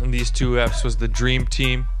glimpse of in these 2 eps was the Dream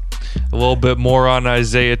Team. A little bit more on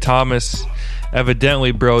Isaiah Thomas.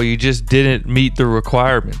 Evidently, bro, you just didn't meet the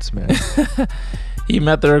requirements, man. he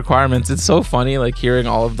met the requirements. It's so funny, like hearing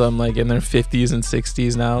all of them like in their 50s and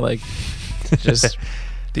 60s now, like just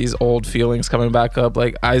these old feelings coming back up.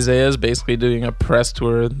 Like Isaiah's basically doing a press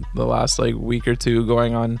tour the last like week or two,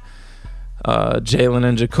 going on Jalen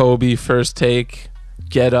and Jacoby, First Take,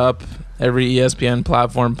 Get Up, every ESPN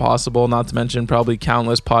platform possible, not to mention probably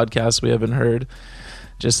countless podcasts we haven't heard,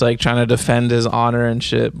 just like trying to defend his honor and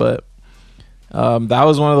shit. But that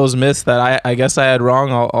was one of those myths that I guess I had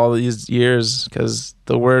wrong all these years, because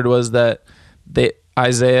the word was that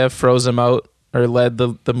Isaiah froze him out, or led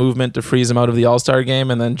the movement to freeze him out of the All-Star game,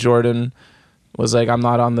 and then Jordan was like, I'm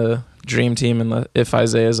not on the dream team if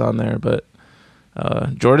Isaiah's on there. But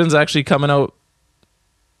Jordan's actually coming out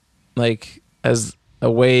like as a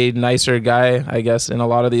way nicer guy, I guess, in a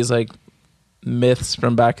lot of these like myths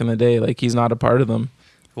from back in the day. Like he's not a part of them.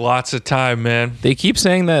 Lots of time, man. They keep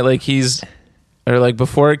saying that like or like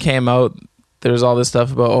before it came out, there's all this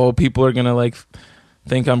stuff about, oh, people are gonna like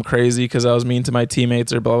think I'm crazy because I was mean to my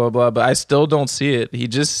teammates or blah blah blah, but I still don't see it. He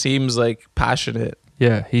just seems like passionate.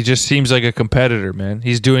 Yeah, he just seems like a competitor, man.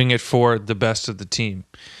 He's doing it for the best of the team.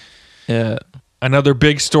 Yeah. Another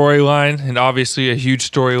big storyline, and obviously a huge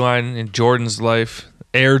storyline in Jordan's life,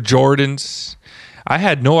 Air Jordans. I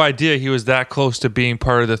had no idea he was that close to being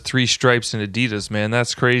part of the 3 stripes in Adidas, man.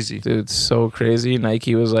 That's crazy. Dude, so crazy.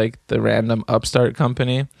 Nike was like the random upstart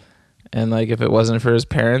company, and like if it wasn't for his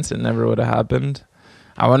parents, it never would have happened.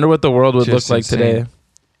 I wonder what the world would Just look like insane. today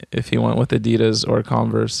if he went with Adidas or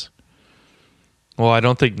Converse. Well, I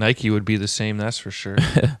don't think Nike would be the same, that's for sure.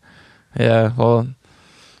 Yeah, well,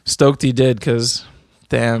 stoked he did, because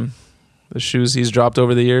damn, the shoes he's dropped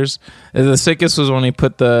over the years. The sickest was when he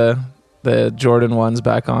put the Jordan ones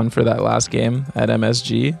back on for that last game at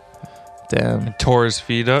MSG. Damn. Tore his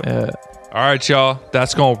feet up. Yeah. All right, y'all.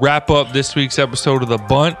 That's going to wrap up this week's episode of The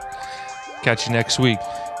Bunt. Catch you next week.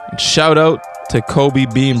 And shout out to Kobe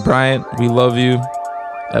Bean Bryant. We love you.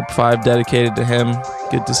 Ep 5 dedicated to him.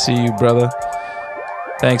 Good to see you, brother.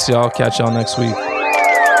 Thanks, y'all. Catch y'all next week.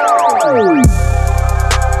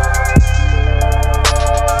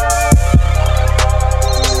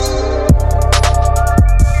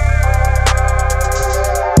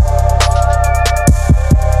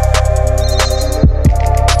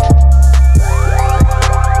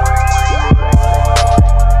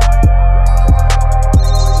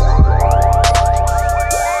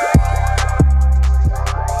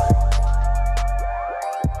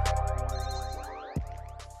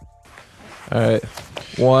 All right.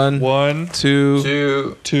 1,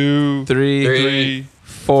 2, 2, 3,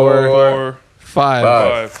 4, 5.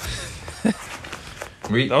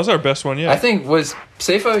 That was our best one yet. I think, was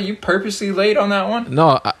Seifa, you purposely late on that one?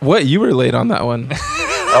 No, what? You were late on that one.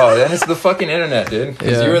 Oh, then it's the fucking internet, dude.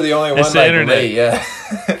 Because Yeah. you were the only one It's the like internet. late, yeah.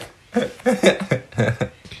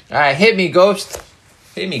 All right, hit me, Ghost.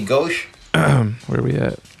 Hit me, Ghost. Where are we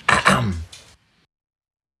at?